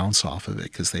occasionally bounce off of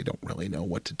it because they don't really know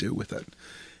what to do with it.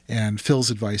 And Phil's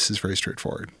advice is very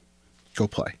straightforward. Go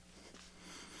play.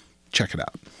 Check it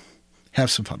out.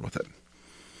 Have some fun with it.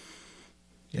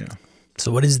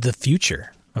 So what is the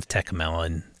future of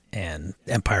Tekkamel and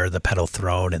Empire of the Petal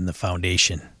Throne and the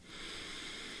Foundation?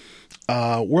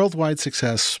 Worldwide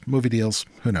success, movie deals,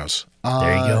 who knows?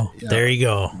 There you go. Yeah. There you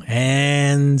go.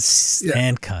 And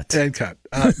cut. And cut.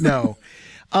 No.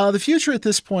 The future at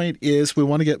this point is we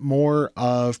want to get more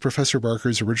of Professor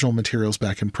Barker's original materials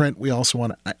back in print. We also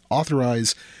want to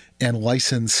authorize and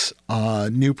license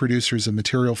new producers of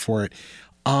material for it.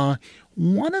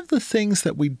 One of the things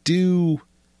that we do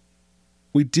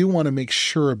want to make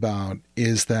sure about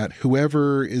is that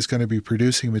whoever is going to be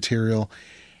producing material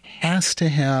has to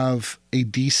have a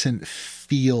decent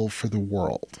feel for the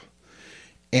world.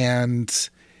 And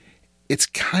it's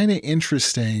kind of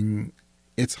interesting.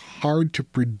 It's hard to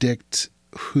predict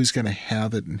who's going to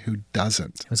have it and who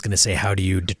doesn't. I was going to say, how do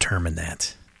you determine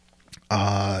that?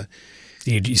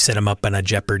 You set them up on a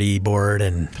Jeopardy board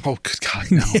and... Oh, good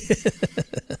God, no.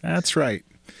 That's right.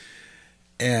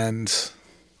 And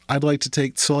I'd like to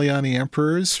take Soleani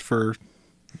Emperors for,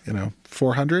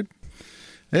 400.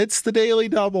 It's the daily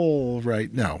double,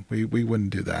 right? No, we wouldn't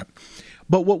do that.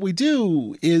 But what we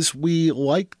do is we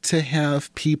like to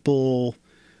have people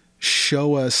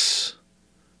show us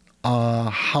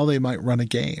how they might run a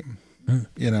game,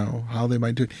 how they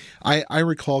might do. I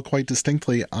recall quite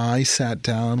distinctly, I sat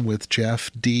down with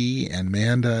Jeff D. and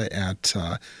Manda at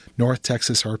North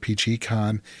Texas RPG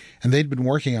Con, and they'd been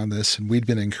working on this, and we'd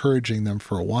been encouraging them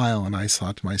for a while, and I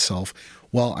thought to myself,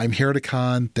 well, I'm here at a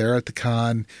con, they're at the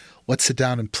con, let's sit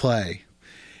down and play.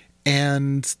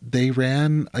 And they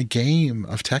ran a game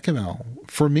of Tekkamel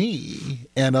for me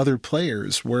and other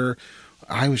players where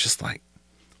I was just like,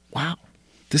 wow,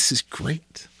 this is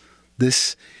great.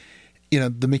 This,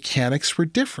 the mechanics were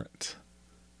different,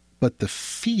 but the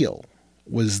feel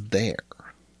was there,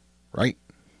 right?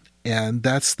 And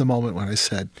that's the moment when I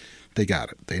said, they got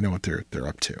it. They know what they're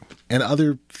up to. And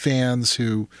other fans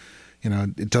who,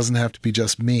 it doesn't have to be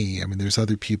just me. I mean, there's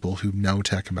other people who know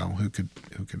Tekkamel who could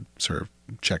sort of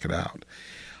check it out.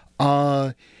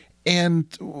 And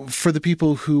for the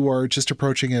people who are just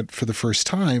approaching it for the first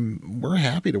time, we're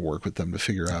happy to work with them to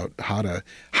figure out how to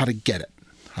get it.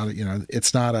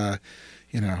 It's not a,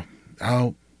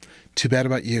 oh, too bad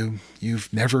about you.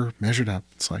 You've never measured up.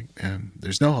 It's like, and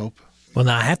there's no hope. Well,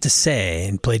 now I have to say,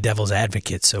 and play devil's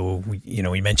advocate. So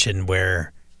we mentioned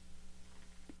where,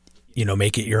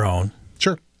 make it your own.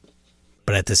 Sure.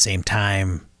 But at the same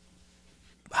time,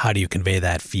 how do you convey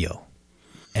that feel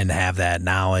and have that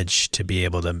knowledge to be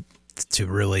able to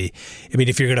really,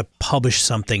 if you're going to publish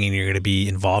something and you're going to be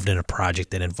involved in a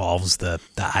project that involves the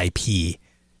IP,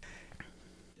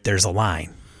 there's a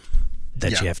line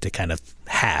that you have to kind of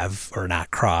have or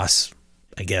not cross,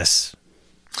 I guess.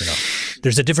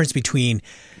 There's a difference between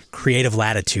creative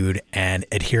latitude and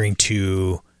adhering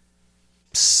to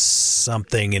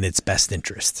something in its best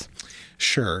interest.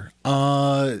 Sure.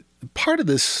 Part of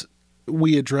this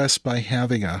we address by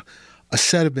having a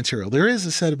set of material. There is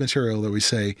a set of material that we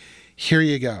say, here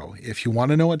you go. If you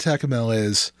want to know what Tekkamel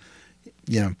is,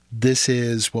 this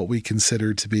is what we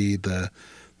consider to be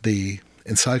the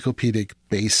encyclopedic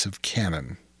base of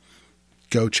canon.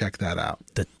 Go check that out.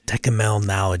 The Tekkamel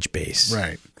knowledge base.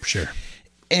 Right. Sure.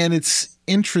 And it's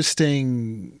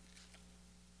interesting.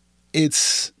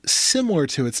 It's similar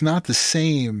to, it's not the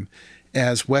same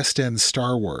as West End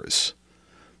Star Wars.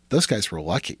 Those guys were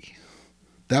lucky.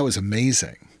 That was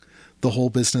amazing. The whole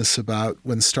business about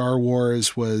when Star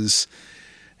Wars was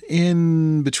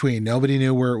in between, nobody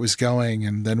knew where it was going,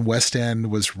 and then West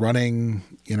End was running,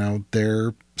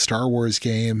 their Star Wars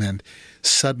game, and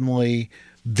suddenly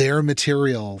their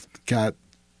material got,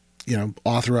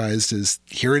 authorized as,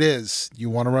 here it is. You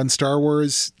want to run Star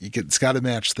Wars? It's got to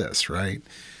match this, right?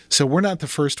 So we're not the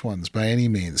first ones by any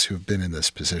means who have been in this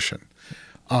position.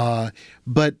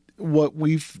 But what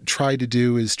we've tried to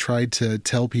do is try to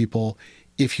tell people,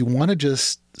 if you want to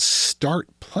just start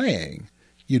playing,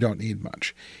 you don't need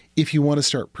much. If you want to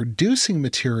start producing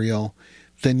material,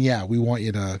 then we want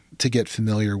you to get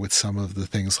familiar with some of the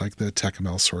things like the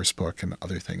Tekkamel source book and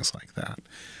other things like that.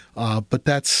 But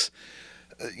that's,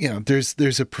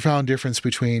 there's a profound difference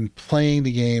between playing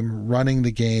the game, running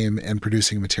the game, and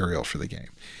producing material for the game.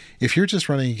 If you're just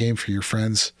running a game for your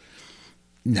friends,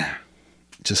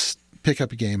 just pick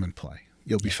up a game and play.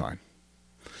 You'll be fine.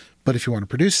 But if you want to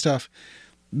produce stuff,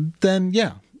 then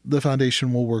the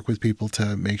foundation will work with people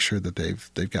to make sure that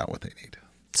they've got what they need.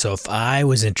 So if I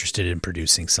was interested in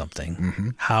producing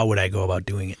something, how would I go about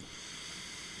doing it?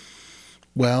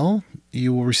 Well,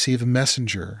 you will receive a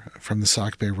messenger from the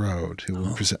Sauk Bay Road who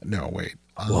will present. No, wait.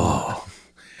 Whoa.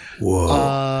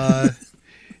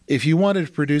 If you wanted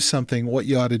to produce something, what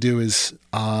you ought to do is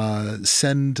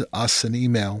send us an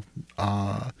email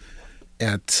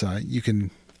at you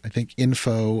can, I think,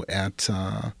 info at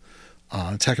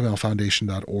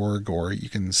tekkamelfoundation.org, or you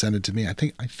can send it to me. I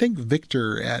think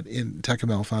Victor at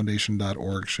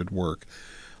tekkamelfoundation.org should work.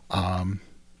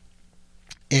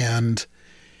 And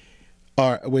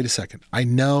wait a second. I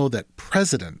know that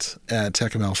President at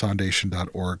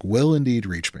tekkamelfoundation.org will indeed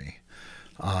reach me,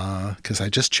 because I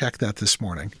just checked that this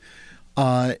morning.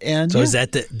 And so is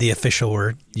that the official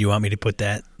word? You want me to put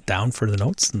that down for the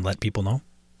notes and let people know?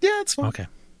 Yeah, it's fine. Okay.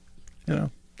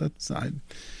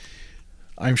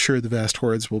 I'm sure the vast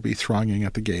hordes will be thronging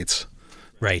at the gates.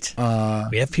 Right.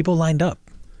 We have people lined up.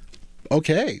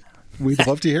 Okay. We'd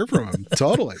love to hear from them.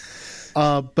 Totally.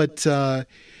 No,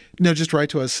 just write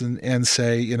to us and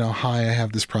say, hi, I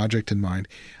have this project in mind.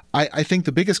 I think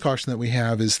the biggest caution that we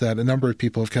have is that a number of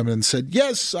people have come in and said,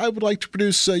 yes, I would like to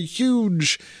produce a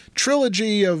huge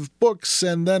trilogy of books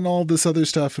and then all this other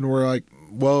stuff. And we're like,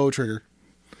 whoa, Trigger,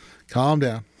 calm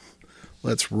down.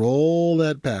 Let's roll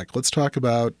that back. Let's talk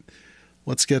about,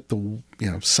 let's get the,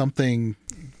 something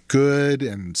good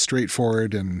and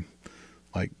straightforward, and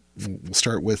like we'll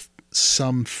start with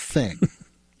something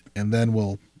and then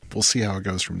we'll see how it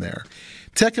goes from there.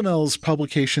 TechML's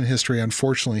publication history,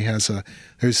 unfortunately,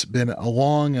 there's been a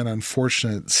long and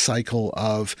unfortunate cycle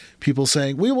of people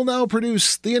saying, we will now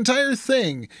produce the entire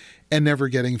thing, and never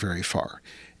getting very far.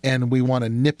 And we want to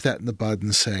nip that in the bud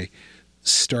and say,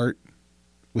 start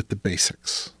with the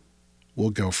basics.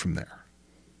 We'll go from there.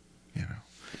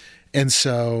 And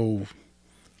so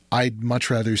I'd much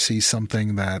rather see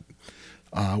something that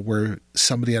where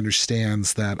somebody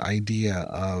understands that idea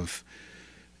of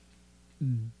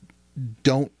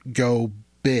don't go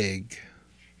big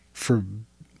for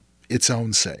its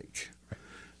own sake.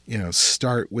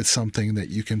 Start with something that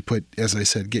you can put, as I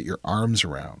said, get your arms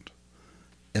around.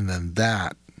 And then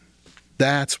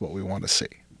that's what we want to see.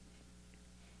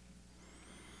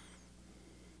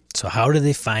 So how do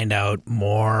they find out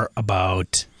more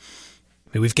about,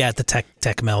 we've got the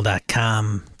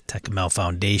techml.com,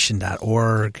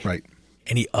 techmlfoundation.org. Right.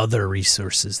 Any other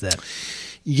resources that...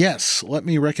 Yes, let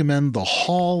me recommend the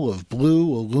Hall of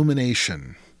Blue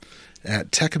Illumination at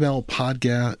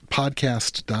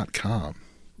techmlpodcast.com.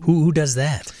 Who does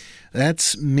that?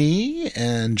 That's me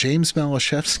and James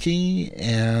Malashevsky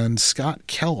and Scott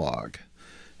Kellogg.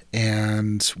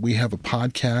 And we have a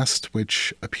podcast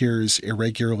which appears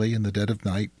irregularly in the dead of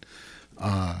night.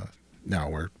 Now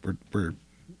we're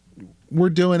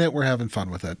doing it. We're having fun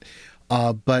with it.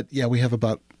 But yeah, we have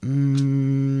about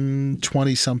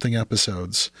 20-something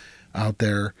episodes out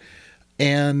there.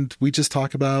 And we just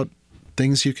talk about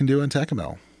things you can do in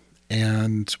TechML.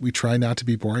 And we try not to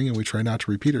be boring, and we try not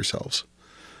to repeat ourselves.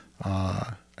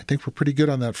 I think we're pretty good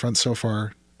on that front so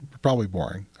far. We're probably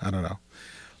boring. I don't know.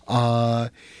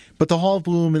 But the Hall of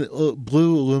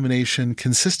Blue Illumination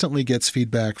consistently gets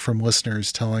feedback from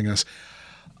listeners telling us,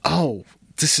 oh,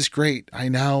 this is great. I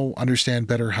now understand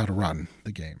better how to run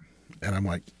the game. And I'm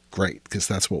like, great, because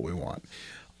that's what we want.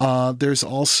 There's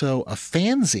also a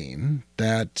fanzine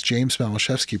that James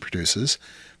Malashevsky produces,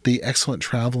 the Excellent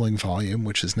Traveling Volume,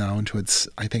 which is now into its,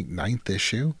 I think, 9th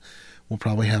issue. We'll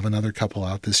probably have another couple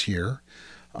out this year.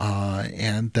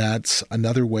 And that's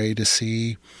another way to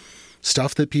see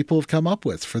stuff that people have come up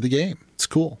with for the game. It's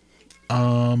cool.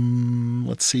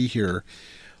 Let's see here.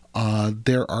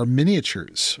 There are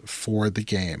miniatures for the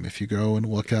game. If you go and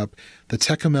look up the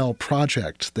TechML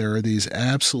project, there are these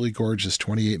absolutely gorgeous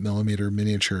 28mm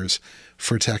miniatures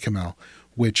for TechML,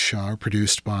 which are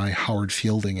produced by Howard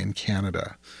Fielding in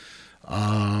Canada.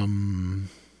 I'm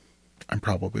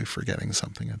probably forgetting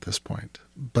something at this point.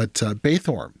 But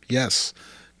Baythorn, yes.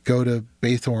 Go to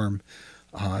Baythorn.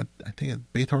 I think it's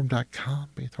Baythorn.com,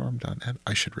 Baythorn.net.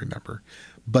 I should remember.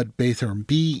 But Baythorn,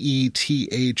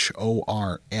 BETHORM.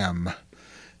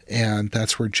 And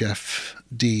that's where Jeff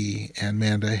D. and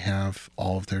Manda have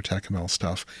all of their TechML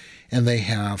stuff. And they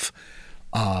have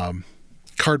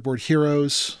Cardboard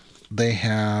Heroes. They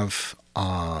have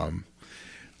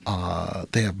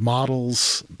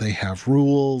models. They have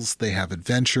rules. They have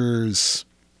adventures.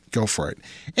 Go for it.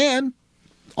 And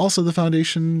also, the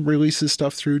Foundation releases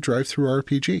stuff through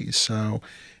DriveThruRPG. So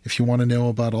if you want to know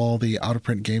about all the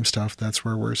out-of-print game stuff, that's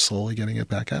where we're slowly getting it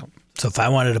back out. So if I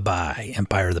wanted to buy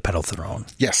Empire of the Petal Throne,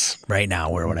 yes, right now,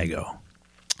 where would I go?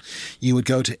 You would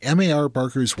go to M.A.R.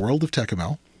 Barker's World of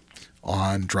TechML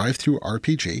on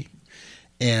DriveThruRPG,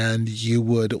 and you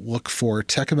would look for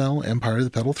TechML Empire of the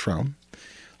Petal Throne,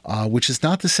 which is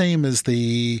not the same as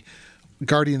the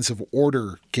Guardians of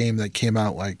Order game that came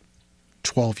out like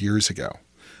 12 years ago.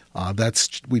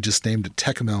 We just named it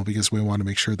TechML because we want to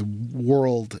make sure the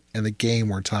world and the game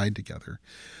were tied together.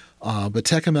 But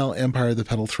TechML Empire of the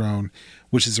Petal Throne,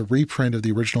 which is a reprint of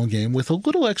the original game with a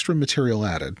little extra material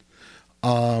added.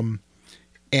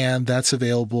 And that's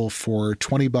available for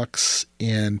 $20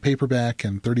 in paperback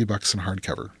and $30 in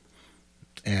hardcover.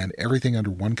 And everything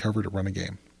under one cover to run a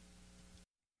game.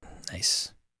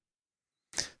 Nice.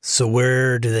 So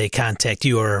where do they contact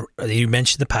you? Or you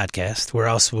mentioned the podcast. Where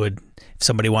else would, if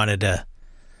somebody wanted to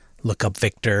look up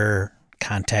Victor,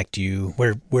 contact you,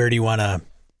 where do you want to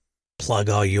plug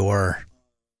all your...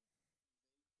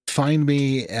 Find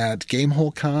me at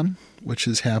GameholeCon, which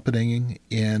is happening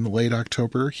in late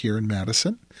October here in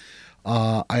Madison.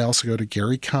 I also go to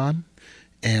GaryCon,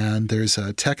 and there's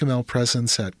a TechML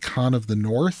presence at Con of the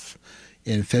North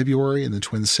in February in the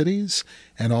Twin Cities,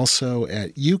 and also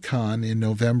at UConn in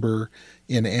November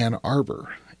in Ann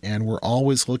Arbor. And we're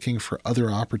always looking for other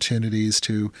opportunities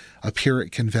to appear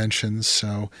at conventions.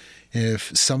 So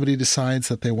if somebody decides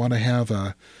that they want to have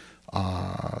a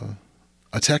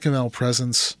TechML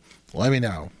presence, let me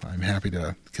know. I'm happy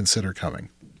to consider coming.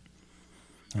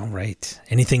 All right.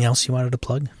 Anything else you wanted to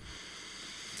plug?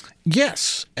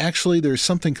 Yes. Actually, there's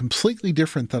something completely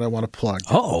different that I want to plug.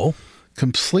 Oh.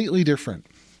 Completely different.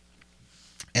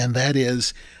 And that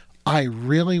is, I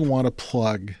really want to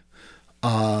plug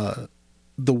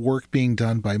the work being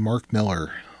done by Mark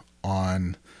Miller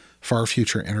on Far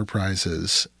Future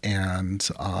Enterprises and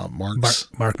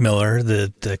Mark Miller,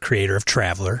 the creator of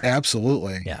Traveler.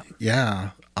 Absolutely.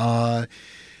 Yeah.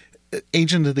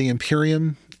 Agent of the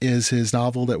Imperium is his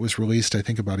novel that was released, I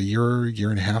think, about a year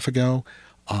and a half ago.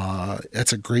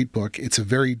 It's a great book.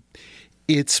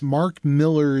 It's Mark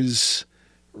Miller's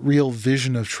real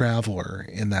vision of Traveler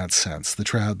in that sense. The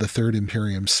Third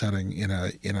Imperium setting in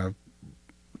a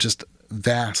just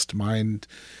vast,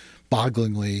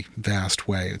 mind-bogglingly vast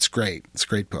way. It's great. It's a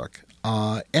great book.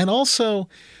 And also,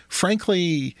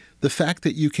 frankly, the fact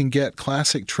that you can get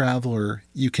Classic Traveler,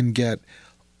 you can get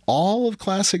all of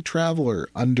Classic Traveler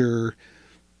on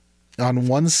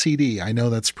one CD. I know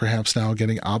that's perhaps now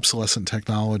getting obsolescent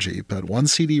technology, but one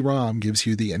CD-ROM gives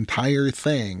you the entire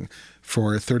thing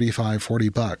for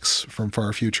 $35-40 from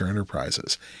Far Future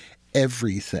Enterprises.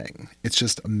 Everything. It's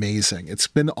just amazing. It's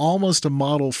been almost a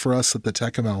model for us at the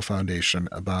TechML Foundation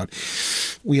about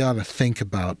we ought to think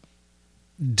about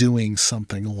doing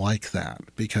something like that,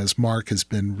 because Mark has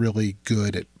been really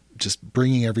good at just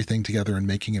bringing everything together and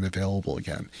making it available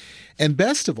again. And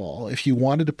best of all, if you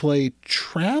wanted to play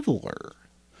Traveler,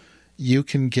 you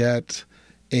can get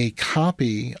a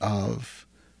copy of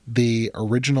the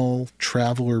original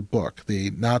Traveler book,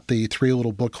 not the three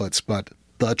little booklets, but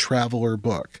the Traveler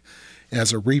book,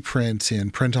 as a reprint in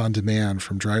print on demand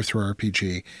from DriveThru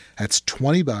RPG. That's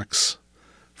 $20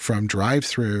 from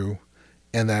DriveThru,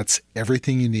 and that's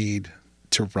everything you need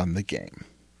to run the game.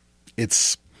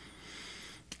 It's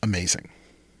amazing.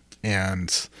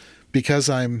 And because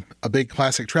I'm a big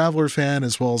Classic Traveler fan,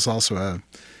 as well as also a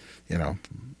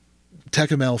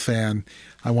TechML fan,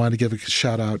 I wanted to give a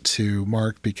shout out to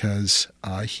Mark because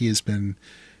he has been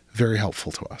very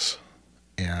helpful to us.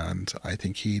 And I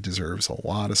think he deserves a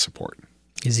lot of support.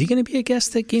 Is he going to be a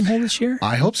guest at Gamehole this year?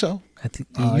 I hope so. I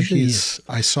think he usually is.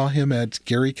 I saw him at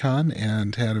GaryCon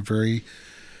and had a very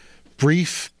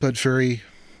brief but very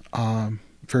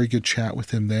good chat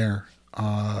with him there.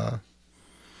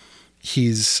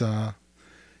 He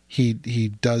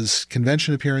does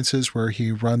convention appearances where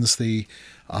he runs the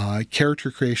character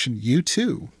creation. You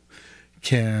too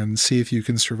can see if you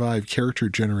can survive character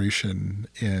generation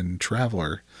in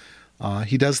Traveler.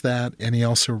 He does that, and he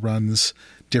also runs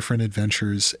different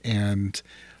adventures. And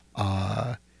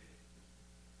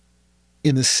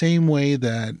in the same way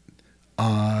that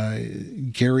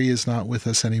Gary is not with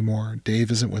us anymore,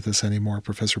 Dave isn't with us anymore,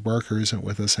 Professor Barker isn't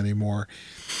with us anymore,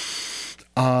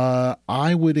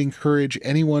 I would encourage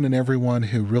anyone and everyone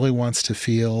who really wants to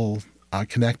feel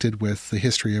connected with the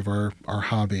history of our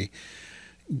hobby,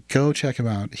 go check him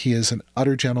out. He is an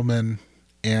utter gentleman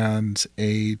and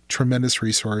a tremendous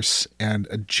resource and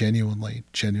a genuinely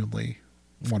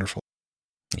wonderful.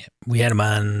 Yeah, we had him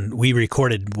on. We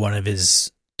recorded one of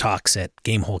his talks at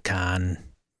Gamehole Con.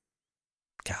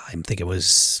 God, I think it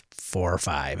was 4 or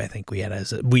 5. I think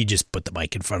we just put the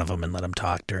mic in front of him and let him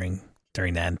talk during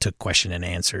that and took question and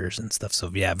answers and stuff.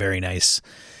 So yeah, very nice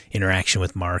interaction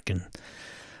with Mark and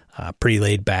pretty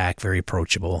laid back, very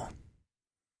approachable.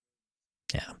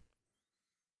 Yeah.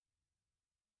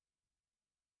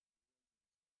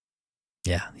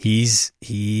 Yeah,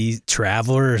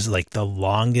 Traveler is like the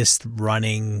longest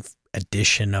running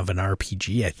edition of an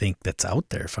RPG I think that's out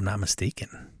there, if I'm not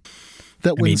mistaken.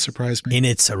 That wouldn't surprise me. In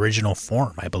its original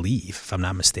form, I believe, if I'm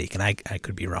not mistaken. I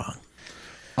could be wrong.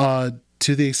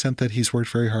 To the extent that he's worked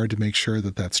very hard to make sure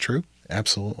that that's true.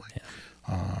 Absolutely.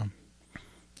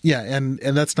 Yeah. And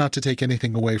that's not to take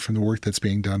anything away from the work that's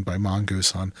being done by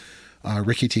Mongoose on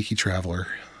Rikki Tikki Traveler.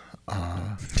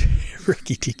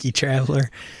 Rikki Tikki Traveler.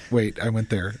 Wait, I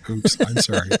went there. Oops, I'm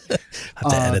sorry.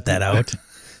 I'll have to edit that out.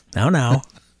 No.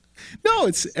 No,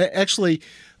 it's actually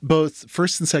both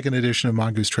first and second edition of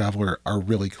Mongoose Traveler are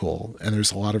really cool, and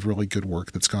there's a lot of really good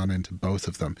work that's gone into both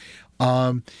of them.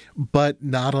 But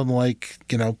not unlike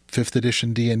 5th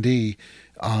edition D&D,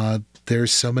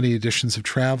 there's so many editions of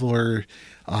Traveler.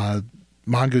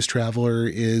 Mongoose Traveler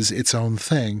is its own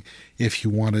thing. If you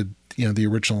wanted the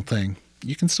original thing,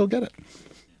 you can still get it.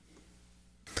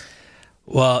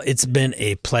 Well, it's been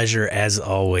a pleasure as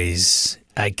always.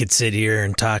 I could sit here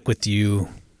and talk with you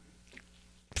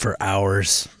for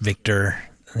hours, Victor.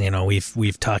 You know,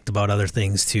 we've talked about other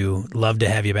things too. Love to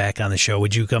have you back on the show.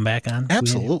 Would you come back on?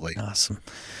 Absolutely. Awesome.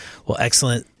 Well,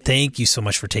 excellent. Thank you so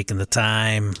much for taking the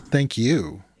time. Thank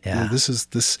you. Yeah. Well,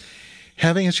 this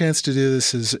having a chance to do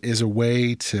this is a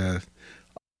way to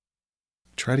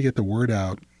try to get the word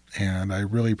out, and I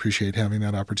really appreciate having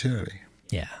that opportunity.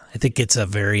 Yeah, I think it's a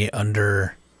very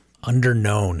underknown.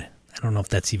 I don't know if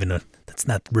that's that's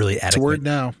not really adequate. It's a word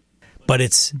now. But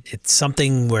it's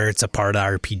something where it's a part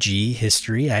of RPG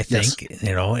history, I think. Yes.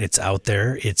 You know, it's out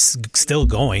there. It's still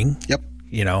going. Yep.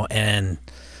 You know, and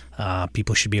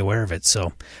people should be aware of it.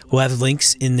 So we'll have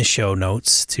links in the show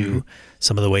notes to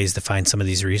some of the ways to find some of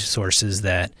these resources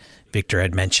that Victor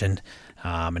had mentioned.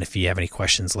 And if you have any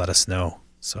questions, let us know.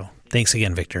 So thanks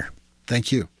again, Victor.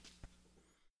 Thank you.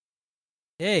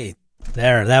 Hey,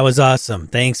 that was awesome.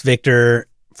 Thanks, Victor,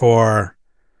 for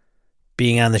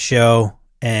being on the show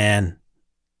and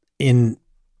in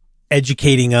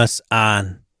educating us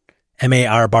on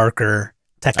M.A.R. Barker,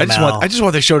 Tekkamel. I just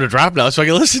want the show to drop now so I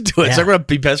can listen to it. Yeah. So I'm going to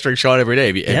be pestering Sean every day.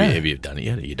 Have you done it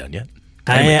yet? Are you done yet?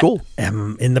 Cool.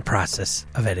 am in the process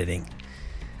of editing.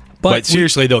 But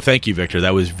seriously, though, thank you, Victor.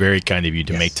 That was very kind of you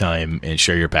to Yes. make time and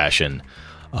share your passion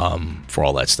for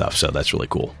all that stuff. So that's really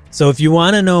cool. So if you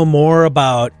want to know more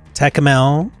about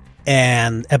Tekkamel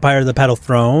and Empire of the Petal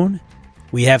Throne,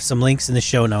 we have some links in the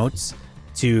show notes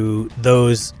to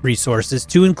those resources,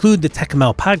 to include the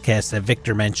Tekkamel podcast that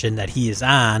Victor mentioned that he is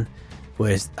on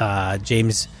with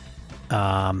James.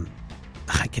 I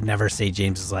can never say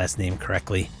James's last name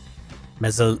correctly.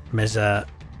 Oh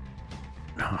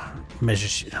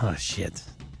shit.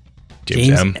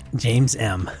 James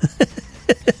M.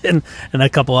 and a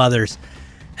couple others.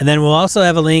 And then we'll also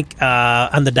have a link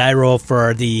on the die roll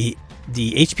for the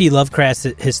H.P. Lovecraft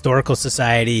Historical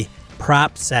Society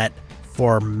prop set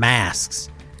for masks,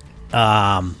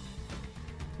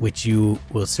 which you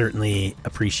will certainly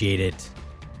appreciate it,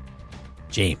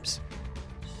 James.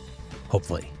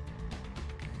 Hopefully.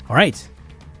 All right.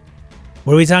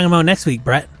 What are we talking about next week,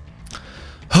 Brett?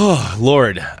 Oh,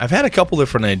 Lord. I've had a couple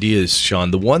different ideas,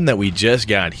 Sean. The one that we just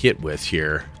got hit with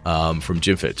here from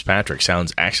Jim Fitzpatrick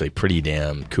sounds actually pretty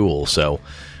damn cool. So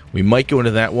we might go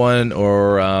into that one,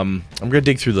 or I'm going to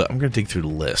dig through the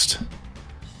list.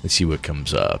 Let's see what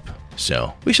comes up.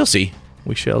 So we shall see.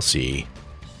 We shall see.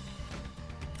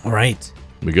 All right.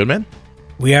 We good, man?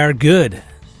 We are good.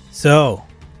 So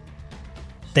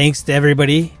thanks to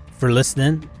everybody for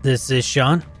listening. This is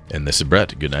Sean. And this is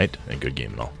Brett. Good night and good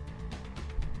game and all.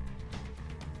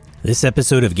 This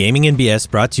episode of Gaming and BS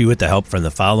brought to you with the help from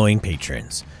the following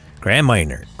patrons: Graham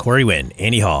Miner, Corey Wynn,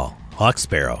 Andy Hall, Hawk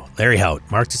Sparrow, Larry Hout,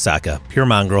 Mark Tasaka, Pure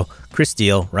Mongrel, Chris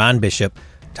Steele, Ron Bishop,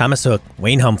 Thomas Hook,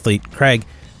 Wayne Humfleet, Craig,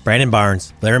 Brandon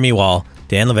Barnes, Laramie Wall,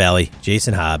 Dan LaValle,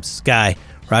 Jason Hobbs, Sky,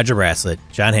 Roger Braslett,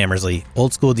 John Hammersley,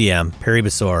 Old School DM, Perry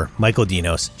Besor, Michael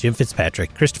Dinos, Jim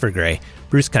Fitzpatrick, Christopher Gray,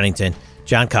 Bruce Cunnington,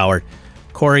 John Coward,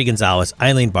 Corey Gonzalez,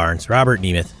 Eileen Barnes, Robert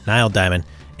Nemeth, Niall Diamond,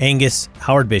 Angus,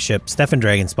 Howard Bishop, Stefan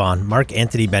Dragonspawn, Mark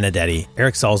Anthony Benedetti,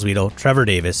 Eric Salzwedel, Trevor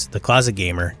Davis, The Closet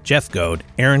Gamer, Jeff Goad,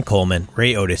 Aaron Coleman,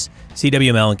 Ray Otis,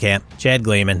 C.W. Mellencamp, Chad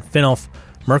Glayman, Finolf,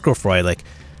 Mirko Froelich,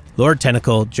 Lord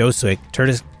Tentacle, Joe Swick,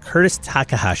 Curtis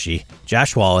Takahashi,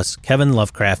 Josh Wallace, Kevin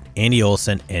Lovecraft, Andy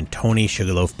Olson, and Tony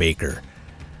Sugarloaf Baker.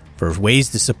 For ways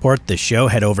to support the show,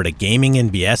 head over to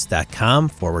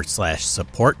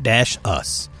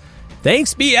gamingandbs.com/support-us.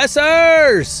 Thanks,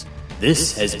 BSers!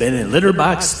 This has been a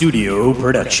Litterbox Studio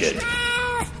production.